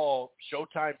overall,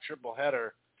 Showtime triple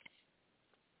header.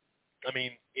 I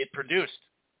mean, it produced.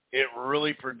 It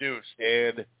really produced.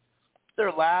 And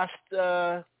their last,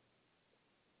 what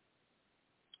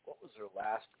was their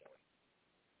last one?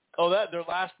 Oh, their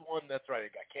last one, that's right,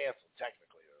 it got canceled,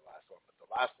 technically, their last one, but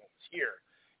the last one was here.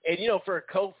 And, for a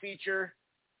co-feature,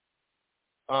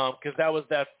 because that was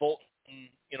that Fulton,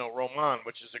 Roman,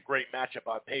 which is a great matchup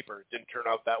on paper. It didn't turn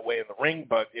out that way in the ring,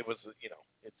 but it was,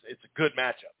 it's a good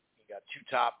matchup. You got 2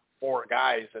 top 4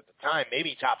 guys at the time,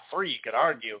 maybe top 3, you could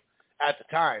argue, at the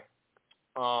time,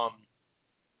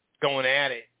 going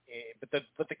at it. But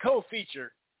the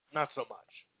co-feature, not so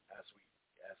much, as we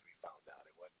found out.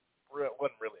 It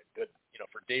wasn't really a good,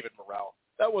 for David Morrell.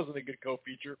 That wasn't a good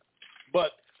co-feature.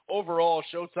 But overall,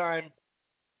 Showtime,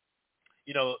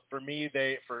 for me,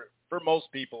 for most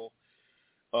people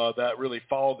that really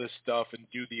follow this stuff and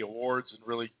do the awards and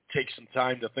really take some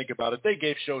time to think about it, they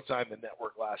gave Showtime the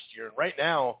network last year. And right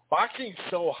now, boxing's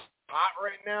so hot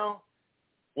right now.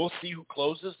 We'll see who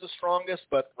closes the strongest,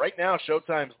 but right now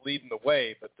Showtime's leading the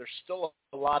way, but there's still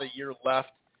a lot of year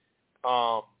left.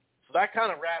 So that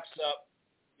kind of wraps up,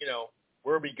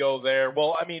 where we go there.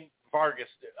 Well, I mean, Vargas,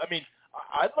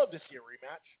 I'd love to see a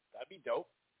rematch. That'd be dope.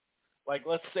 Like,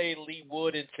 let's say Lee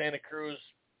Wood and Santa Cruz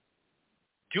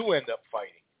do end up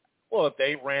fighting. Well, if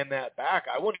they ran that back,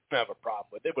 I wouldn't have a problem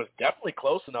with it. It was definitely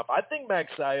close enough. I think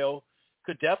Magsayo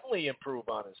could definitely improve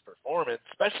on his performance,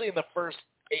 especially in the first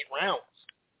 8 rounds.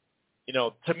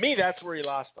 To me, that's where he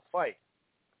lost the fight,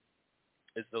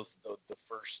 is the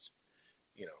first,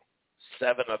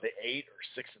 7 of the 8 or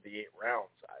 6 of the 8 rounds.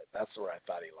 That's where I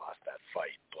thought he lost that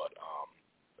fight. But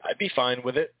I'd be fine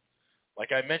with it.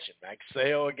 Like I mentioned,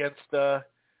 Magsayo against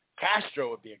Castro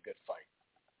would be a good fight.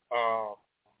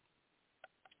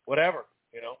 Whatever,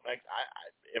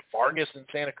 if Vargas and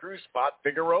Santa Cruz fought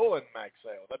Figueroa and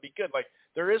Magsayo, that'd be good. Like,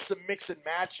 there is some mix and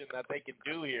matching that they can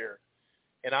do here.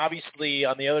 And obviously,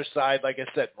 on the other side, like I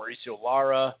said, Mauricio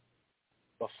Lara,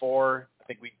 before, I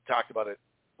think we talked about it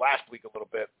last week a little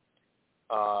bit.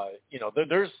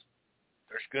 There's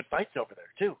good fights over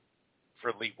there, too,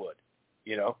 for Lee Wood.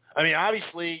 I mean,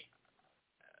 obviously,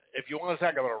 if you want to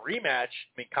talk about a rematch,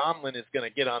 Conlon is going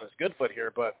to get on his good foot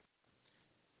here, but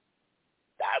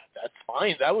that's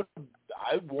fine.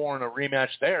 I'd warrant a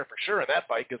rematch there for sure in that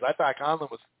fight, because I thought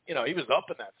Conlon was, he was up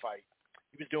in that fight.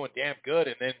 He was doing damn good,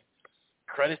 and then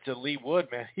credit to Lee Wood,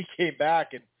 man. He came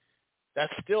back, and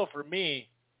that's still, for me,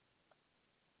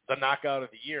 the knockout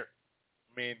of the year.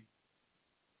 I mean,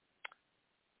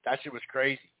 that shit was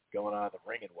crazy going on in the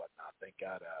ring and whatnot. Thank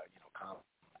God, Conlon's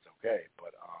okay.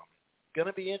 But going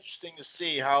to be interesting to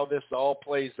see how this all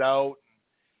plays out.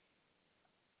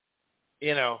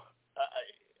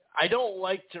 I don't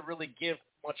like to really give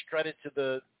much credit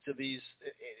to these,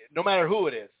 no matter who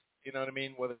it is. You know what I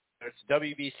mean? Whether it's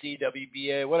WBC,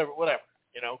 WBA, whatever.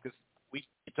 Because we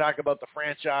can talk about the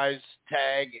franchise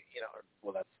tag,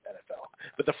 well, that's NFL,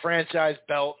 but the franchise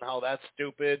belt and how that's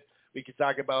stupid. We could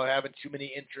talk about having too many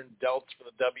interim belts for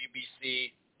the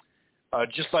WBC,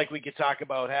 just like we could talk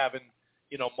about having,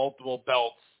 multiple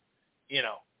belts,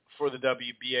 for the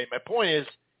WBA. My point is,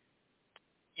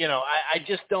 I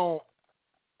just don't.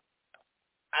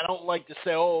 I don't like to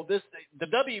say, the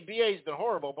WBA has been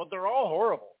horrible, but they're all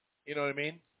horrible. You know what I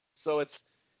mean? So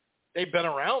they've been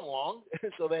around long,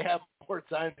 so they have more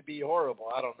time to be horrible.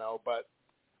 I don't know, but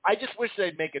I just wish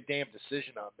they'd make a damn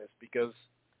decision on this, because,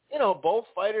 both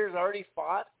fighters already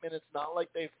fought, and it's not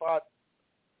like they fought,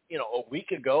 a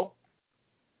week ago.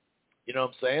 You know what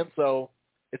I'm saying? So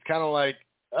it's kind of like,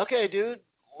 okay, dude,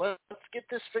 let's get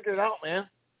this figured out, man.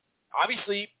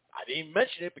 Obviously, I didn't even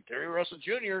mention it, but Gary Russell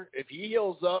Jr., if he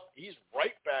heals up, he's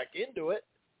right back into it,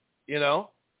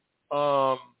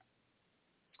 So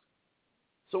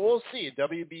we'll see.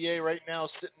 WBA right now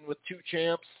sitting with 2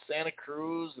 champs, Santa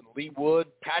Cruz and Lee Wood.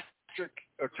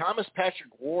 Thomas Patrick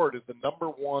Ward is the number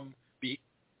 1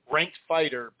 ranked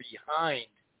fighter behind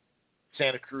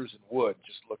Santa Cruz and Wood,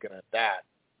 just looking at that.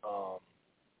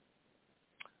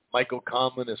 Michael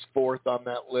Conlon is 4th on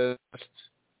that list.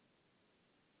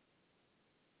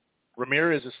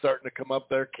 Ramirez is starting to come up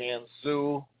there.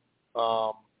 Kansu.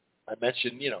 I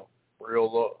mentioned,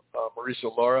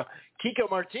 Mauricio Lara. Kiko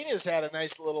Martinez had a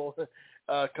nice little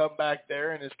comeback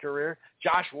there in his career.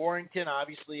 Josh Warrington,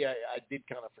 obviously, I did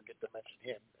kind of forget to mention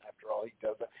him. After all, he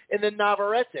does that. And then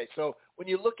Navarrete. So when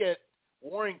you look at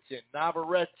Warrington,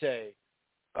 Navarrete,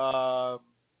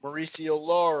 Mauricio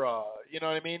Lara, you know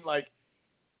what I mean? Like,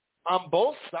 on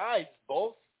both sides,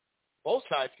 both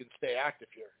sides can stay active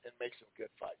here and make some good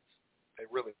fights. They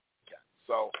really can.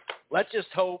 So let's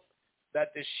just hope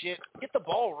that this shit, get the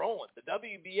ball rolling. The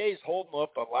WBA is holding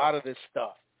up a lot of this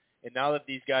stuff. And now that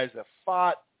these guys have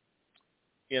fought,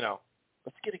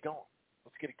 let's get it going.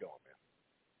 Let's get it going, man.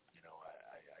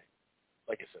 I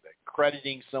like I said,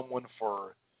 crediting someone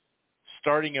for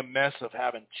starting a mess of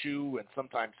having 2 and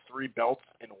sometimes 3 belts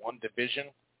in one division,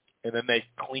 and then they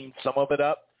clean some of it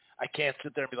up. I can't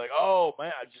sit there and be like, oh,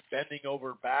 man, I'm just bending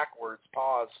over backwards,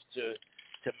 pause to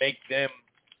make them,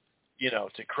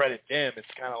 to credit them. It's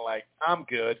kind of like, I'm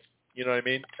good. You know what I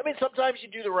mean? I mean, sometimes you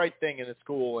do the right thing and it's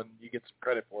cool and you get some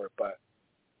credit for it, but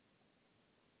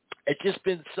it's just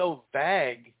been so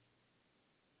vague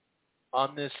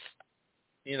on this,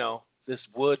 this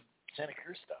Wood Santa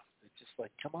Cruz stuff. It's just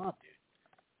like, come on, dude.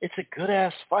 It's a good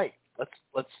ass fight.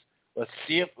 Let's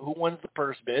see who wins the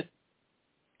purse bid.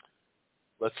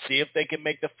 Let's see if they can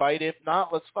make the fight. If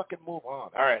not, let's fucking move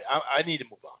on. All right, I need to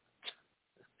move on.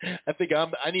 I think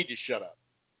I need to shut up.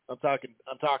 I'm talking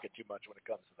too much when it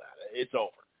comes to that. It's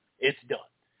over. It's done.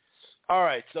 All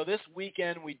right, so this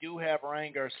weekend we do have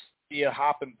Ryan Garcia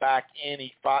hopping back in.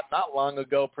 He fought not long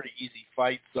ago, pretty easy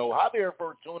fight. So Javier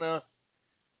Fortuna,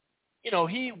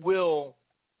 he will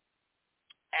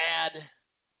add it.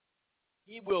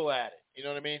 You know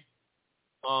what I mean?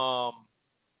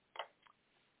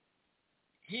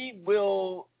 He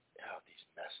will. Oh, these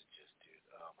messages, dude.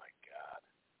 Oh my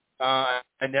God.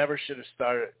 I never should have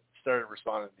started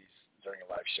responding to these during a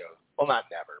live show. Well, not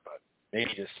never, but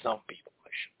maybe to some people I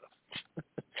should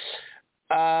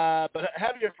have. But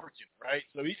Javier Fortuna, right?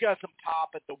 So he's got some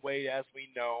pop at the weight, as we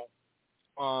know.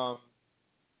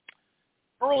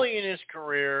 Early in his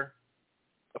career,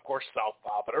 of course,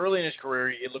 southpaw, but early in his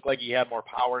career, it looked like he had more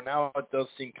power. Now it does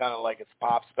seem kind of like it's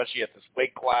pop, especially at this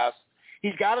weight class.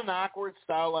 He's got an awkward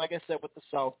style, like I said, with the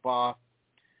southpaw.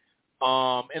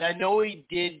 And I know he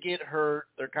did get hurt.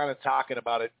 They're kind of talking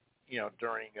about it,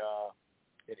 during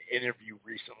an interview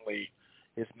recently.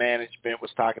 His management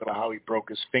was talking about how he broke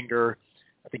his finger.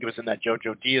 I think it was in that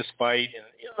Jojo Diaz fight. And,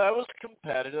 that was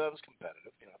competitive. I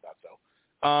thought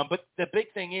so. But the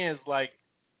big thing is, like,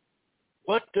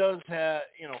 what does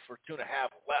Fortuna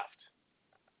have left?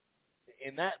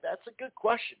 And that's a good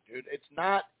question, dude. It's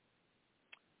not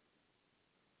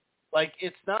like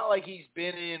he's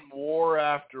been in war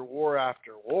after war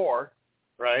after war,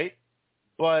 right?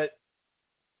 But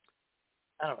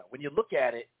I don't know. When you look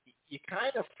at it, you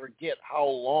kind of forget how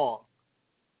long,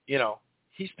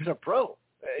 he's been a pro.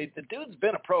 The dude's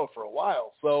been a pro for a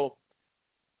while. So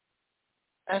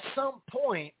at some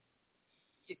point,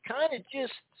 you kind of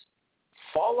just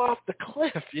fall off the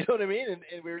cliff, you know what I mean?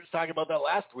 And we were just talking about that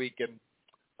last week, and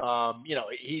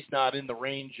he's not in the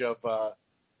range of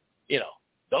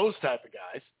those type of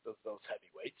guys, those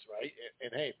heavyweights, right?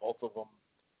 And hey, both of them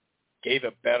gave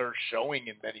a better showing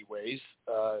in many ways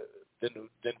than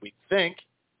we think,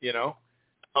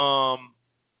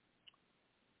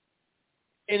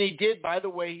 And he did, by the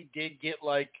way, he did get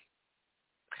like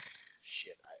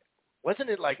wasn't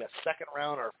it like a second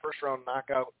round or first round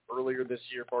knockout earlier this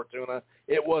year, Fortuna?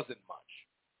 It wasn't much.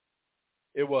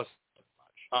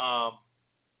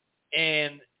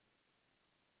 And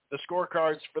the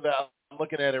scorecards for that, I'm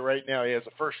looking at it right now. He has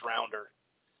a first rounder,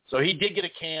 so he did get a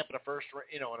camp in a first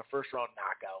round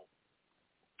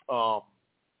knockout.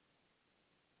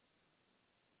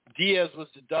 Diaz was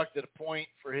deducted a point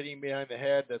for hitting behind the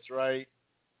head. That's right.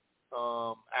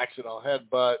 Accidental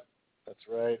headbutt. That's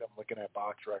right. I'm looking at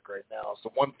box rec right now.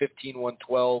 So 115,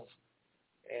 112,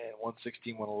 and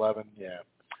 116, 111. Yeah.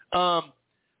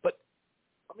 But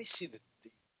let me see the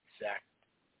exact.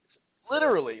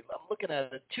 Literally, I'm looking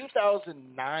at it.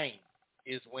 2009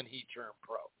 is when he turned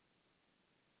pro.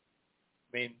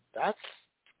 I mean, that's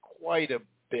quite a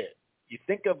bit. You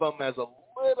think of him as a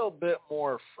little bit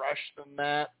more fresh than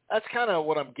that. That's kind of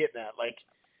what I'm getting at. Like,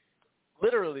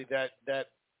 literally, that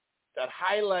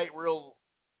highlight reel.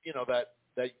 That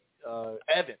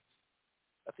Evans,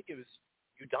 I think it was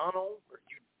Udano or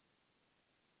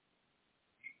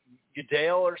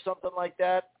Udale or something like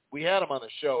that. We had him on the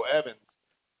show, Evans.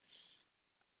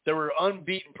 There were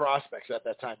unbeaten prospects at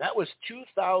that time. That was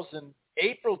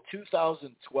April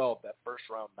 2012, that first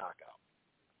round knockout.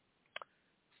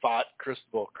 fought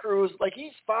Cristobal Cruz. Like,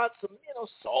 he's fought some,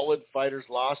 solid fighters,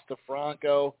 lost to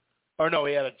Franco. Or no,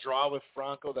 he had a draw with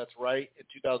Franco, that's right, in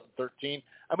 2013.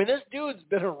 I mean, this dude's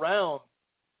been around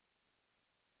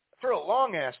for a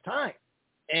long-ass time.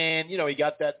 And, he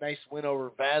got that nice win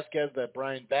over Vasquez, that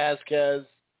Brian Vasquez.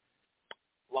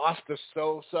 Lost to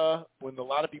Sosa when a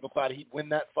lot of people thought he'd win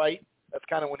that fight. That's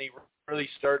kind of when he really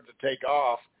started to take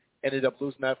off. Ended up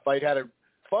losing that fight. Had a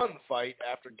fun fight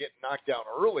after getting knocked down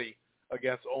early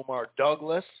against Omar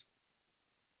Douglas.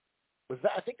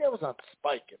 I think that was on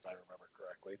Spike, if I remember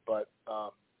correctly. But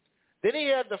then he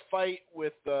had the fight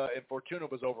with, and Fortuna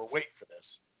was overweight for this.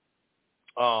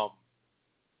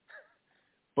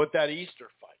 But that Easter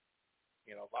fight,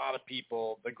 a lot of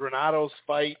people, the Granados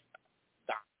fight,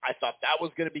 I thought that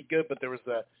was going to be good, but there was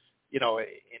an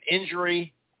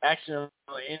injury, accidental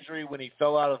injury when he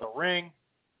fell out of the ring.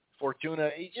 Fortuna,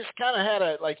 he just kind of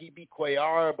had he beat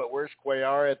Cuellar, but where's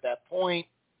Cuellar at that point?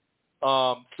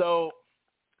 So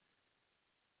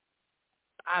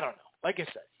I don't know. Like I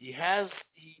said, he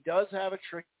does have a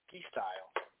tricky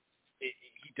style.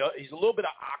 He's a little bit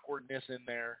of awkwardness in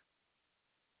there.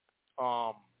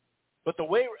 But the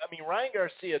way, Ryan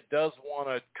Garcia does want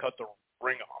to cut the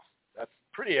ring off. That's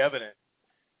pretty evident.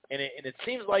 And it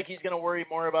seems like he's going to worry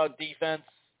more about defense,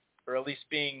 or at least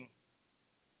being,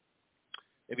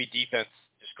 maybe defense,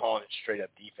 just calling it straight up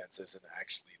defense isn't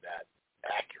actually that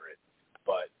accurate,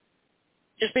 but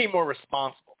just being more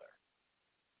responsible there.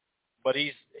 But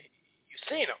you've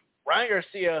seen him. Ryan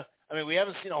Garcia, we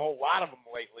haven't seen a whole lot of him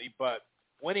lately, but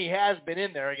when he has been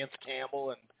in there against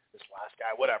Campbell and this last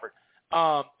guy, whatever,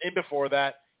 and before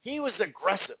that, he was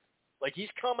aggressive. Like, he's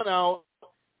coming out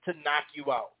to knock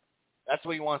you out. That's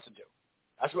what he wants to do.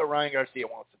 That's what Ryan Garcia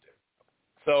wants to do.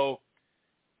 So,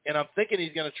 and I'm thinking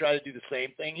he's going to try to do the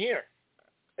same thing here.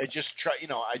 I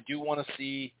do want to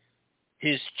see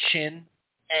his chin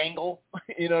angle.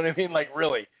 You know what I mean? Like,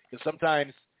 really. Because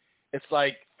sometimes it's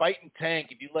like fighting Tank.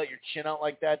 If you let your chin out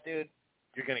like that, dude,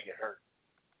 you're going to get hurt.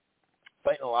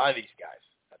 Fighting a lot of these guys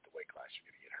at the weight class, you're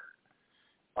going to get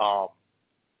hurt.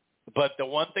 But the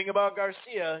one thing about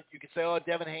Garcia, you could say,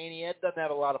 Devin Haney doesn't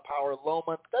have a lot of power.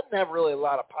 Loma doesn't have really a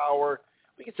lot of power.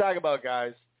 We can talk about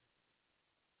guys.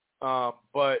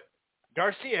 But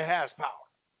Garcia has power.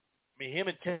 Him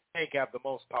and Tank have the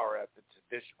most power at the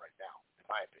division right now, in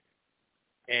my opinion.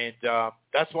 And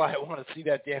that's why I want to see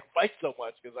that damn fight so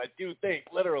much, because I do think,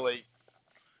 literally,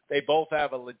 they both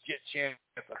have a legit chance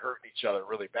of hurting each other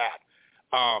really bad.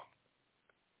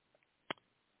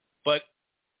 But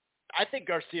I think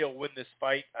Garcia will win this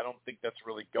fight. I don't think that's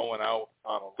really going out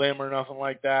on a limb or nothing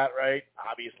like that, right?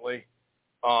 Obviously.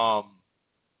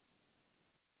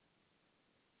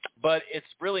 But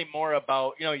it's really more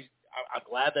about, I'm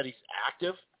glad that he's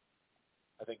active.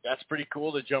 I think that's pretty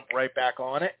cool to jump right back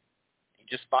on it. He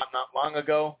just fought not long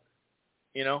ago,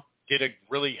 did a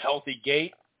really healthy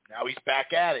gait. Now he's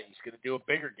back at it. He's going to do a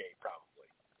bigger gait probably.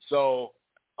 So,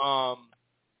 I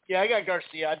got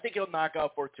Garcia. I think he'll knock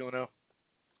out Fortuna.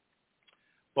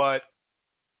 But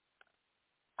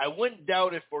I wouldn't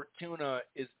doubt if Fortuna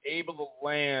is able to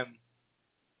land,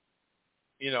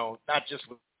 not just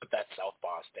with that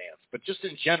southpaw stance, but just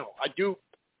in general. I do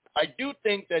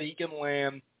think that he can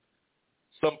land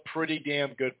some pretty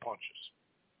damn good punches.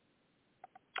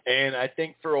 And I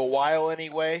think for a while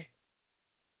anyway,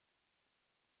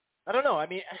 I don't know.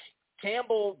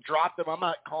 Campbell dropped him. I'm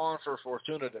not calling for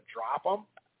Fortuna to drop him,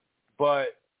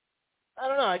 but I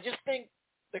don't know. I just think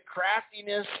the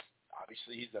craftiness,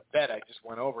 obviously he's a bet I just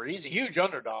went over. He's a huge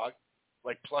underdog,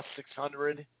 like plus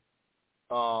 600.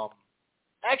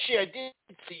 Actually, I did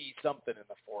see something in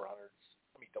the 400s.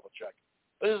 Let me double check.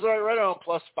 But it was right around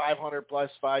plus 500,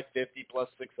 plus 550, plus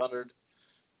 600.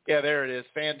 Yeah, there it is.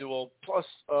 FanDuel plus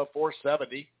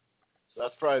 470. So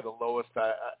that's probably the lowest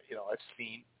I've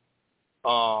seen.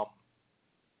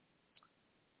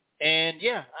 And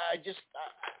yeah,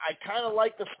 I kind of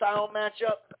like the style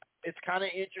matchup. It's kind of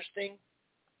interesting.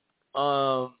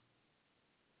 But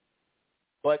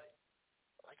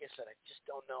like I said, I just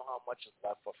don't know how much is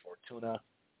left for Fortuna.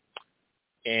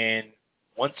 And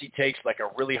once he takes like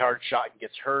a really hard shot and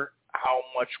gets hurt, how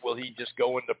much will he just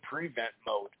go into prevent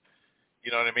mode?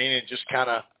 You know what I mean? And just kind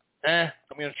of, I'm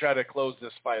going to try to close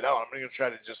this fight out. I'm going to try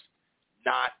to just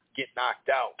not get knocked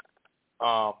out.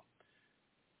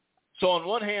 So on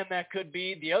one hand, that could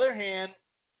be. The other hand,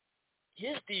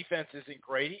 his defense isn't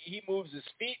great. He moves his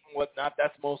feet and whatnot.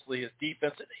 That's mostly his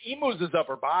defense. He moves his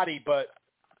upper body, but,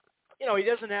 he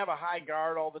doesn't have a high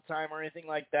guard all the time or anything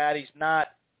like that. He's not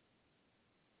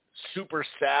super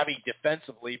savvy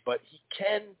defensively, but he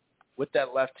can with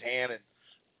that left hand. And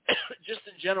just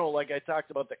in general, like I talked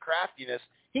about the craftiness,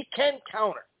 he can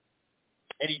counter.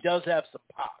 and he does have some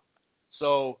pop.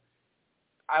 So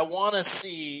I want to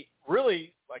see,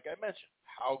 really, like I mentioned,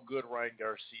 how good Ryan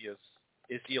Garcia is.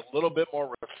 Is he a little bit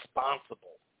more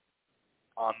responsible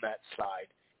on that side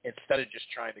instead of just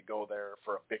trying to go there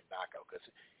for a big knockout? Because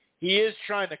he is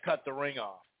trying to cut the ring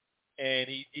off, and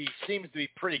he seems to be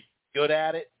pretty good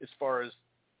at it as far as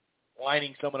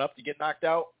lining someone up to get knocked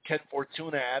out. Ken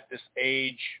Fortuna at this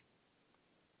age,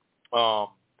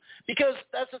 because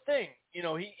that's the thing, you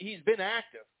know, he's been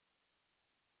active.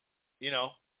 You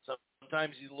know,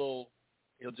 sometimes he'll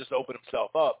just open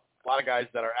himself up. A lot of guys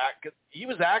that are active. He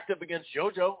was active against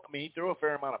JoJo. I mean, he threw a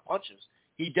fair amount of punches.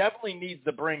 He definitely needs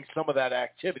to bring some of that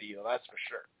activity, though, that's for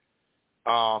sure.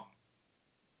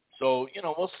 So, you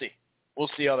know, we'll see.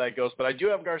 We'll see how that goes. But I do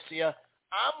have Garcia.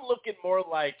 I'm looking more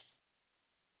like,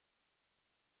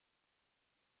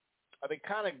 I've been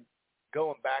kind of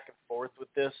going back and forth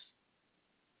with this,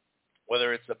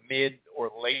 whether it's a mid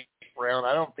or late round.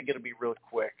 I don't think it'll be real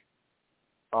quick.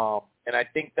 And I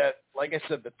think that, like I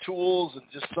said, the tools and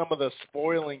just some of the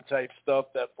spoiling type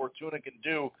stuff that Fortuna can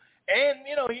do, and,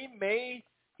 you know, he may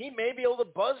be able to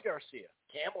buzz Garcia.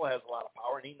 Campbell has a lot of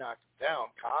power, and he knocked him down,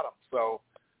 caught him. So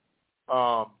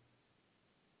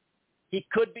he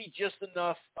could be just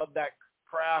enough of that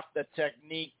craft, the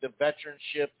technique, the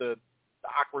veteranship, the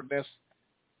awkwardness.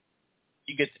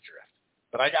 You get the drift.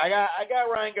 But I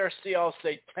got Ryan Garcia, I'll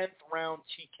say 10th round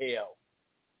TKO.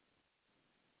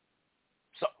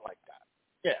 Something like that.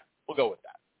 Yeah, we'll go with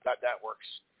that. That works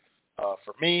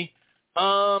for me.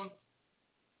 And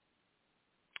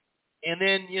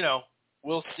then, you know,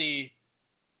 we'll see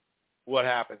what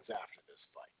happens after this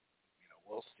fight. You know,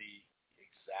 we'll see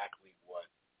exactly what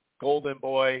Golden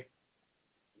Boy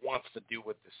wants to do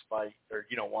with this fight, or,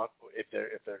 you know, if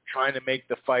they're trying to make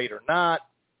the fight or not.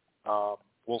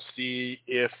 We'll see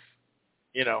if,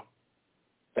 you know,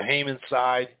 the Heyman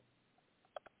side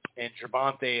and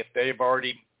Gervonta, if they've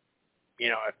already, you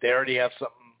know, if they already have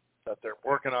something that they're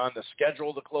working on the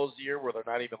schedule to close the year where they're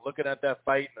not even looking at that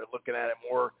fight and they're looking at it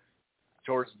more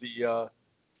towards the,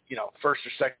 you know, first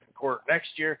or second quarter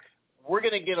next year, we're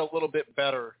going to get a little bit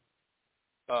better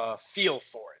feel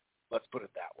for it. Let's put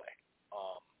it that way.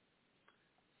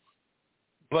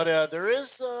 But there is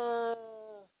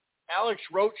Alex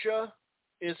Rocha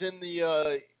is in the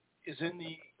I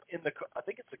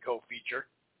think it's a co-feature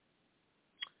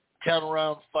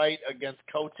 10-round fight against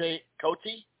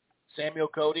Samuel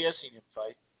Cody. I've seen him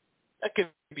fight. That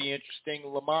could be interesting.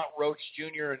 Lamont Roach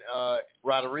Jr. and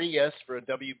Rodriguez for a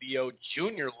WBO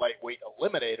junior lightweight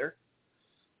eliminator.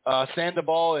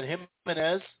 Sandoval and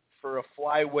Jimenez for a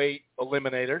flyweight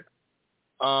eliminator.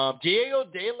 Diego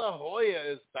De La Hoya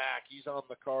is back. He's on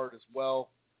the card as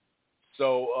well.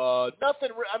 So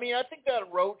nothing. I mean, I think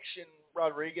that Roach and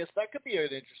Rodriguez, that could be an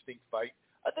interesting fight.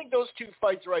 I think those two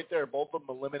fights right there, both of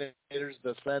them eliminators,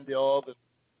 the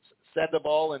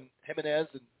Sandoval and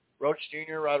Jimenez and Roach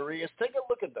Jr., Rodriguez. Take a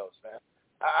look at those, man.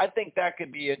 I think that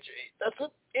could be that's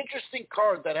an interesting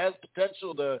card that has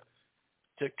potential to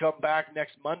come back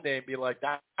next Monday and be like,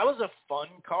 that was a fun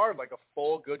card, like a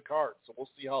full good card. So we'll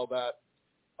see how that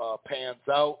pans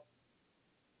out.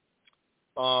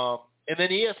 And then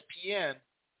ESPN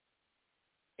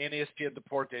and ESPN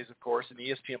Deportes, of course, and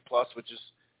ESPN Plus, which is,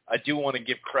 I do want to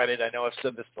give credit. I know I've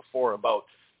said this before about,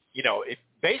 you know, if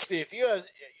you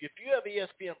have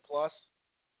ESPN Plus,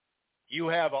 you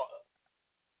have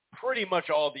pretty much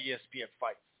all the ESPN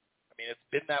fights. I mean, it's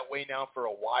been that way now for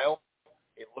a while.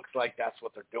 It looks like that's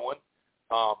what they're doing.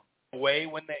 Not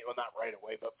right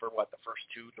away, but for the first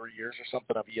 2-3 years or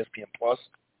something of ESPN Plus.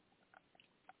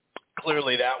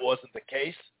 Clearly that wasn't the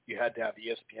case. You had to have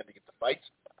ESPN to get the fights.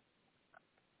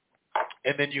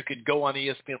 And then you could go on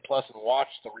ESPN Plus and watch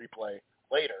the replay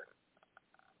later.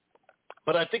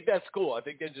 But I think that's cool. I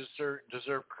think they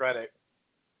deserve credit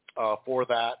for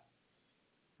that.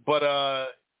 But,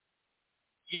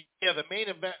 yeah, the main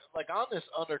event, like on this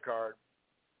undercard,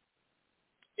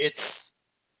 it's,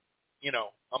 you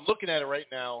know, I'm looking at it right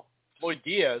now. Floyd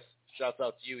Diaz, shouts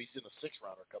out to you. He's in a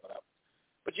 6-rounder coming up.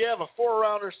 But you have a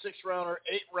 4-rounder, 6-rounder,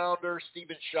 8-rounder,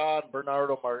 Stephen Shaw, and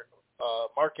Bernardo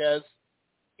Marquez.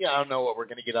 Yeah, I don't know what we're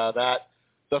going to get out of that.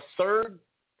 The third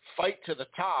fight to the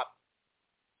top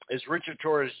is Richard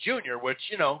Torres Jr., which,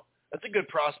 you know, that's a good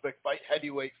prospect fight,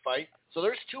 heavyweight fight. So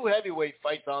there's 2 heavyweight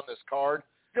fights on this card.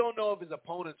 Don't know if his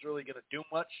opponent's really going to do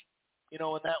much, you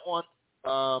know, in that one.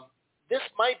 This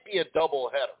might be a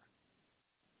doubleheader.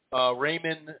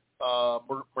 Raymond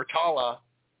Murtala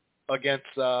against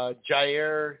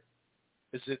Jair,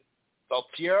 is it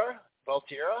Valtierra?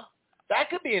 That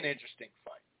could be an interesting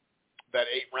fight. That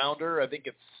 8-rounder, I think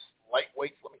it's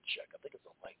lightweight. Let me check. I think it's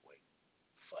a lightweight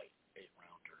fight,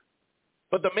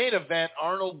 But the main event,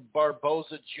 Arnold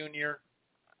Barboza Jr.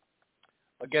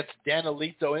 against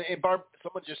Danilito. And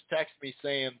someone just texted me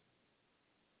saying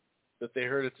that they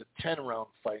heard it's a 10-round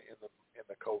fight in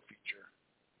the co-feature.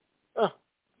 Huh.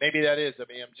 Maybe that is. I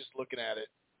mean, I'm just looking at it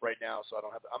right now, so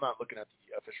I'm not looking at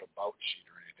the official bout sheet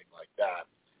or anything like that.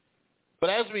 But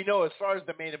as we know, as far as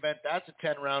the main event, that's a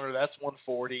 10-rounder. That's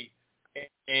 140.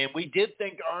 And we did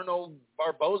think Arnold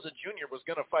Barboza Jr. was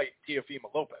going to fight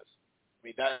Teofimo Lopez. I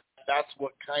mean, that's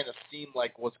what kind of seemed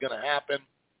like was going to happen.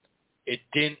 It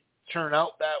didn't turn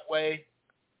out that way.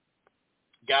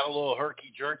 Got a little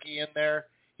herky-jerky in there.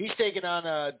 He's taking on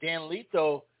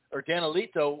Danilito,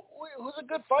 who's a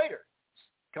good fighter,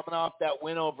 coming off that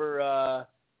win over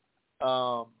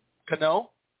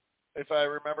Cano, if I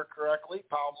remember correctly.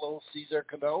 Pablo Cesar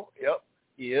Cano. Yep,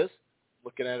 he is.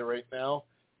 Looking at it right now.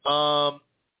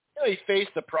 He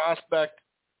faced a prospect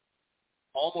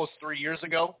almost 3 years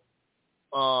ago,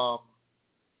 who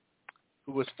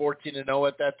was 14-0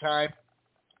 at that time.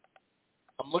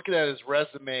 I'm looking at his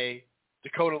resume.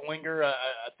 Dakota Linger, I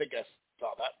think I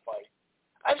saw that fight.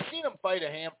 I've seen him fight a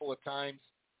handful of times.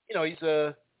 He's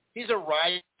a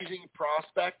rising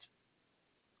prospect.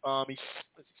 He's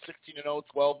 16-0,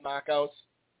 12 knockouts,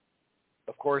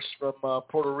 of course, from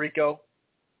Puerto Rico.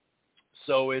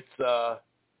 So it's I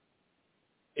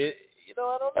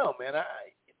don't know, man.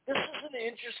 This is an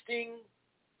interesting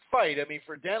fight. I mean,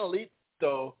 for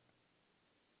Danilito,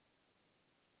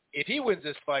 if he wins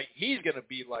this fight, he's going to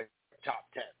be like top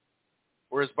 10.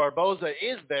 Whereas Barboza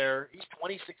is there. He's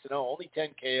 26-0, only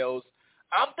 10 KOs.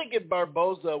 I'm thinking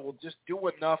Barboza will just do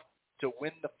enough to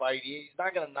win the fight. He's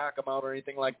not going to knock him out or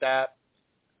anything like that.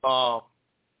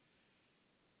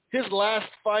 His last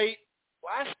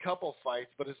couple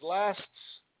fights, but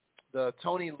the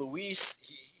Tony Luis,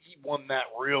 he won that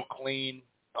real clean.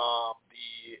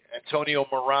 The Antonio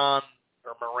Moran,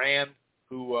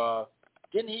 who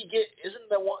didn't he get? Isn't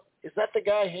that one? Is that the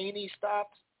guy Haney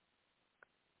stopped?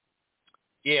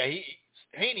 Yeah,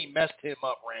 Haney messed him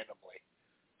up randomly.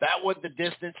 That was the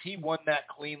distance. He won that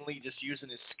cleanly, just using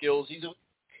his skills.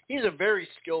 He's a very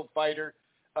skilled fighter.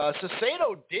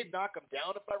 Cicero did knock him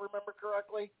down, if I remember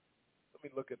correctly. Let me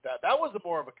look at that. That was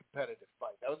more of a competitive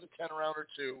fight. That was a 10-rounder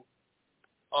too.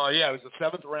 Yeah, it was the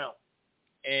 7th round.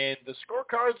 And the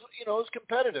scorecards, it was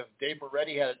competitive. Dave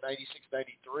Moretti had a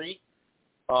 96-93.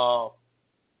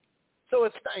 So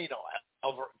it's not,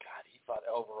 God, he fought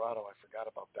Alvarado. I forgot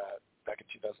about that back in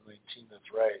 2019. That's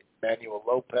right. Manuel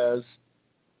Lopez,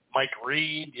 Mike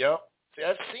Reed. Yep. See,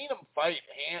 I've seen him fight,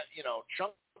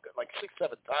 chunk like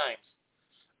 6-7 times.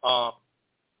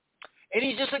 And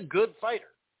he's just a good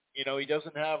fighter. He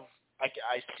doesn't have.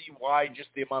 I see why just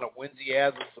the amount of wins he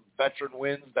has and some veteran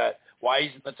wins. Why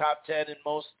he's in the top 10 in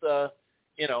most.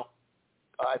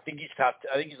 I think he's top.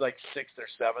 I think he's like 6th or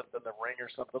 7th in the ring or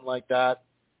something like that.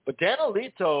 But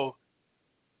Danilito,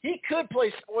 he could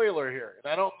play spoiler here,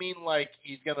 and I don't mean like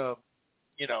he's gonna,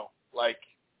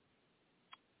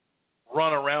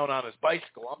 run around on his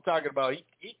bicycle. I'm talking about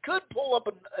he could pull up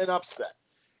an upset.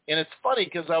 And it's funny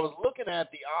because I was looking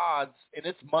at the odds, and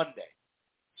it's Monday.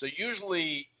 So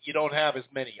usually you don't have as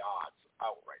many odds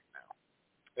out right now.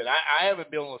 And I haven't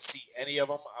been able to see any of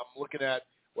them. I'm looking at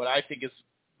what I think is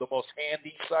the most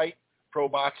handy site, Pro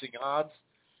Boxing Odds.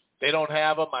 They don't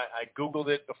have them. I Googled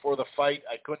it before the fight.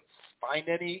 I couldn't find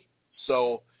any.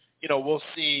 So, we'll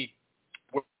see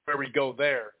where we go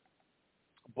there.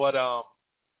 But I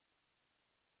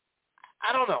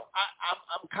don't know.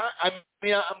 I'm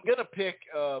going to pick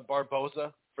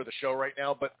Barboza for the show right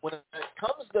now. But when it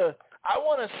comes to, I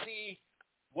want to see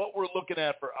what we're looking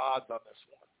at for odds on this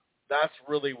one. That's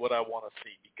really what I want to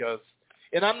see because,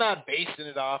 and I'm not basing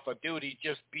it off a dude he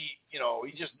just beat. He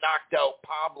just knocked out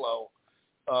Pablo.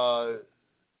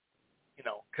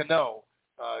 Cano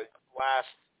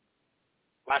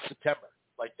last September.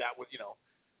 Like that was,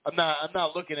 I'm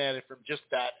not looking at it from just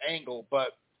that angle,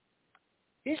 but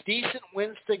he's decent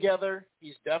wins together.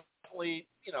 He's definitely,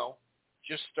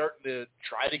 just starting to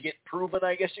try to get proven,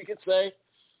 I guess you could say.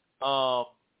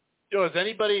 Does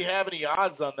anybody have any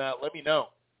odds on that? Let me know.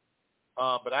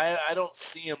 But I don't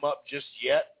see him up just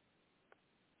yet.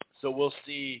 So we'll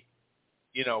see,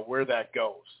 where that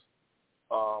goes.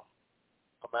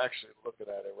 I'm actually looking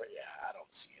at it right. Yeah, I don't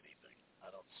see anything.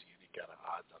 I don't see any kind of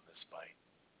odds on this fight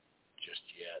just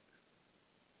yet.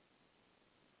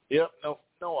 Yep,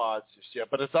 no odds just yet.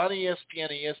 But it's on ESPN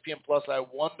and ESPN Plus. I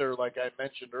wonder, like I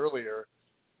mentioned earlier,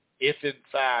 if in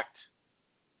fact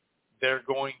they're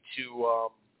going to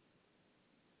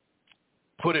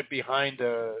put it behind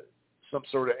some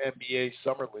sort of NBA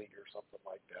summer league or something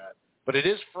like that. But it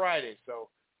is Friday, so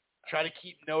try to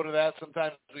keep note of that.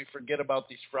 Sometimes we forget about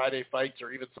these Friday fights,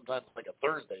 or even sometimes like a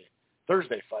Thursday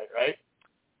fight, right?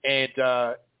 And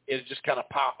it just kind of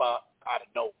pop up out of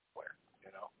nowhere,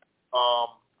 you know.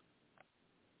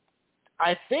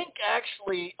 I think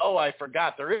actually, I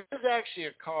forgot. There is actually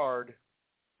a card.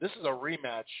 This is a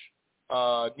rematch.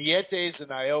 Nietes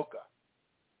and Ioka.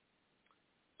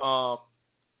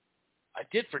 I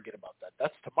did forget about that.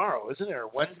 That's tomorrow, isn't it? Or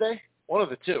Wednesday? One of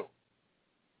the two.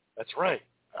 That's right.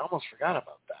 I almost forgot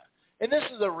about that. And this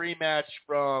is a rematch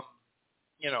from,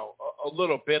 a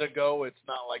little bit ago. It's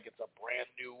not like it's a brand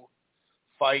new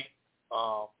fight,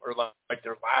 or like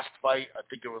their last fight. I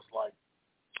think it was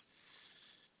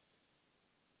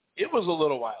a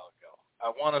little while ago. I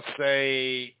want to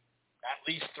say at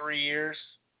least 3 years,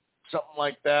 something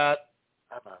like that.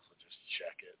 I might as well just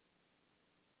check it.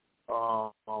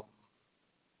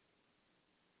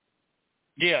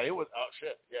 Yeah, it was. Oh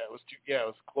shit! Yeah, it was. It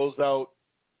was closeout.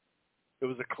 It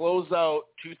was a closeout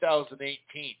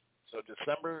 2018. So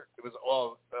December. It was.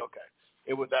 Oh, okay.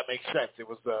 It was. That makes sense. It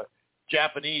was the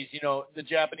Japanese. The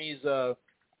Japanese New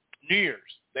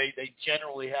Year's. They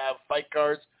generally have fight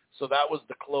cards. So that was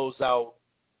the closeout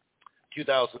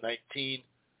 2019.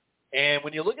 And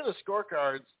when you look at the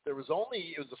scorecards, it was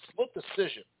a split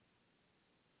decision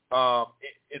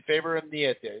in favor of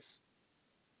Nietes.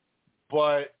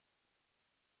 But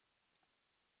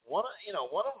one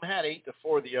of them had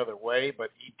 8-4 the other way,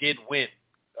 but he did win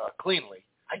cleanly.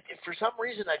 For some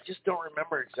reason, I just don't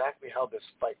remember exactly how this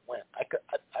fight went.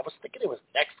 I was thinking it was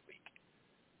next week.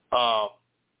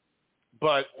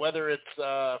 But whether it's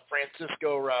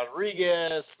Francisco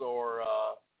Rodriguez or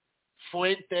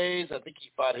Fuentes, I think he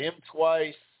fought him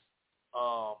twice.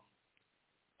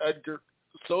 Edgar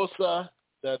Sosa,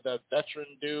 that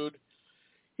veteran dude.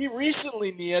 He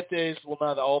recently, Nietes, well,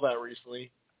 not all that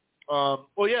recently. It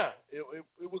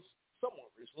was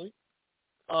somewhat recently.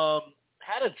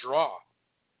 Had a draw,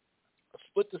 a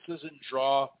split decision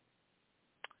draw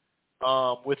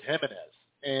with Jimenez.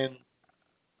 And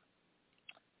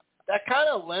that kind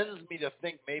of lends me to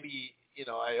think maybe,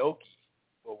 Aoki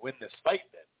will win this fight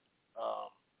then.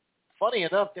 Funny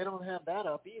enough, they don't have that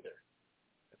up either.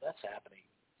 And that's happening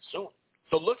soon.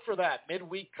 So look for that.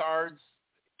 Midweek cards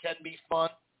can be fun.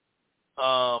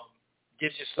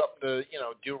 Gives you something to,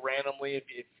 do randomly if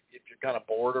you're kind of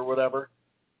bored or whatever.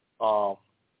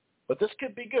 But this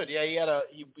could be good. Yeah,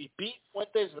 he beat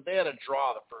Fuentes, but they had a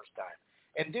draw the first time.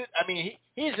 And dude, I mean,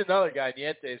 he's another guy,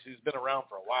 Nietes, who's been around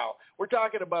for a while. We're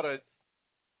talking about a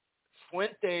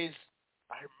Fuentes.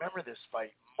 I remember this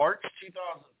fight, March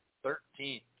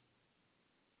 2013.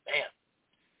 Man,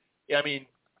 yeah, I mean,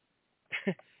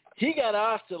 he got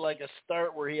off to like a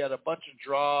start where he had a bunch of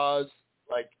draws.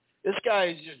 Like this guy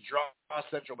is just draw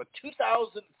central. But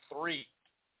 2003,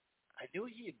 I knew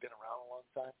he had been around a long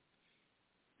time,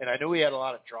 and I knew he had a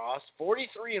lot of draws.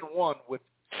 43-1 with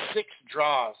 6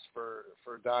 draws for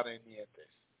Donna Nietes.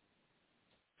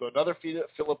 So another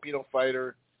Filipino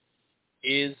fighter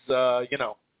is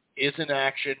in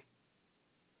action.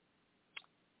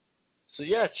 So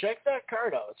yeah, check that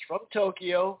card out. It's from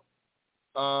Tokyo.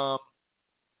 I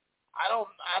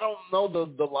don't know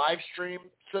the live stream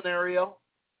scenario,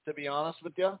 to be honest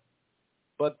with you,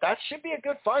 but that should be a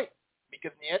good fight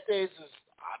because Nietes is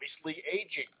obviously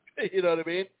aging. You know what I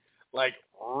mean? Like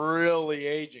really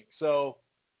aging. So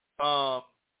that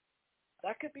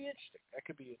could be interesting.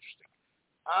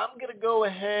 I'm gonna go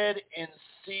ahead and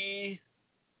see.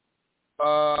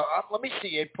 Let me see.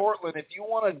 Hey, Portland, if you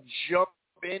want to jump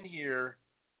in here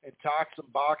and talk some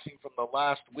boxing from the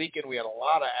last weekend, we had a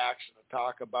lot of action to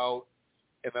talk about,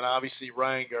 and then obviously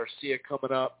Ryan Garcia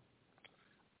coming up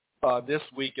this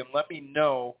week, and let me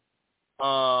know.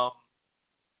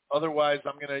 Otherwise,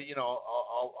 I'm gonna,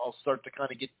 I'll start to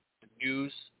kind of get the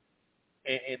news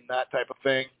and that type of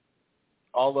thing.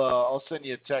 I'll send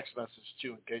you a text message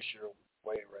too in case you're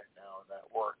away right now and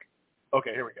at work.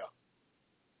 Okay, here we go.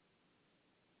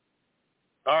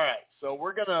 All right, so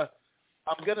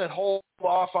I'm gonna hold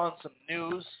off on some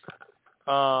news.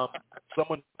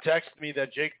 Someone texted me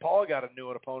that Jake Paul got a new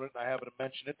opponent, and I haven't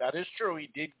mentioned it. That is true. He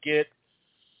did get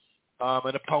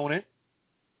an opponent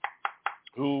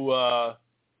who,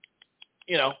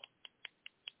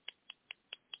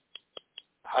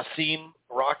 Hasim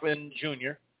Rockman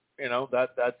Jr.,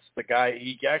 that's the guy.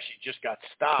 He actually just got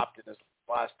stopped in his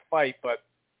last fight. But,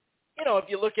 if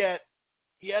you look at,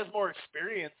 he has more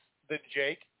experience than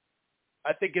Jake.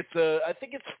 I think it's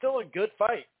still a good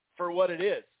fight for what it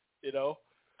is,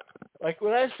 Like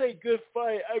when I say good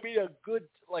fight, I mean a good,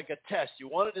 like a test. You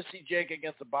wanted to see Jake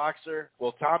against a boxer.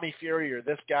 Well, Tommy Fury or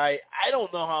this guy, I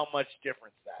don't know how much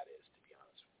difference that is, to be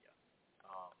honest with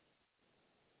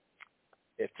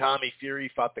if Tommy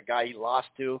Fury fought the guy he lost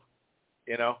to,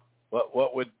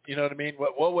 what would, you know what I mean?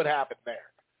 What would happen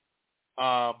there?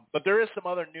 But there is some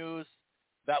other news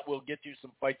that will get you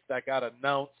some fights that got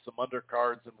announced, some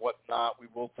undercards and whatnot. We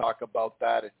will talk about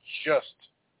that in just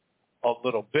a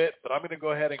little bit. But I'm going to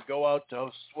go ahead and go out to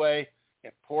Josue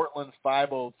in Portland,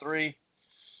 503.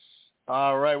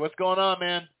 All right, what's going on,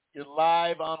 man? You're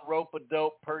live on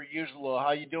Rope-A-Dope per usual.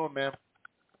 How you doing, man?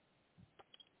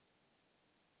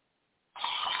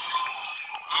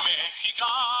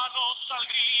 Mexicanos al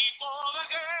grito de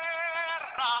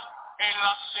guerra, el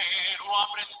acero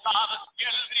apretado y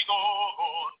el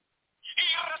rigor, y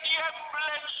retiembla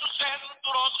en sus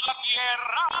centros la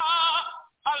tierra,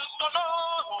 al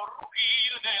sonoro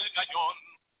rugir del cañón.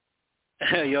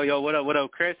 Yo, what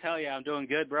up, Chris? Hell yeah, I'm doing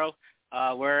good, bro.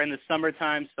 We're in the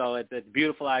summertime, so it's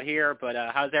beautiful out here, but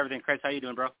how's everything, Chris? How you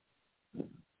doing, bro?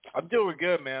 I'm doing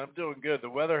good, man. I'm doing good. The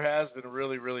weather has been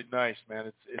really, really nice, man.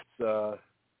 It's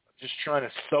just trying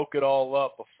to soak it all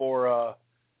up before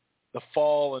the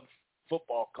fall and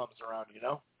football comes around,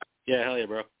 Yeah, hell yeah,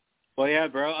 bro. Well, yeah,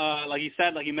 bro. Like you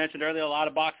said, like you mentioned earlier, a lot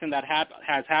of boxing that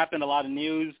has happened, a lot of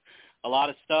news, a lot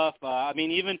of stuff. I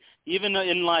mean, even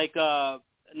in like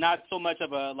not so much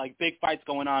of a like big fights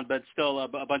going on, but still a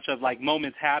bunch of like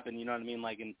moments happen. You know what I mean?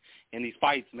 Like in these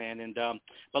fights, man. And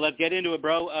but let's get into it,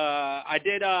 bro. I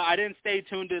didn't stay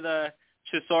tuned to the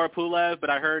Chisora Pulev, but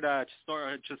I heard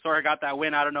Chisora got that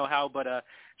win. I don't know how, but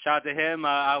shout out to him.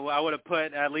 I would have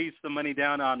put at least the money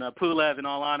down on Pulev, in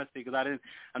all honesty, because I'd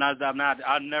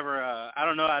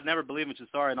never believe in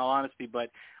Chisora, in all honesty.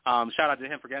 But shout out to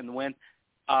him for getting the win.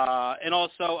 And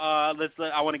also,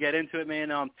 I want to get into it,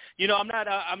 man. I'm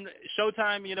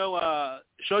Showtime.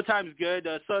 Showtime's good.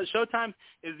 So Showtime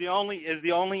is the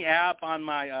only app on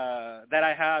my that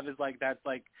I have is like that's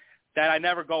like. That I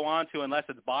never go on to unless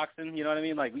it's boxing, you know what I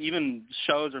mean? Like even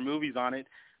shows or movies on it.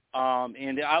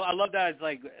 And I love that it's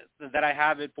like that I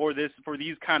have it for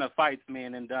these kind of fights,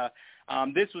 man. And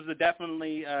this was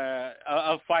definitely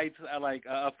a fight,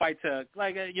 a fight to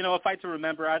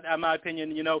remember. In my opinion,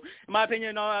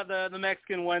 the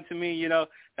Mexican won to me,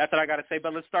 that's what I got to say.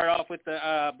 But let's start off with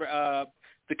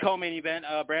the co-main event,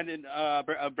 Brandon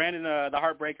the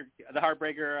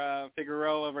Heartbreaker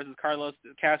Figueroa versus Carlos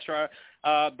Castro.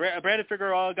 Brandon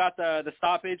Figueroa got the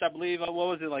stoppage, I believe. What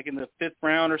was it, like in the 5th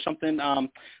round or something? It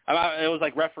was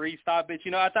like referee stoppage.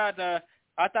 I thought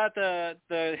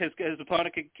his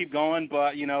opponent could keep going,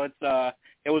 but it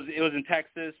was in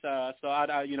Texas, so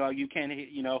you can't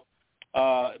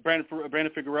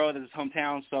Brandon Figueroa, that's his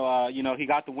hometown, so he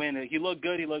got the win. He looked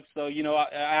good. He looked so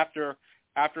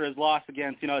after his loss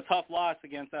against, a tough loss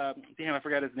against, I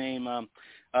forgot his name.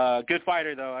 Good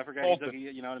fighter, though. I forgot.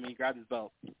 He grabbed his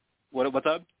belt. What's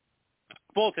up?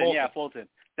 Fulton. Yeah, Fulton.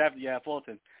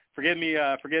 Fulton. Forgive me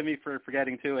for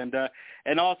forgetting, too.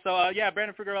 And also,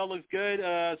 Brandon Figueroa looks good.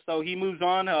 So he moves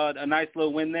on. A nice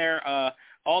little win there.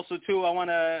 Also, too, I want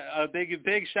a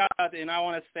big shout out, and I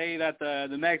want to say that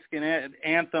the Mexican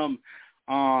anthem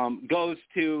goes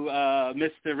to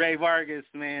Mr. Ray Vargas,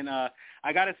 man.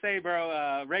 I gotta say,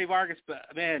 bro, Ray Vargas,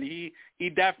 man, he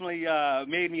definitely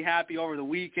made me happy over the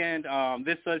weekend.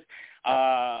 This was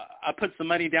I put some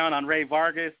money down on Ray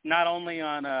Vargas, not only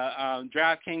on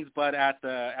DraftKings but at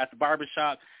the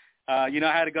barbershop. I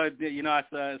had to go. I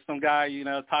saw some guy,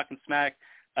 talking smack,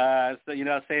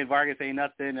 saying Vargas ain't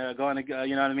nothing,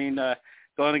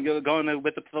 going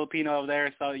with the Filipino over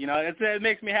there. So, it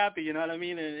makes me happy, you know what I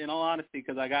mean, in all honesty,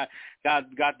 because I got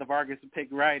the Vargas pick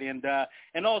right. And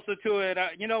also to it,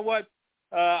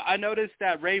 I noticed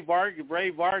that Ray Vargas,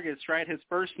 right, his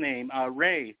first name,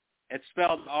 Ray, it's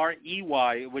spelled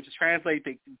R-E-Y, which translates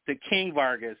to King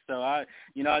Vargas. So I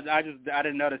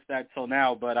didn't notice that till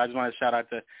now, but I just want to shout out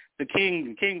to the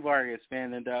King Vargas,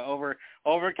 man, and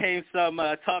overcame some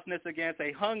toughness against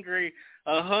a hungry,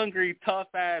 tough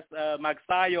ass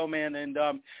Magsayo, man, and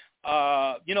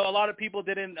a lot of people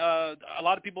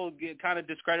kind of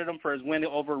discredit him for his win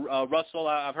over Russell.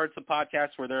 I've heard some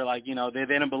podcasts where they're like, they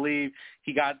didn't believe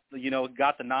he got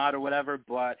the nod or whatever.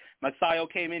 But Magsayo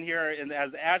came in here and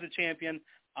as a champion,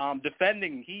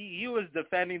 defending. He was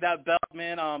defending that belt,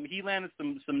 man. He landed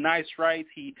some nice strikes.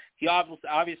 He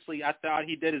obviously I thought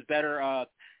he did his better.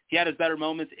 He had his better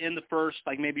moments in the first,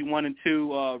 like maybe 1 and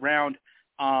 2 round.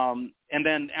 And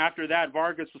then after that,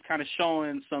 Vargas was kind of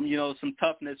showing some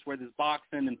toughness with his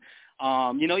boxing and,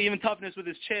 even toughness with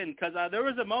his chin. Because there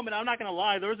was a moment, I'm not going to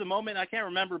lie, there was a moment, I can't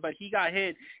remember, but he got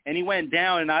hit and he went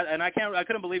down. And I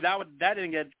couldn't believe that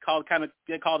didn't get called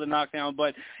a knockdown.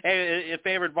 But hey, it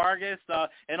favored Vargas.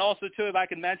 And also, too, if I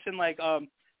can mention,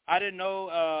 I didn't know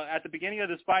at the beginning of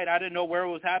this fight, I didn't know where it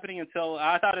was happening until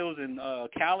I thought it was in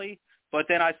Cali. But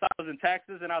then I saw it was in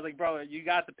Texas, and I was like, bro, you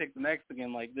got to pick the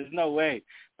Mexican. Like, there's no way.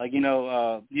 Like, you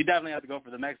definitely have to go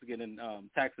for the Mexican in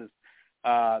Texas.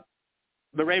 But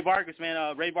Ray Vargas,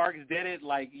 man, Ray Vargas did it.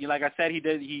 Like I said, he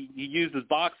did. He used his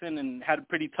boxing and had a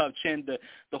pretty tough chin to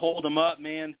hold him up,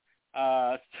 man.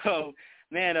 But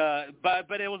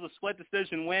it was a split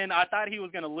decision win. I thought he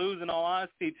was going to lose, in all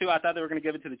honesty, too. I thought they were going to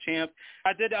give it to the champ.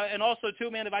 I did, and also,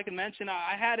 too, man, if I can mention,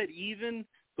 I had it even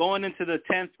going into the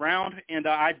 10th round, and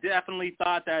I definitely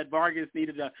thought that Vargas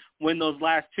needed to win those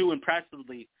last two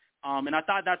impressively. And I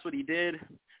thought that's what he did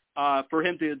for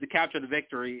him to capture the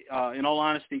victory, in all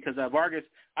honesty, because Vargas,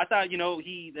 I thought,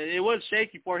 it was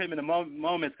shaky for him in the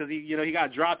moments because he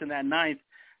got dropped in that 9th.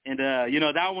 And,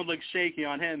 that one looked shaky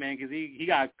on him, man, because he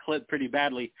got clipped pretty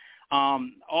badly.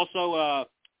 Also,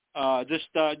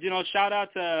 shout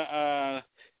out to,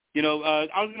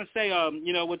 I was going to say,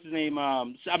 what's his name?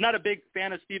 I'm not a big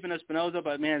fan of Steven Espinoza,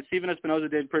 but, man, Steven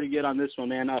Espinoza did pretty good on this one,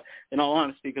 man, in all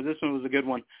honesty, because this one was a good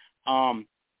one.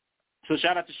 So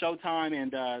shout out to Showtime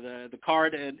and the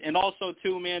card. And also,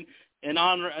 too, man, an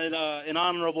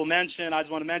honorable mention. I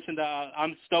just want to mention that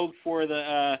I'm stoked for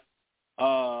the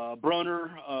Broner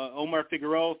Omar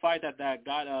Figueroa fight that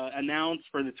got announced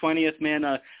for the 20th, man.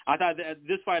 I thought that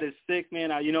this fight is sick,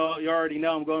 man. You already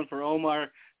know I'm going for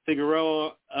Omar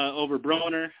Figueroa over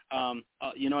Broner.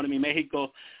 You know what I mean?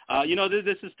 Mexico.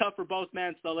 This is tough for both,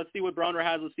 man. So let's see what Broner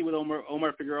has. Let's see what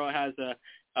Omar Figueroa has. Let's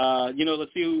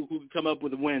see who can come up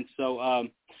with a win. So,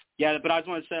 but I just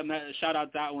want to say, shout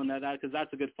out that one, because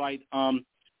that's a good fight.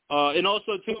 And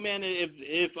also, too, man,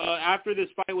 if after this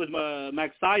fight with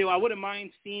Magsayo, I wouldn't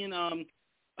mind seeing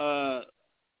a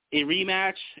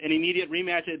rematch, an immediate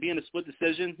rematch, it being a split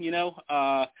decision,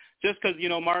 just because,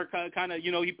 Mark kind of,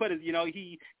 he put his,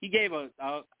 he gave a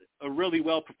really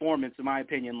well performance, in my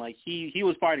opinion. Like, he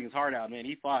was fighting his heart out, man.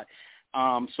 He fought.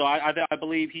 So I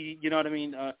believe he,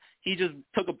 he just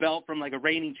took a belt from like a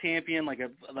reigning champion, like a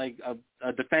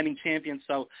defending champion.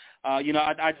 So, I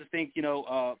just think,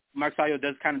 Magsayo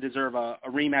does kind of deserve a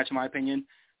rematch, in my opinion.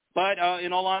 But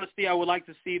in all honesty, I would like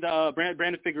to see the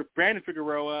Brandon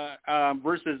Figueroa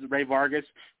versus Ray Vargas,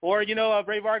 or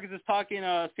Ray Vargas is talking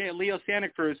Leo Santa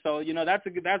Cruz. So that's a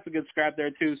good scrap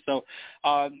there too. So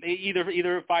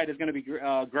either fight is going to be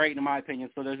great, in my opinion.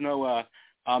 So there's no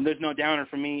downer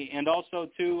for me. And also,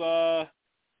 too,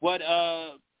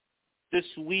 this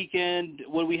weekend,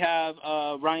 what we have,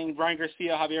 Ryan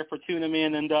Garcia, Javier Fortuna,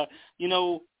 man. And,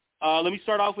 let me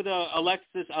start off with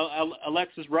Alexis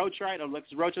Roach, right?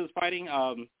 Alexis Roach is fighting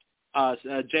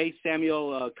J.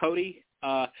 Samuel Cody.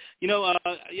 I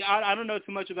don't know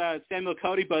too much about Samuel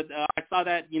Cody, but I saw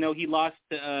that, he lost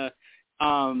to,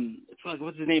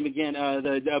 what's his name again?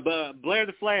 Blair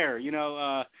the Flair,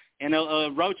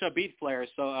 and Rocha beat Flair.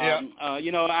 So,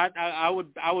 I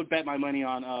would bet my money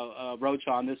on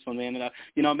Rocha on this one, man. And,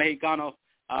 Mexicano,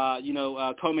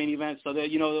 co-main event. So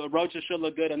that, Rocha should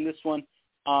look good on this one.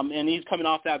 And he's coming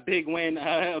off that big win,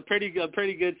 a pretty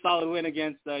good solid win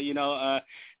against, Blair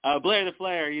the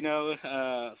Flair,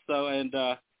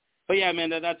 but yeah, man,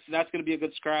 that's going to be a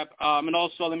good scrap. And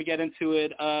also, let me get into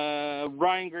it.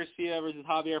 Ryan Garcia versus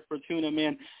Javier Fortuna,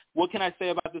 man. What can I say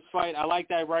about this fight? I like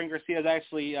that Ryan Garcia is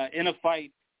actually in a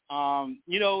fight. I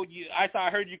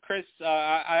heard you, Chris.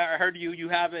 I heard you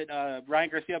have it, Ryan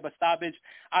Garcia by stoppage.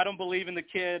 I don't believe in the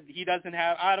kid.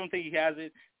 I don't think he has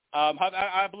it.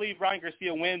 I believe Ryan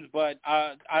Garcia wins, but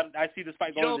I see this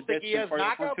fight going the distance. You don't think he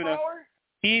has knockout power?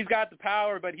 He's got the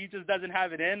power, but he just doesn't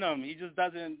have it in him. He just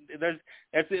doesn't.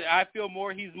 I feel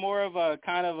he's more of a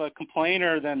kind of a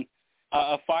complainer than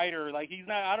a fighter. Like, he's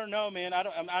not. I don't know, man.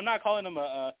 I'm not calling him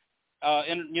an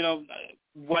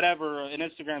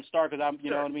Instagram star, because I'm, you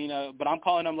know what I mean. But I'm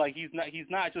calling him, like, he's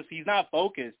not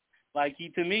focused. Like,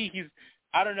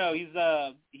 I don't know.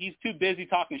 He's too busy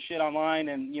talking shit online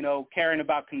and, caring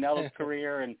about Canelo's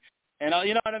career and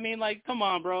you know what I mean? Like, come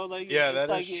on, bro. Like, yeah, that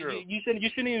like, is true. You shouldn't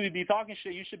even be talking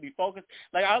shit. You should be focused.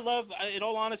 Like, in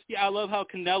all honesty, I love how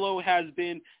Canelo has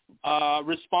been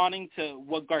responding to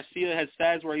what Garcia has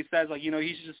said, where he says, like, he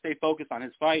should just stay focused on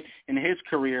his fight and his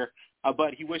career.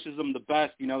 But he wishes him the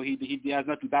best. He has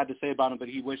nothing bad to say about him, but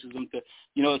he wishes him to,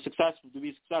 to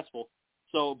be successful.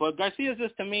 So, but Garcia's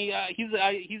just, to me, he's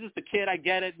just a kid. I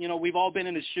get it. We've all been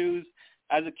in his shoes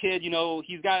as a kid.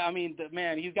 He's got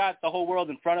the whole world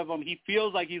in front of him. He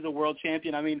feels like he's a world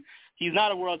champion. I mean, he's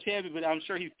not a world champion, but I'm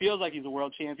sure he feels like he's a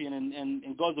world champion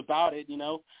and goes about it,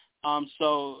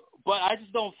 So, but I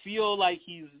just don't feel like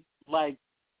he's like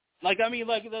Like, I mean,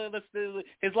 like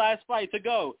his last fight to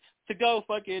go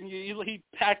fucking he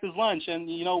packed his lunch and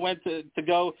went to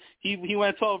go. He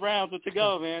went 12 rounds with to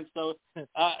go, man. So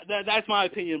that's my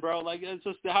opinion, bro. Like, it's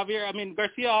just Javier. I mean,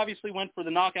 Garcia obviously went for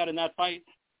the knockout in that fight,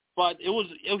 but he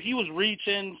was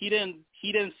reaching. He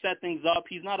didn't set things up.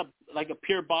 He's not a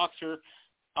pure boxer.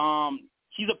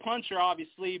 He's a puncher,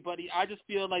 obviously, but I just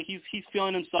feel like he's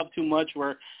feeling himself too much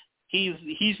where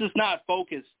he's just not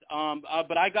focused.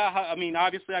 But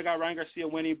obviously I got Ryan Garcia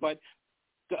winning, but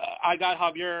I got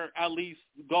Javier at least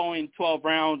going 12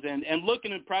 rounds and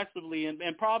looking impressively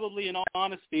and probably, in all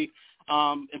honesty,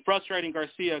 and frustrating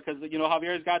Garcia because,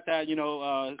 Javier's got that,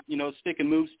 stick and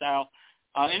move style.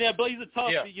 But he's a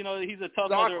tough, he's a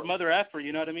tough mother effer,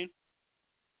 you know what I mean?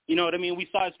 You know what I mean? We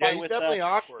saw his fight with definitely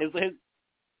awkward.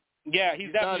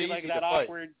 He's definitely like that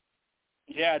awkward.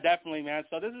 Yeah, definitely, man.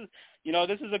 So this is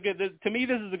a good. To me,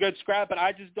 this is a good scrap, but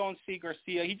I just don't see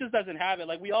Garcia. He just doesn't have it.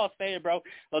 Like we all say it, bro.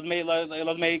 Los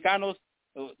Mexicanos.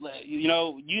 You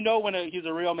know when he's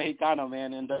a real Mexicano,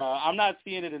 man. And I'm not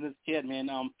seeing it in this kid, man.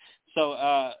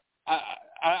 I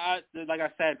like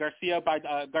I said, Garcia by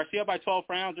 12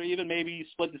 rounds, or even maybe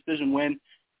split decision win,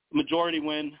 majority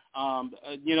win.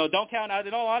 Don't count out.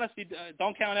 In all honesty,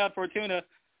 don't count out Fortuna.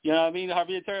 You know what I mean?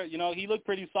 Javier, he looked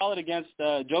pretty solid against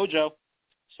JoJo.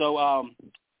 So,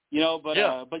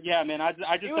 but yeah, man, I just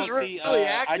don't see. He was really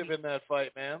active in that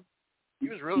fight, man. He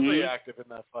was really active in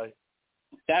that fight.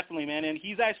 Definitely, man, and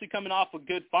he's actually coming off a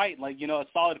good fight, like a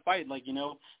solid fight, like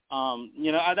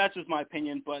that's just my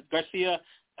opinion. But Garcia,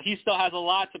 he still has a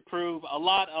lot to prove, a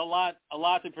lot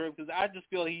to prove, because I just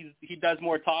feel he does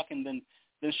more talking than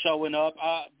showing up.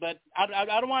 But I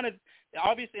don't want to.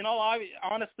 Obviously, in all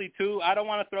honesty, too, I don't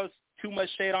want to throw too much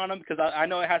shade on him because I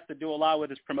know it has to do a lot with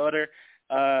his promoter,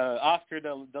 Oscar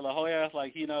De La Hoya.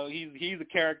 Like, he's a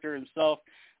character himself.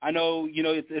 I know,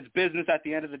 it's business at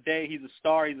the end of the day. He's a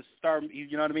star. You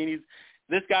know what I mean?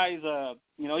 This guy's he's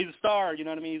a star. You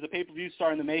know what I mean? He's a pay-per-view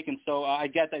star in the making. So I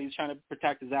get that he's trying to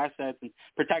protect his assets and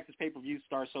protect his pay-per-view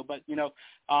star. So, but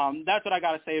that's what I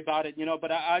got to say about it.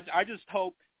 But I just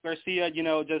hope Garcia,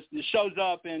 just shows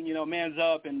up and, mans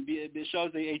up and shows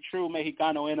a true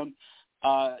Mexicano in him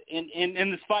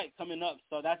in this fight coming up.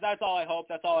 So that's all I hope.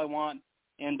 That's all I want.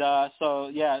 And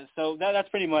so that's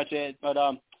pretty much it. But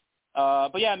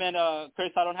yeah, man,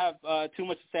 Chris, I don't have too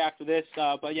much to say after this.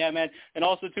 But yeah, man, and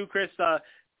also too, Chris,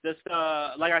 just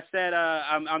like I said,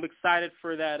 I'm excited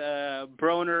for that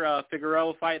Broner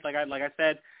Figueroa fight. Like I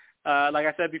said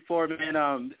before, man,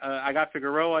 I got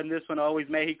Figueroa in this one. Always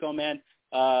Mexico, man.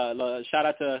 Shout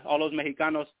out to all those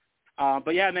Mexicanos.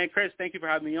 But yeah, man, Chris, thank you for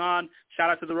having me on. Shout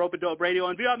out to the Rope-A-Dope Radio,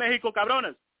 and Viva Mexico,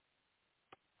 cabrones.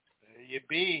 There you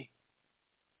be.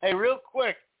 Hey, real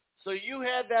quick, so you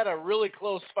had a really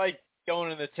close fight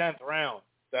going in the 10th round,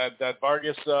 that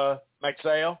Vargas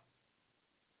Magsayo?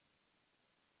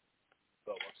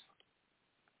 Oh,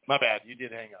 my bad, you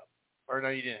did hang up. Or no,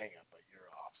 you didn't hang up, but you're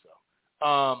off.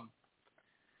 So,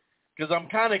 because I'm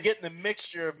kind of getting a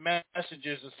mixture of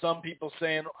messages of some people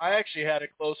saying I actually had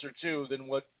it closer too than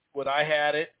what I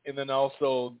had it, and then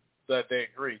also that they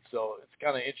agreed. So it's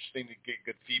kind of interesting to get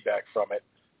good feedback from it.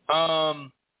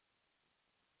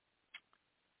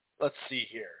 Let's see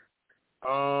here.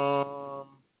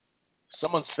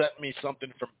 Someone sent me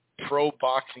something from Pro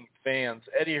Boxing Fans.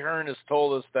 Eddie Hearn has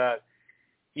told us that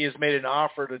he has made an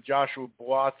offer to Joshua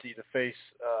Buatsi to face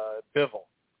Bivol.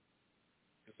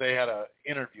 They had an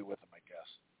interview with him, I guess.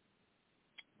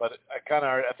 But I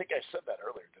think I said that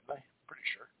earlier, didn't I? I'm pretty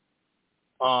sure.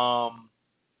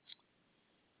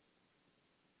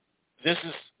 This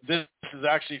is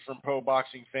actually from Pro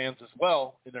Boxing Fans as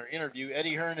well. In their interview,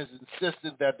 Eddie Hearn has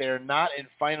insisted that they are not in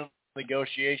final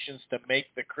negotiations to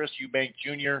make the Chris Eubank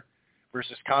Jr.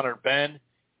 versus Conor Benn,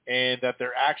 and that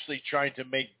they're actually trying to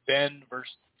make Benn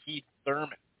versus Keith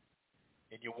Thurman.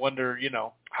 And you wonder,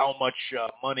 how much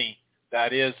money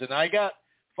that is. And I got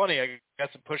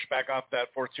some pushback off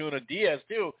that Fortuna Diaz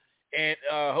too. And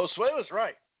Josue was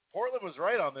right. Portland was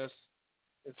right on this,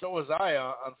 and so was I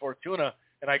on Fortuna.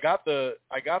 And I got the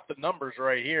numbers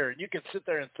right here. And you can sit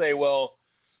there and say, well,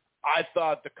 I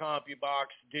thought the CompuBox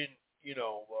didn't,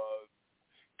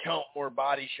 count more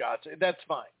body shots. That's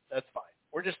fine.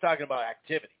 We're just talking about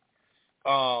activity.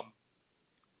 But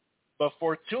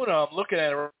Fortuna, I'm looking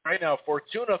at it right now.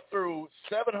 Fortuna threw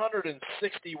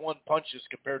 761 punches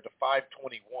compared to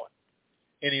 521.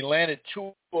 And he landed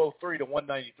 203 to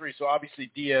 193. So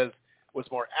obviously Diaz was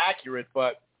more accurate.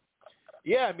 But,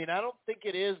 yeah, I mean, I don't think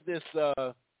it is this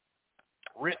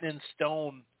written in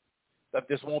stone that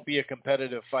this won't be a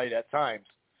competitive fight at times.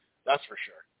 That's for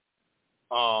sure.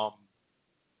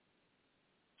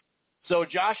 So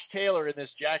Josh Taylor in this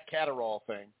Jack Catterall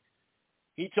thing,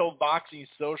 he told Boxing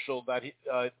Social that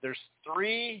there's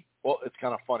 3. Well, it's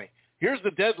kind of funny. Here's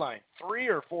the deadline: 3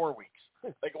 or 4 weeks.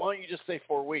 Like, why don't you just say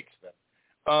 4 weeks then?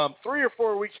 3 or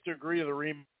 4 weeks to agree to the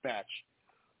rematch.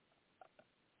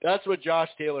 That's what Josh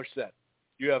Taylor said.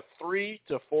 You have 3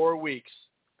 to 4 weeks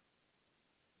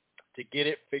to get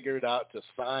it figured out, to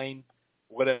sign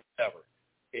whatever.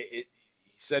 He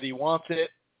said he wants it,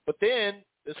 but then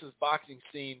this is Boxing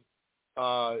Scene.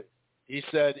 He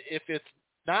said, if it's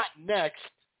not next,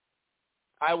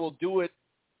 I will do it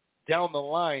down the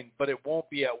line, but it won't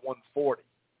be at 140.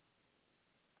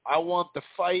 I want the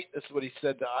fight, this is what he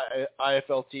said to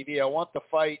IFL TV, I want the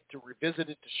fight to revisit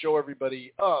it to show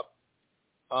everybody up.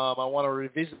 I want to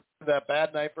revisit that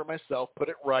bad night for myself, put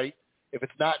it right. If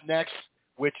it's not next,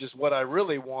 which is what I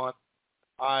really want,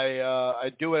 I'll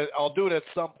do it at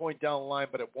some point down the line,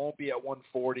 but it won't be at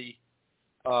 140.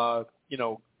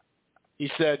 He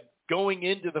said, going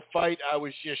into the fight, I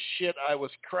was just shit. I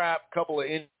was crap. Couple of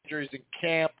injuries in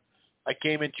camp. I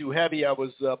came in too heavy. I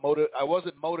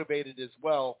wasn't motivated as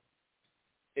well.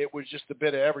 It was just a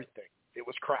bit of everything. It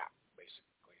was crap,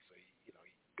 basically. So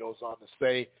he goes on to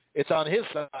say it's on his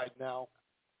side now.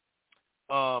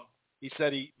 He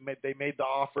said they made the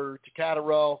offer to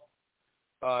Catterall.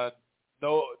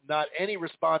 No, not any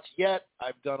response yet.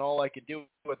 I've done all I can do.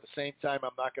 At the same time,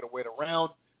 I'm not going to wait around.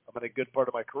 I'm in a good part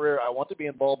of my career. I want to be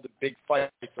involved in big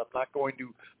fights. I'm not going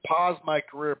to pause my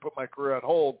career, put my career on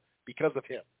hold because of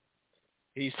him.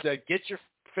 He said, get your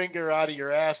finger out of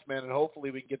your ass, man, and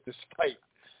hopefully we can get this fight.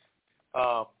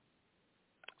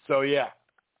 So, yeah,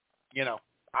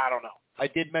 I don't know. I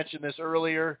did mention this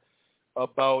earlier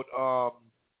about,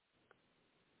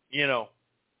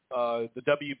 the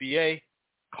WBA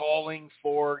calling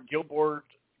for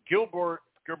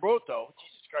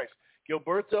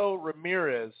Gilberto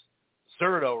Ramirez,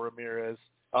 Zurdo Ramirez,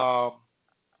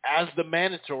 as the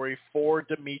mandatory for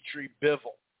Dimitri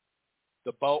Bivol.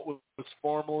 The bout was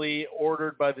formally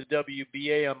ordered by the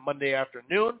WBA on Monday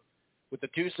afternoon, with the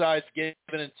two sides given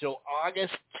until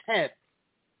August 10th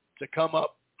to come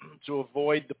up to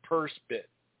avoid the purse bid.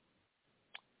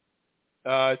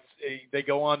 They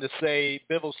go on to say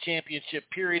Bivol's championship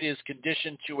period is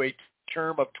conditioned to a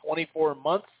term of 24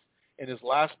 months, and his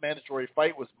last mandatory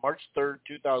fight was March 3rd,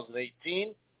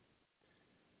 2018.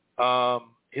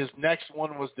 His next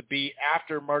one was to be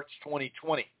after March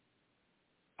 2020.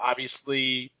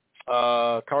 Obviously,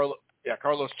 Carlos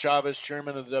Chavez,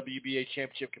 chairman of the WBA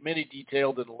Championship Committee,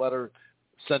 detailed in a letter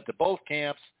sent to both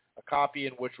camps, a copy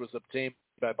in which was obtained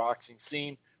by Boxing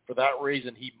Scene. For that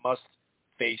reason, he must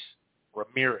face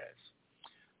Ramirez.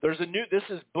 This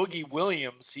is Boogie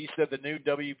Williams. He said the new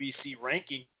WBC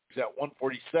rankings at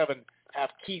 147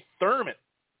 have Keith Thurman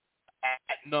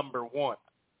at number 1.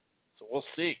 So we'll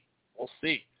see.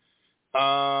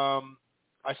 I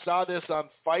saw this on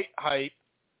Fight Hype.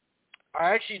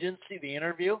 I actually didn't see the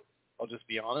interview. I'll just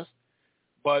be honest.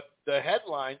 But the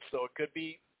headline, so it could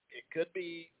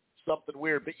be something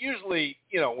weird. But usually,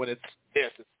 when it's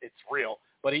this, it's real.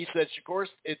 But he said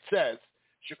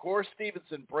Shakur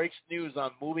Stevenson breaks news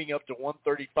on moving up to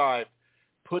 135,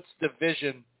 puts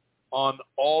division on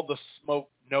all the smoke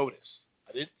notice.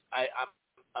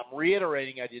 I'm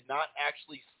reiterating, I did not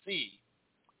actually see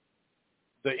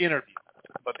the interview.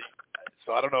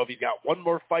 So I don't know if he's got one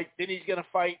more fight, then he's going to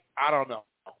fight. I don't know.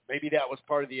 Maybe that was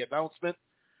part of the announcement.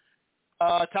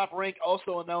 Top Rank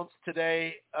also announced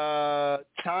today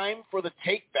time for the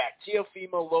take-back.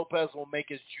 Teofimo Lopez will make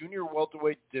his junior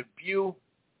welterweight debut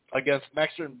against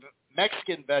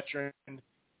Mexican veteran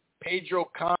Pedro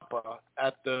Campa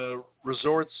at the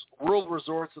World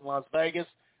Resorts in Las Vegas.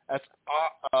 That's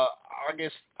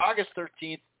August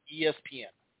 13th,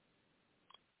 ESPN.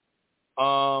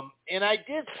 And I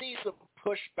did see some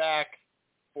pushback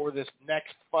for this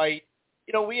next fight.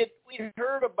 We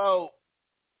heard about,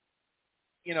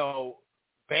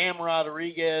 Bam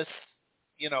Rodriguez,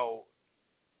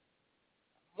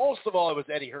 most of all it was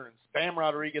Eddie Hearns. Bam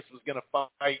Rodriguez was going to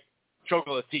fight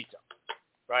Chocolatito,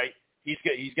 right? He's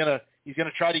gonna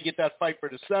try to get that fight for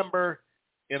December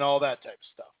and all that type of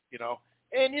stuff,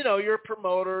 And you're a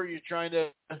promoter, you're trying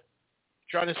to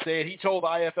say it. He told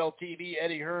IFL TV,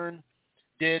 Eddie Hearn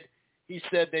did. He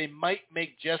said they might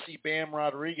make Jesse Bam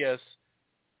Rodriguez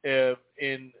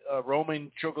in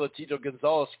Roman Chocolatito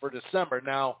Gonzalez for December.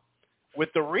 Now,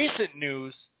 with the recent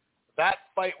news, that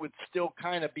fight would still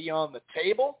kind of be on the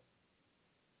table,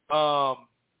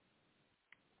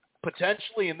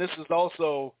 potentially, and this is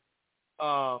also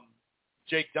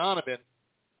Jake Donovan.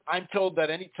 I'm told that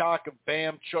any talk of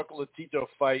Bam Chocolatito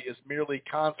fight is merely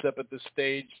concept at this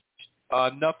stage,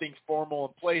 Nothing formal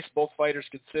in place. Both fighters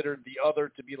considered the other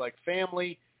to be like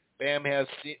family. Bam has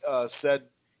said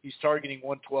he's targeting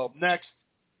 112 next.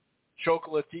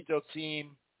 Chocolatito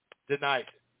team denied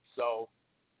it. So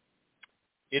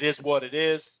it is what it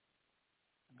is.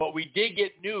 But we did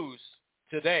get news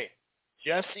today.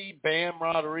 Jesse Bam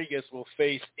Rodriguez will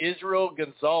face Israel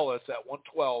Gonzalez at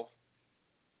 112.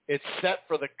 It's set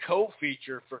for the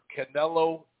co-feature for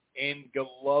Canelo and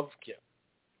Golovkin.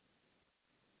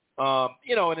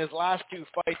 In his last two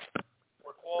fights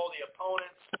were quality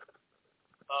opponents,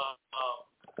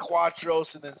 Quatros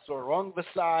and then Sorong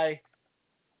Vasai.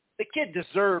 The kid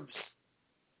deserves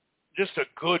just a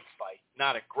good fight,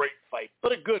 not a great fight,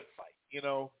 but a good fight.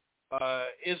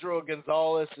 Israel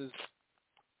Gonzalez is,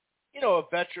 a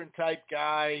veteran-type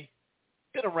guy,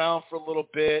 been around for a little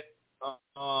bit.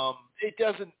 It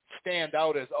doesn't stand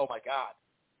out as, oh, my God,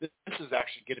 this is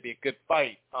actually going to be a good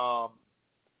fight.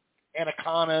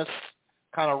 Anaconas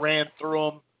kind of ran through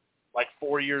him like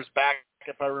 4 years back,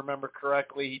 if I remember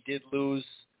correctly. He did lose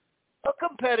a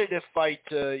competitive fight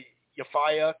to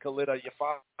Khalida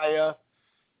Yafaya.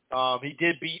 He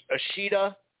did beat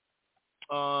Ashita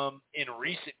in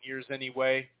recent years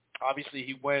anyway. Obviously,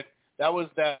 he went – that was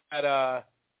that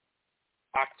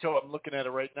October – I'm looking at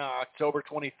it right now, October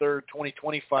 23rd,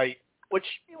 2020 fight, which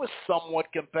he was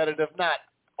somewhat competitive, not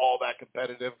all that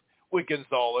competitive. With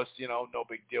Gonzalez, no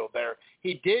big deal there.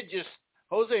 He did just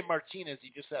Jose Martinez.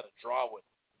 He just had a draw with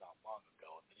not long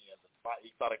ago, and then he has a fight.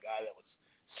 He fought a guy that was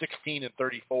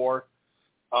 16-34.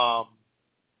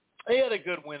 He had a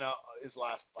good win his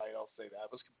last fight. I'll say that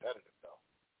it was competitive though.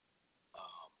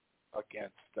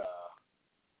 Against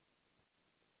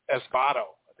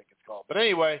Esvado, I think it's called. But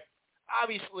anyway,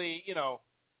 obviously,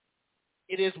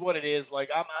 it is what it is. Like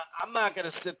I'm not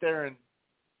gonna sit there and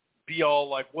be all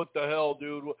like, what the hell,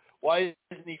 dude? Why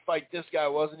didn't he fight this guy?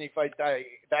 Why doesn't he fight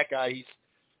that guy?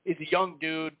 He's a young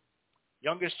dude,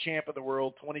 youngest champ of the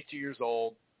world, 22 years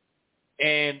old.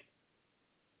 And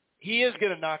he is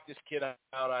going to knock this kid out,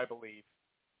 I believe.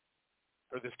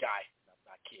 Or this guy,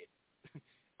 not kid.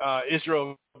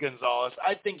 Israel Gonzalez.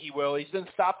 I think he will. He's been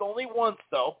stopped only once,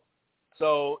 though.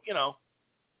 So,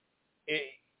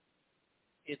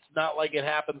 it's not like it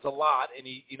happens a lot. And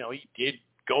he did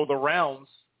go the rounds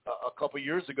a couple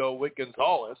years ago with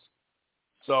Gonzalez.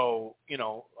 So,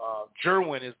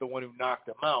 Jerwin is the one who knocked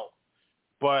him out.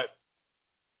 But,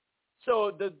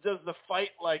 so does the fight,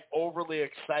 overly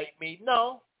excite me?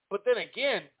 No. But then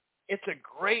again, it's a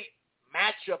great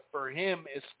matchup for him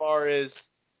as far as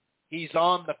he's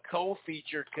on the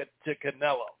co-feature to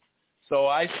Canelo. So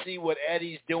I see what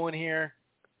Eddie's doing here.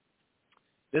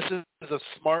 This is a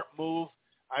smart move.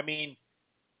 I mean,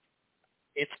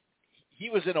 he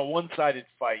was in a one-sided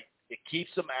fight. It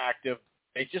keeps him active.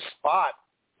 They just fought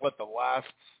the last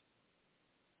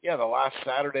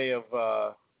Saturday of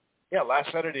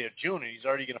June, and he's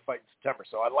already going to fight in September.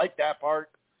 So I like that part.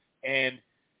 And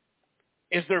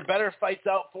is there better fights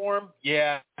out for him?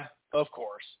 Yeah, of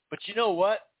course. But you know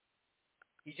what?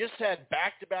 He just had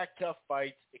back-to-back tough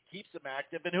fights. It keeps him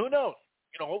active, and who knows?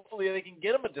 Hopefully they can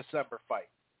get him a December fight.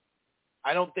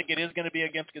 I don't think it is going to be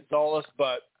against Gonzalez,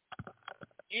 but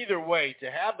either way, to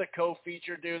have the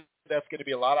co-feature, dude, that's going to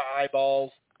be a lot of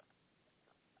eyeballs.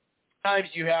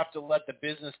 Sometimes you have to let the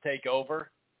business take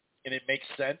over, and it makes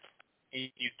sense.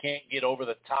 You can't get over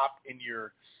the top in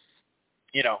your,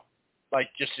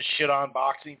 just to shit on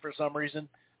boxing for some reason.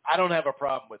 I don't have a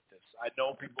problem with this. I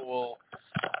know people will,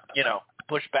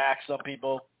 push back. Some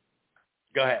people.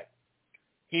 Go ahead.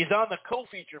 He's on the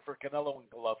co-feature for Canelo and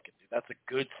Golovkin, dude. That's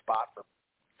a good spot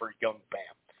for young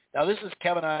Bam. Now, this is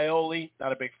Kevin Iole.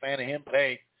 Not a big fan of him, but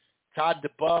hey, Todd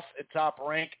DeBuff at Top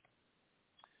Rank.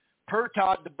 Per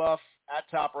Todd DeBuff at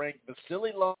Top Rank,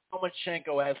 Vasily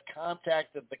Lomachenko has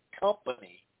contacted the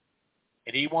company,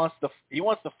 and he wants to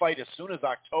fight as soon as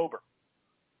October.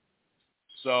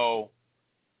 So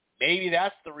maybe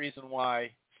that's the reason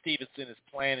why Stevenson is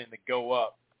planning to go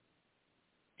up,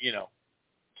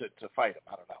 to fight him.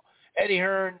 I don't know. Eddie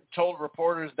Hearn told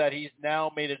reporters that he's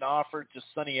now made an offer to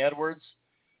Sonny Edwards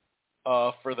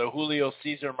for the Julio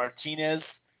Cesar Martinez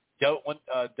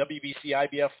WBC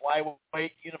IBF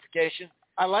flyweight unification.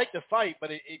 I like the fight, but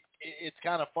it's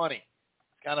kind of funny.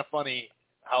 It's kind of funny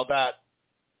how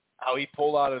he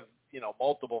pulled out of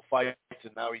multiple fights,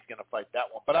 and now he's going to fight that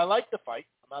one. But I like the fight.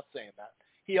 I'm not saying that.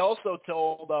 He also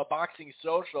told Boxing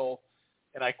Social,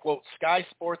 and I quote, "Sky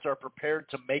Sports are prepared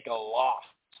to make a loss,"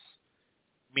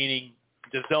 meaning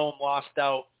DAZN lost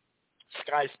out.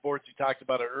 Sky Sports, we talked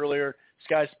about it earlier.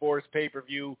 Sky Sports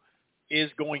pay-per-view is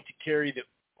going to carry the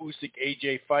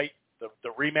Usyk-AJ fight, the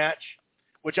rematch,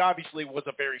 which obviously was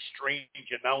a very strange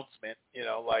announcement.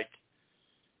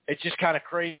 it's just kind of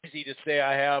crazy to say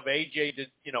I have AJ.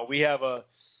 We have a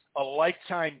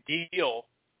lifetime deal.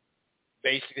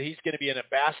 Basically, he's going to be an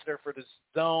ambassador for the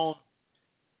zone.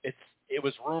 It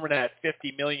was rumored at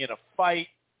 $50 million a fight.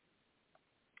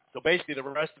 So basically, the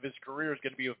rest of his career is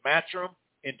going to be with Matchroom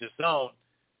into zone,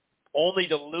 only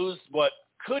to lose what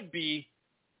could be.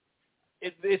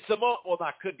 It's the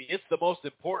most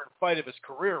important fight of his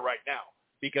career right now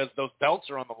because those belts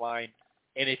are on the line.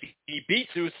 And if he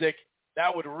beats Usyk,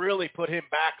 that would really put him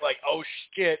back like, oh,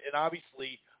 shit. And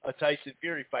obviously a Tyson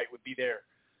Fury fight would be there.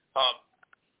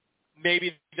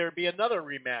 Maybe there'd be another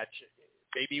rematch.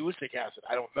 Maybe Usyk has it.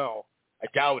 I don't know. I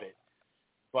doubt it.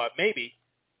 But maybe.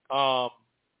 And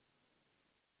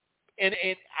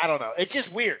I don't know. It's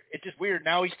just weird.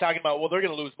 Now he's talking about, well, they're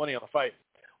going to lose money on the fight.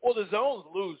 Well, the zone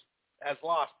has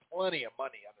lost plenty of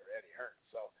money under Eddie Hearn.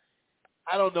 So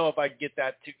I don't know if I get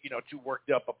that too worked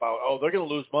up about, oh, they're going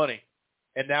to lose money.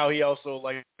 And now he also,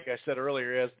 like I said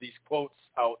earlier, has these quotes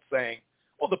out saying,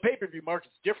 well, the pay-per-view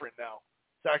market's different now.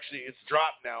 It's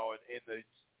dropped now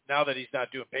now that he's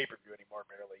not doing pay-per-view anymore,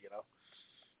 merely,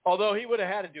 Although he would have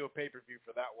had to do a pay-per-view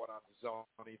for that one on the zone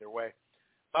either way.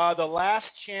 The last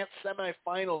chance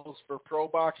semifinals for Pro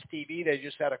Box TV, they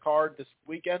just had a card this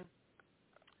weekend.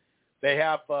 They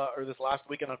have, or this last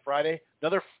weekend on Friday,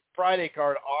 another Friday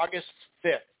card, August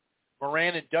 5th.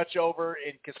 Moran and Dutch over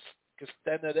in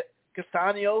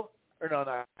Castaño, or no,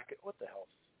 not, what the hell?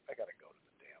 I got to go to the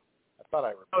damn. I thought I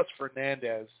remember. Oh, it's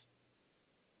Fernandez.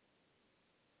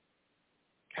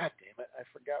 God damn it, I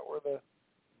forgot where let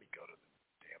me go to the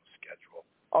damn schedule.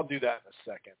 I'll do that in a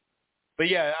second. But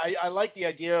yeah, I like the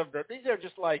idea of these are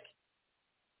just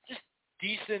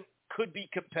decent, could be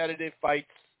competitive fights.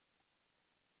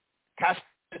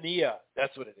 Castanilla,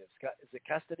 that's what it is. Is it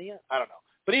Castanilla? I don't know.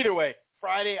 But either way,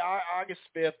 Friday, August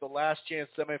 5th, the last chance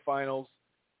semifinals.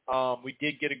 We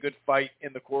did get a good fight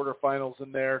in the quarterfinals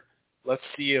in there. Let's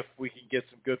see if we can get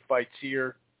some good fights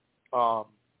here. Castanilla,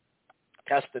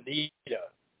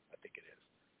 I think it is.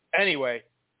 Anyway,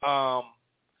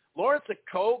 Lawrence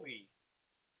Okogie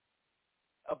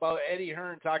about Eddie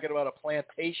Hearn talking about a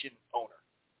plantation owner,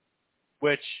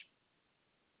 which,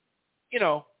 you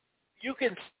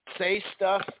can say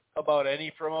stuff about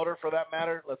any promoter for that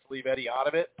matter. Let's leave Eddie out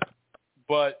of it.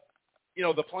 But,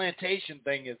 the plantation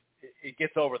thing it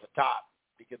gets over the top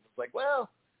because it's like, well,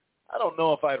 I don't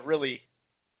know if I'd really,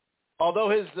 although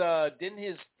his dad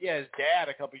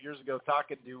a couple of years ago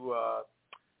talking to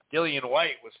Dillian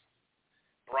White was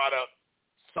brought up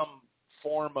some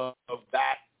form of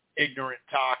that ignorant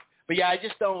talk. But yeah, I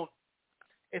just don't,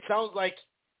 it sounds like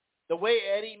the way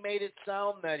Eddie made it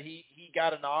sound that he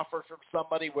got an offer from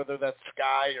somebody, whether that's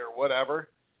Sky or whatever,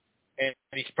 and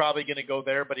he's probably going to go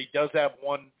there, but he does have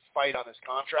one fight on his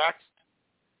contract.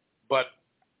 But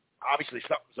obviously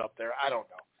something's up there. I don't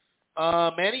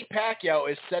know. Manny Pacquiao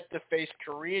is set to face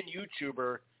Korean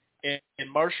YouTuber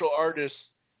and martial artist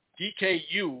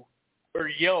DKU, or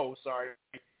Yo,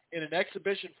 in an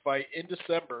exhibition fight in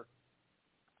December,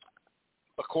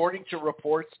 according to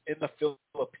reports in the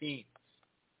Philippines.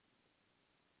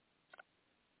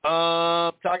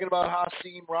 Talking about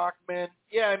Hasim Rahman.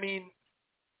 Yeah,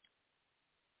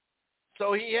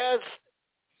 so he has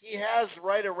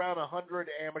right around 100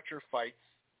 amateur fights.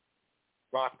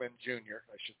 Rahman Jr.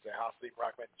 I should say Hasim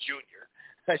Rahman Jr.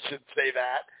 I should say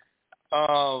that.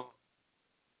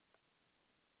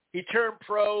 He turned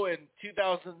pro in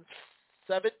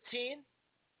 2017.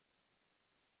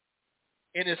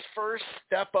 In his first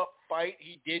step-up fight,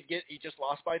 he just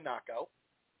lost by knockout.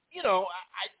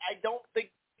 I don't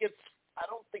think it's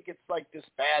like this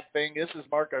bad thing. This is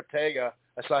Mark Ortega.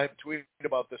 I saw him tweet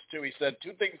about this too. He said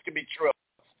 2 things can be true.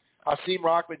 Hasim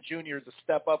Rahman Jr. is a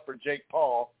step up for Jake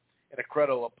Paul and a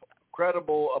credible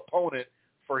opponent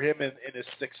for him in his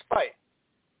 6th fight.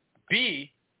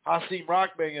 B, Hasim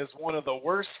Rahman is one of the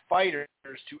worst fighters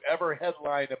to ever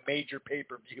headline a major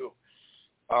pay-per-view.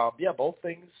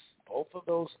 Both of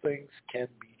those things can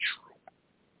be true.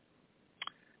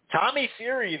 Tommy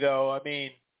Fury, though,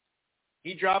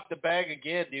 he dropped the bag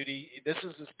again, dude. This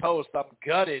is his post. I'm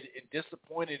gutted and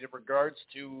disappointed in regards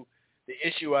to the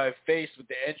issue I've faced with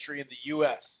the entry in the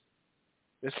U.S.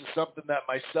 This is something that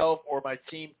myself or my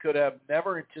team could have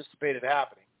never anticipated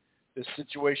happening. This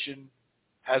situation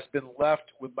has been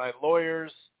left with my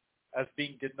lawyers as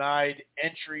being denied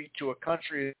entry to a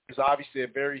country is obviously a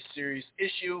very serious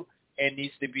issue and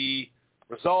needs to be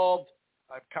resolved.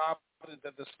 I'm confident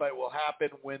that this fight will happen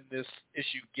when this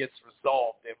issue gets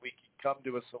resolved and we can come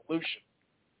to a solution.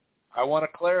 I want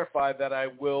to clarify that I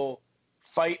will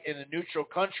fight in a neutral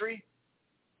country,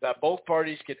 that both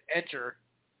parties can enter.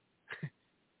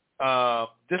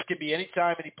 this could be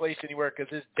anytime, any place, anywhere,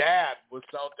 because his dad was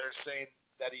out there saying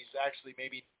that he's actually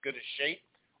maybe in good as shape,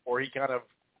 or he kind of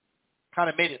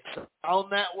made it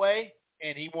sound that way,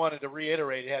 and he wanted to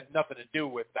reiterate it had nothing to do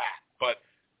with that. But,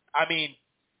 I mean,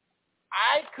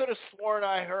 I could have sworn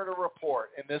I heard a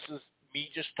report, and this is me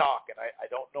just talking. I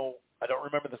don't know. I don't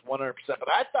remember this 100%, but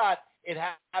I thought it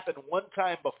happened one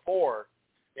time before.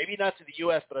 Maybe not to the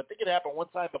U.S., but I think it happened one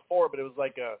time before, but it was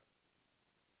like a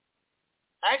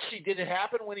 – actually, did it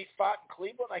happen when he fought in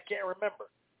Cleveland? I can't remember.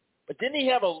 But didn't he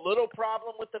have a little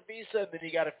problem with the visa, and then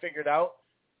he got it figured out?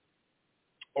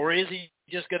 Or is he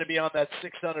just going to be on that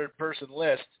 600-person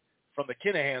list from the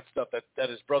Kinahan stuff that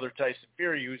his brother Tyson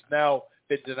Fury, who's now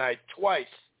been denied twice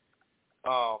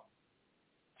to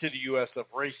the U.S. of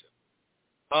racing?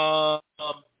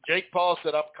 Jake Paul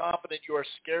said, I'm confident you are a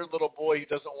scared little boy who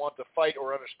doesn't want to fight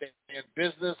or understand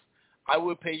business. I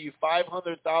would pay you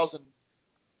 $500,000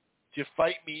 to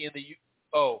fight me in the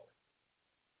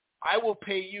I will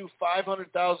pay you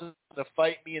 $500,000 to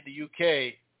fight me in the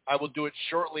UK. I will do it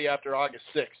shortly after August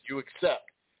 6th. You accept?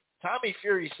 Tommy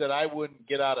Fury said, I wouldn't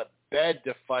get out of bed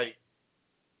to fight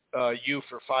you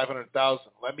for $500,000.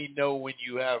 Let me know when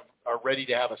you are ready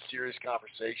to have a serious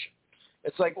conversation.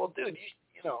 It's like, well, dude,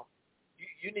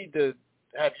 you need to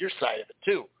have your side of it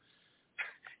too.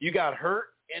 You got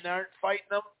hurt and aren't fighting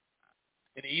them.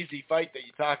 An easy fight that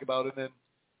you talk about, and then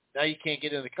now you can't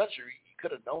get in the country. You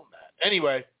could have known that.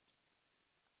 Anyway,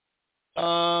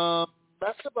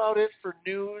 that's about it for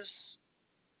news.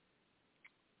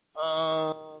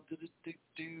 Oh,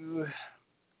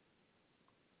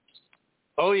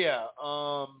 yeah.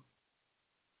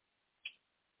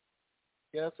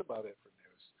 Yeah, that's about it for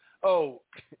news. Oh,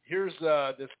 here's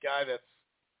this guy that's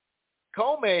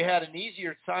Comey had an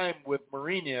easier time with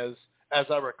Marinez, as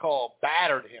I recall,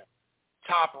 battered him.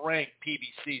 Top-ranked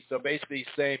PBC. So basically he's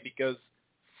saying because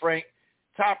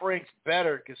top-ranked's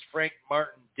better because Frank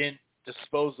Martin didn't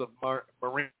dispose of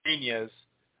Marinez,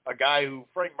 a guy who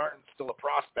Frank Martin's still a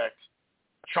prospect,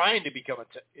 trying to become a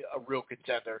real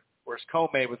contender, whereas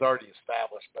Comey was already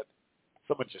established. But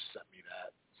someone just sent me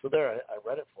that. So there, I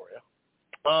read it for you.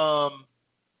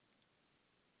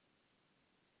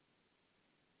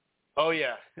 Oh,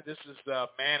 yeah. This is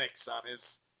Mannix on his,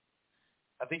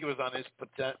 I think it was on his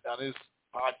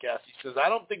podcast. He says, I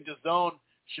don't think DAZN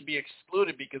should be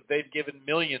excluded because they've given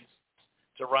millions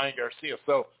to Ryan Garcia.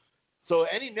 So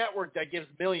any network that gives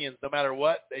millions, no matter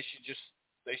what, they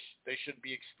shouldn't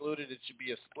be excluded. It should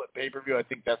be a split pay-per-view. I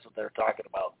think that's what they're talking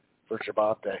about for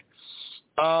Shabante.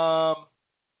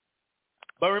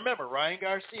 But remember, Ryan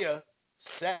Garcia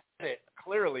said it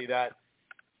clearly that,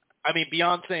 I mean,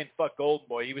 beyond saying fuck Golden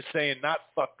Boy, he was saying not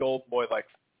fuck Golden Boy like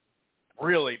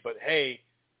really, but hey,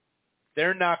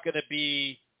 they're not going to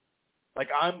be, like,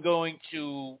 I'm going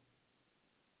to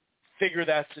figure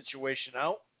that situation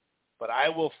out, but I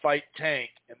will fight Tank,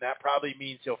 and that probably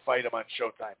means he'll fight him on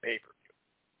Showtime pay-per-view.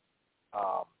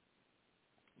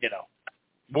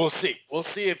 We'll see. We'll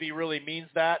see if he really means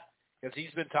that, because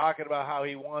he's been talking about how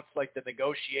he wants, like, the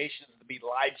negotiations to be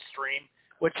live streamed,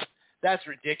 which that's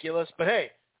ridiculous. But,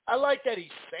 hey, I like that he's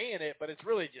saying it, but it's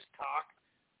really just talk.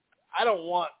 I don't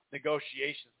want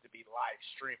negotiations to be live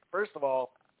streamed. First of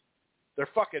all, they're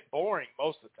fucking boring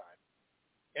most of the time.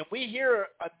 And we hear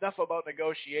enough about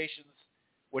negotiations,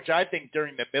 which I think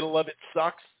during the middle of it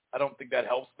sucks. I don't think that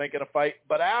helps making a fight.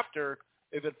 But after,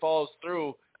 if it follows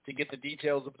through to get the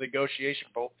details of the negotiation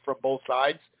from both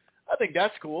sides, I think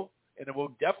that's cool. And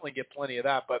we'll definitely get plenty of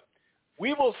that. But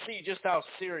we will see just how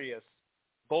serious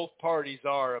both parties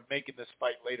are of making this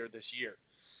fight later this year.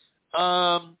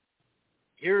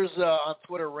 Here's on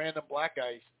Twitter, Random Black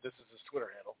Guy. This is his Twitter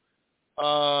handle.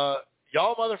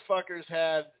 Y'all motherfuckers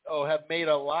have made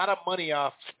a lot of money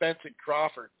off Spence and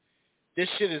Crawford. This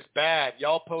shit is bad.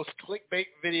 Y'all post clickbait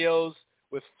videos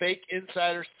with fake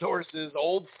insider sources,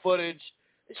 old footage.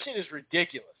 This shit is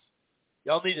ridiculous.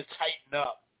 Y'all need to tighten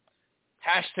up.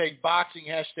 Hashtag boxing,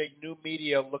 hashtag new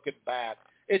media looking bad.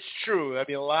 It's true. I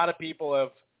mean, a lot of people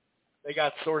they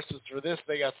got sources for this,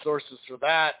 they got sources for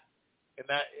that, and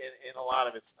a lot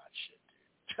of it's not shit,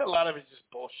 dude. A lot of it's just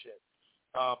bullshit.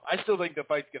 I still think the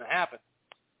fight's going to happen.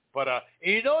 But and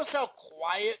you notice how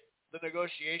quiet the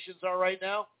negotiations are right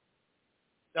now?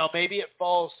 Now, maybe it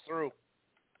falls through.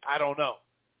 I don't know.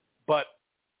 But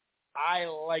I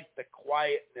like the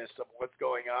quietness of what's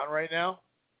going on right now,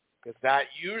 because that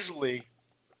usually,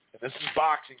 and this is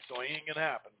boxing, so it ain't going to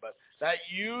happen, but that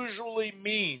usually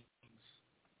means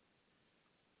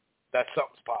that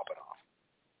something's popping off.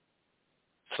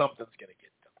 Something's going to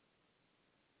get done.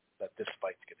 That this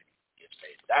fight's going to get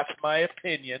made. That's my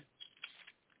opinion,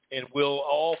 and we'll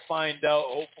all find out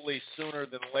hopefully sooner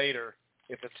than later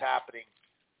if it's happening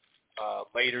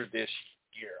later this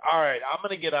year. All right, I'm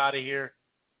going to get out of here.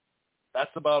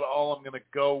 That's about all I'm going to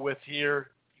go with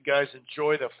here. You guys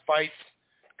enjoy the fights.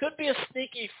 Could be a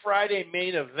sneaky Friday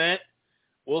main event.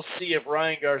 We'll see if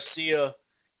Ryan Garcia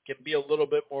can be a little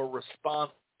bit more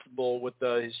responsible with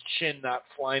his chin not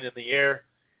flying in the air.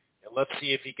 And let's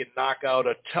see if he can knock out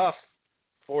a tough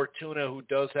Fortuna who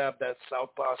does have that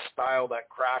southpaw style, that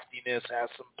craftiness, has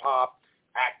some pop,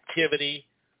 activity.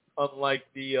 Unlike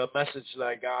the message that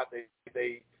I got,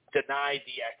 they denied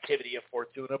the activity of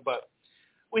Fortuna, but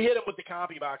we hit him with the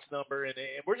copy box number, and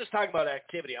we're just talking about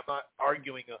activity. I'm not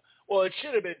arguing. It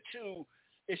should have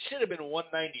been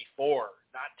 194,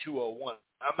 not 201.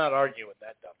 I'm not arguing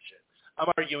that dumb shit.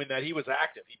 I'm arguing that he was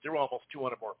active. He threw almost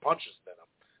 200 more punches than him.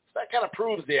 So that kind of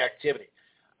proves the activity.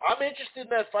 I'm interested in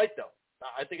that fight, though.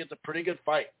 I think it's a pretty good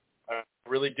fight. I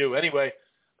really do. Anyway,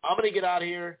 I'm going to get out of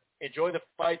here. Enjoy the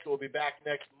fights. We'll be back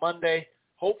next Monday.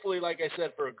 Hopefully, like I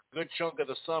said, for a good chunk of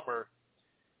the summer,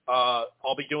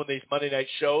 I'll be doing these Monday night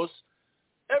shows.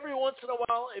 Every once in a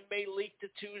while, it may leak to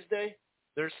Tuesday.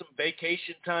 There's some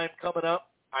vacation time coming up.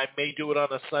 I may do it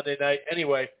on a Sunday night.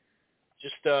 Anyway,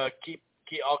 just I'll keep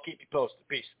you posted.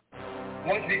 Peace.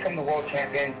 Once you become the world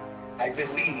champion, I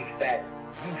believe that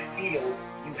you feel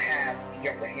you have the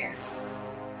upper hand.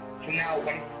 So now,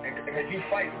 as you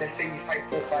fight, let's say you fight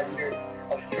 4 or 5 years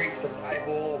of straight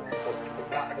survival,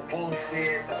 the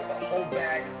bullshit, the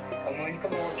holdback, and when you become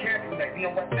the world champion, you're like, you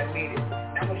know what, I made it.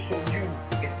 Now I'm going to show you